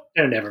official?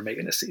 They're never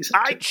making a season 2.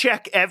 I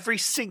check every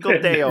single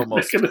day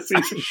almost.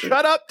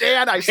 Shut up,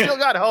 Dan. I still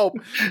got hope.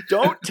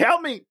 Don't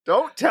tell me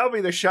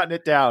they're shutting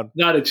it down.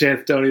 Not a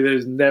chance, Tony.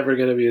 There's never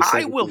going to be a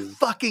season 2. I will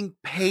fucking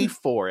pay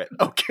for it,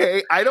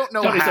 okay? I don't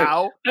know Tony's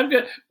how. Like, I'm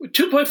good.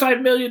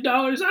 $2.5 million.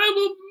 I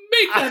will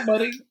make that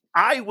money.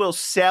 I will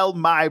sell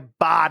my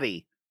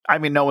body. I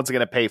mean, no one's going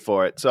to pay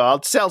for it, so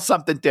I'll sell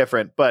something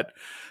different, but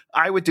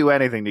I would do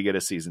anything to get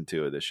a season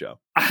 2 of this show.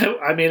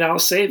 I mean, I'll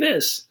say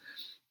this.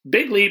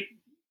 Big Leap,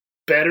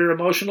 better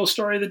emotional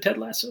story than Ted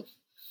Lasso.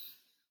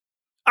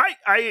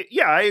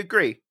 I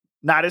agree.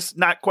 Not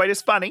quite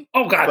as funny.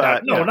 Oh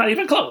God, no, not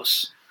even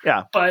close.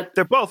 Yeah, but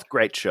they're both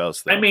great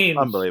shows, though. I mean,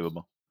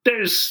 unbelievable.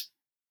 It's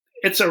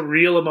a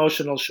real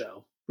emotional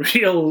show.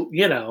 Real,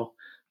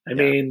 I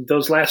mean,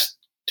 those last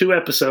 2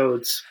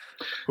 episodes,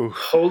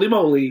 holy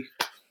moly.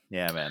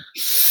 Yeah, man.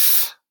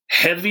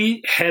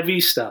 Heavy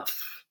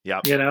stuff.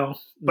 Yeah.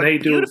 But they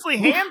beautifully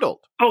handled.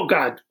 Oh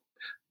God.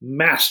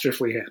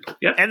 masterfully handled.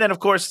 Yep. And then, of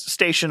course,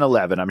 Station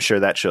 11. I'm sure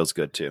that show's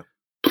good too.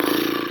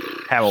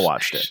 Haven't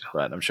watched it,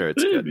 but I'm sure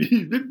it's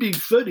good. They're being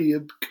funny.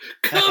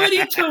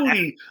 Comedy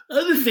Tony.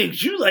 Other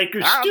things you like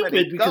are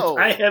stupid because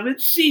I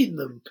haven't seen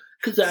them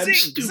because I'm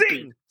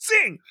stupid.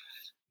 Sing.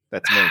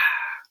 That's me.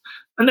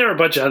 And there are a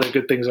bunch of other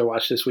good things I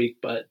watched this week,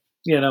 but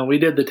we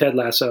did the Ted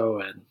Lasso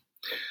and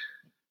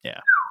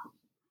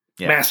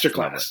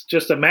masterclass,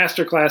 just a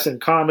masterclass in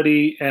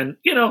comedy, and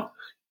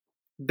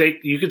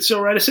you could still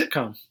write a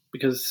sitcom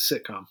because it's a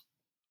sitcom.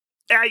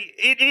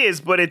 It is,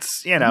 but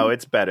it's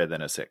it's better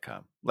than a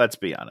sitcom. Let's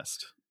be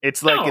honest.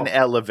 It's like an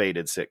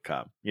elevated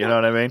sitcom. You know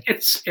what I mean?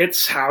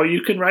 It's how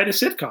you can write a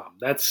sitcom.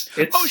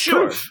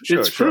 Proof.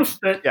 Sure, proof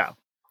that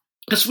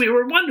because we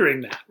were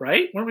wondering that,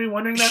 right? Weren't we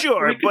wondering that?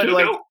 Sure, but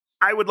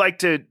I would like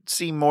to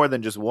see more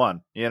than just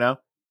one.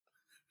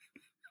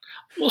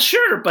 Well,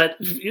 sure, but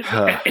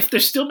if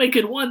they're still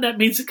making one, that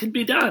means it can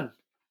be done.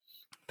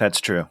 That's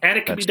true, and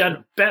it can be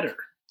done better.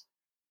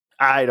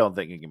 I don't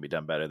think it can be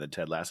done better than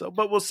Ted Lasso,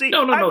 but we'll see.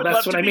 No,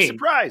 that's what I mean.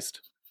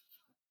 Surprised.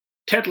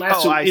 Ted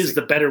Lasso is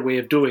the better way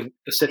of doing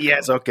the sitcom.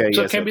 Yes, okay.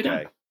 So it can be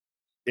done.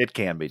 It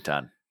can be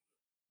done.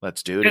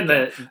 Let's do it.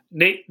 And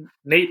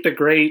Nate the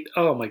Great.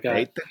 Oh my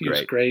God, he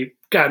was great.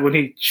 God, when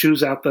he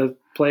chews out the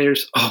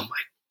players. Oh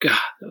my God,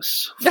 that was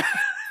so funny.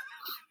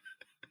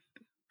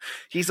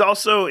 He's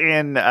also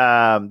in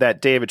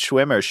that David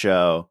Schwimmer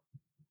show.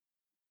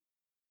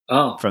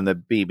 Oh, from the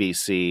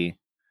BBC,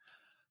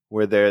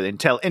 where they're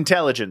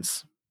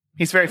Intelligence.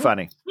 He's very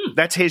funny.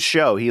 That's his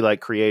show. He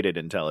created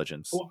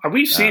Intelligence. Well,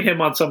 we've seen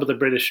him on some of the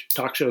British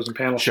talk shows and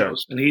panel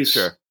shows, and he's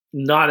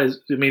not as.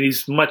 I mean,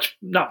 he's not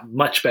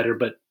much better,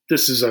 but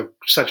this is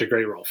such a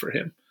great role for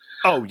him.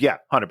 Oh yeah,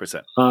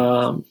 100%.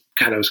 God,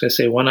 I was going to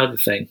say one other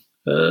thing.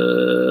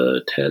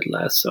 Ted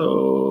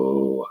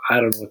Lasso. I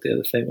don't know what the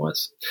other thing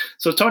was.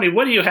 So, Tony,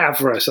 what do you have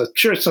for us? I'm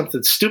sure it's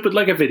something stupid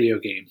like a video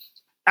game.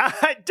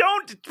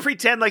 Don't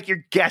pretend like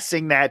you're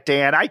guessing that,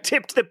 Dan. I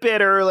tipped the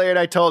bit earlier and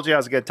I told you I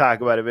was going to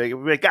talk about it.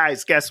 But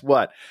guys, guess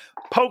what?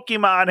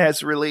 Pokemon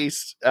has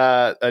released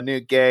a new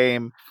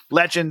game,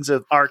 Legends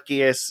of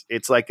Arceus.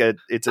 It's a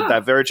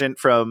divergent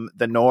from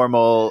the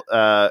normal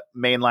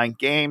mainline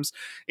games.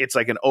 It's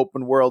like an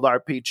open world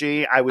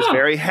RPG. I was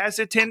very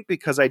hesitant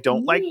because I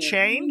don't like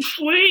change.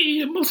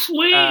 I'm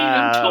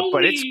afraid.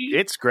 But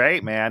it's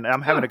great, man.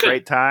 I'm having a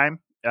great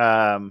time.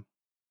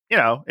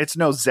 It's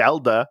no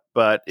Zelda,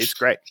 but it's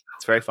great.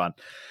 It's very fun.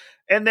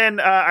 And then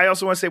I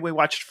also want to say we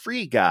watched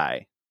Free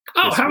Guy.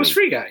 Oh, how was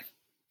Free Guy?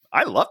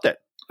 I loved it.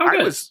 Oh,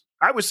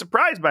 I was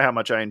surprised by how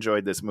much I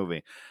enjoyed this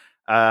movie.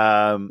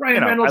 Ryan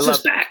Reynolds is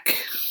back.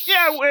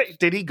 Yeah,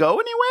 did he go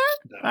anywhere?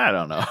 No. I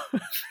don't know.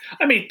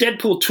 I mean,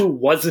 Deadpool 2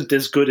 wasn't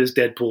as good as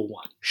Deadpool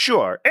 1.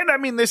 Sure. And I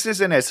mean, this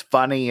isn't as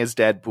funny as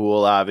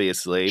Deadpool,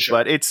 obviously,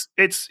 but it's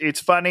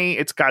funny.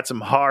 It's got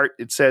some heart.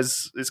 It's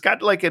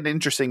got an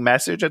interesting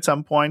message at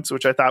some points,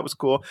 which I thought was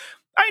cool.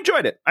 I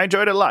enjoyed it. I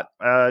enjoyed it a lot.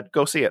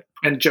 Go see it.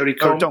 And Jodie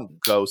Comer. Don't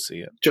go see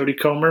it. Jodie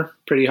Comer,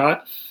 pretty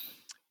hot.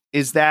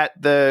 Is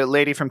that the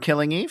lady from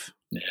Killing Eve?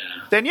 Yeah.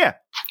 Then yeah.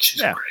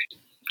 She's great.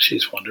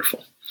 She's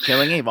wonderful.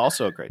 Killing Eve,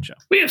 also a great show.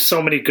 We have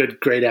so many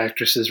great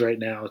actresses right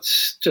now.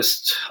 It's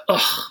just,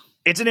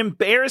 It's an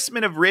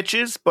embarrassment of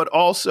riches, but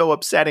also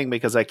upsetting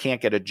because I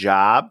can't get a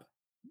job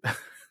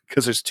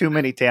because there's too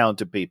many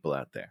talented people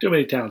out there. Too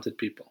many talented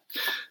people.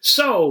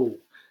 So,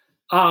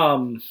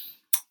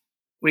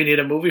 we need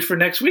a movie for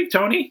next week,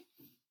 Tony.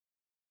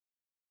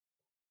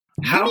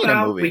 How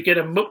about we get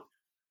a movie?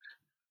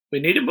 We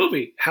need a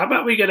movie. How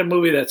about we get a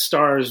movie that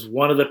stars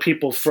one of the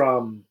people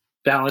from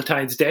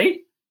Valentine's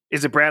Day?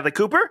 Is it Bradley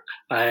Cooper?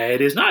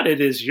 It is not.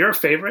 It is your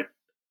favorite,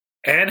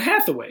 Anne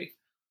Hathaway.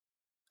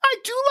 I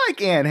do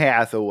like Anne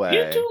Hathaway.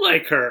 You do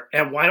like her.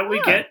 And why don't we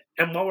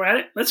and while we're at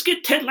it, let's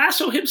get Ted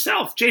Lasso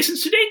himself, Jason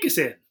Sudeikis,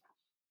 in.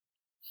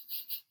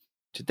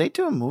 Did they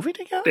do a movie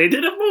together? They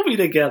did a movie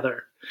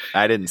together.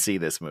 I didn't see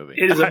this movie.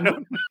 It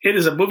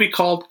is a movie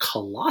called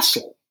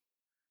Colossal.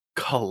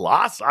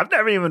 Colossal? I've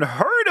never even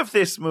heard of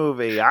this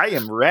movie. I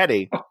am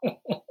ready.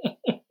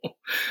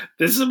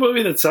 This is a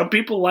movie that some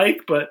people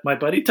like, but my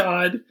buddy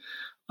Todd,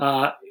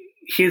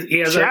 he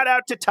has shout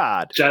out to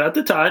Todd. Shout out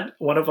to Todd,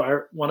 one of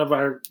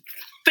our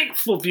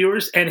faithful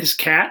viewers, and his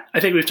cat. I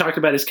think we've talked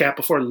about his cat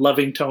before,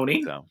 Loving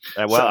Tony.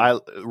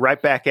 I'll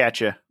right back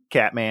at you,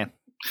 cat man.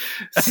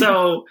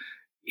 So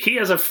he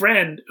has a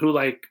friend who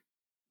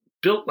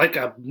built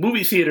a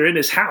movie theater in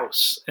his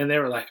house, and they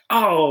were like,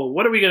 "Oh,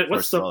 what are we gonna?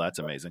 That's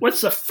amazing.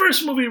 What's the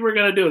first movie we're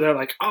gonna do?" They're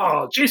like,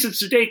 "Oh, Jason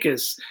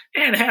Sudeikis,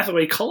 Anne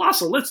Hathaway,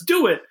 Colossal. Let's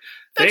do it."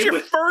 That's your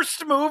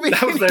first movie.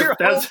 That was their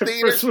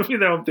first movie in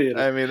their home theater.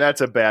 I mean,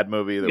 that's a bad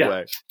movie either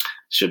way.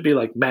 Should be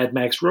like Mad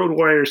Max Road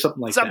Warrior or something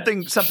like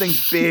that. Something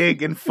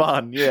big and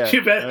fun. Yeah.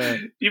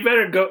 You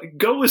better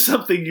go with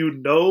something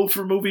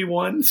for movie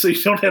one, so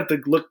you don't have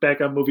to look back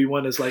on movie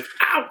one as like,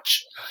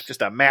 ouch.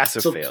 Just a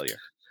massive failure.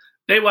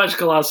 They watched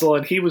Colossal,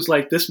 and he was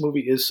like, "This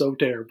movie is so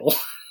terrible."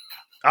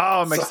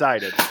 Oh, I'm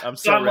excited. I'm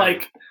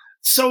like,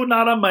 so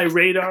not on my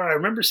radar. I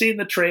remember seeing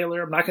the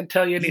trailer. I'm not going to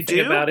tell you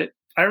anything about it.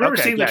 I remember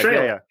Okay, seeing the yeah,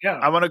 trailer. yeah.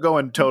 I want to go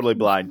in totally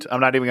blind. I'm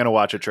not even going to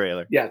watch a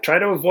trailer. Yeah, try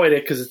to avoid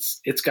it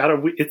because it's got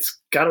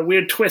a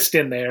weird twist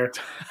in there.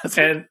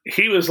 And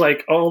he was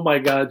like, "Oh my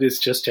god, it's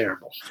just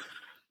terrible."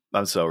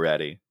 I'm so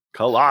ready.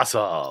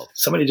 Colossal.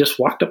 Somebody just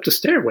walked up the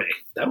stairway.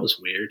 That was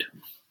weird.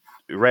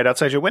 Right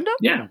outside your window?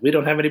 Yeah, we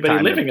don't have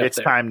anybody living up there. It's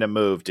time to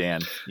move,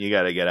 Dan. You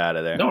got to get out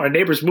of there. No, our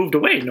neighbors moved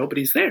away.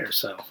 Nobody's there,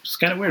 so it's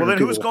kind of weird. Well, then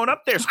who's going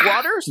up there?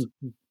 Squatters?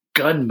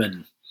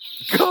 Gunmen.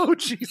 Oh,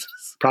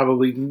 Jesus.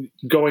 Probably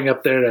going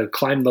up there to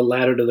climb the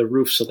ladder to the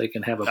roof so they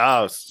can have a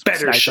better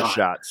sniper shot.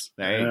 Shots.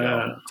 There you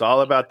go. It's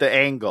all about the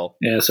angle.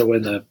 Yeah, so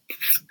when the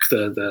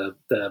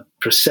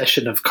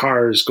procession of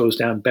cars goes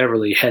down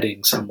Beverly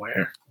heading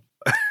somewhere.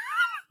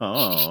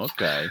 Oh,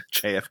 okay.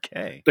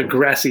 JFK. The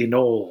grassy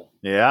knoll.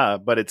 Yeah,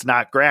 but it's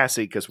not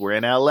grassy because we're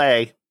in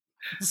LA.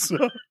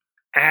 So.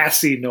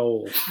 Assy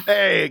knoll.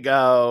 There you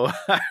go.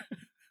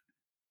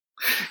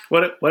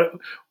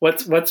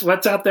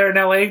 What's out there in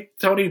LA,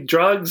 Tony?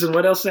 Drugs and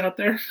what else is out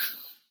there?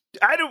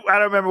 I don't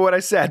remember what I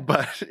said,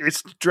 but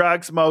it's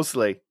drugs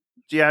mostly.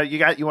 Yeah,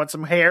 you want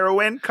some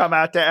heroin? Come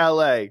out to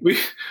LA.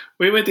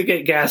 We went to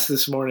get gas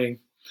this morning,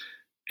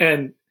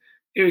 and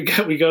we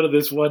go to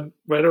this one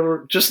right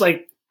over just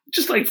like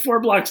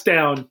 4 blocks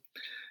down,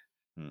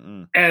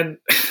 and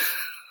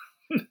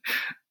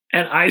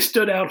I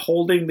stood out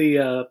holding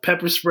the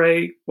pepper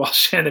spray while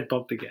Shannon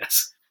pumped the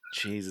gas.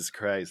 Jesus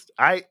Christ!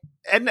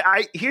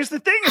 Here's the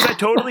thing: is I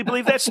totally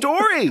believe that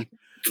story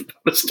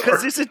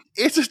because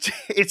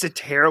it's a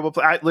terrible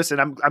place. Listen,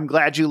 I'm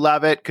glad you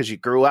love it because you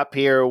grew up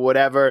here or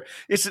whatever.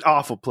 It's an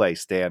awful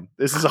place, Dan.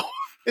 This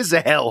is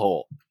a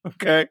hellhole.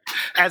 Okay,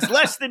 as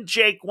Less Than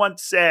Jake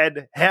once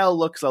said, hell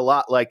looks a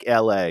lot like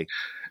L.A.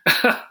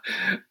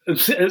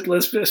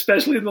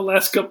 Especially in the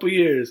last couple of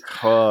years.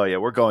 Oh yeah,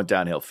 we're going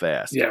downhill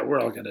fast. Yeah,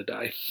 we're all gonna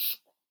die.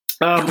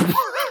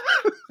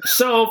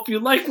 So if you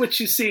like what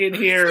you see in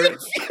here, you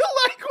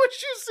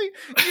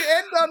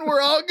end on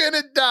 "we're all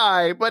gonna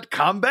die," but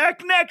come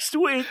back next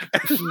week.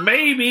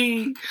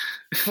 Maybe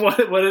one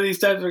of these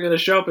times we're gonna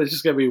show up. It's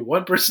just gonna be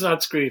one person on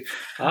screen.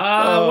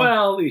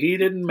 Well, he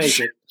didn't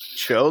make it.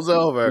 Show's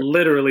over.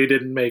 Literally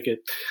didn't make it.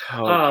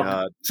 Oh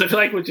God! So if you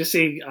like what you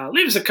see,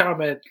 leave us a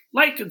comment,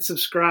 like and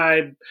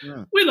subscribe.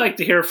 Yeah. We'd like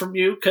to hear from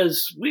you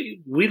because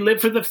we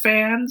live for the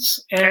fans,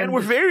 and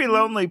we're very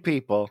lonely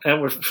people.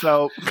 And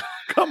so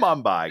come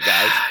on by,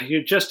 guys.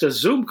 You're just a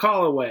Zoom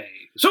call away.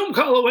 Zoom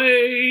call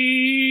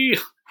away.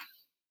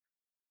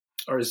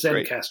 Or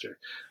Zencastr.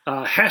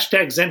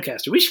 Hashtag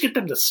Zencastr. We should get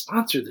them to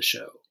sponsor the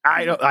show.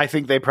 I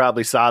think they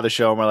probably saw the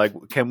show and were like,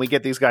 can we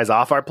get these guys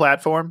off our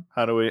platform?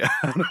 How do we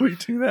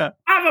do that?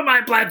 Off of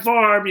my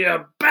platform,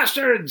 you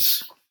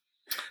bastards.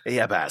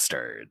 Yeah,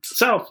 bastards.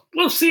 So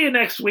we'll see you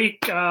next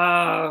week.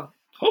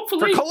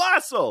 Hopefully. For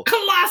Colossal.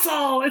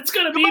 It's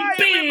going to be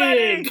big.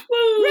 Everybody.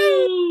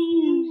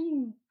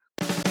 Woo!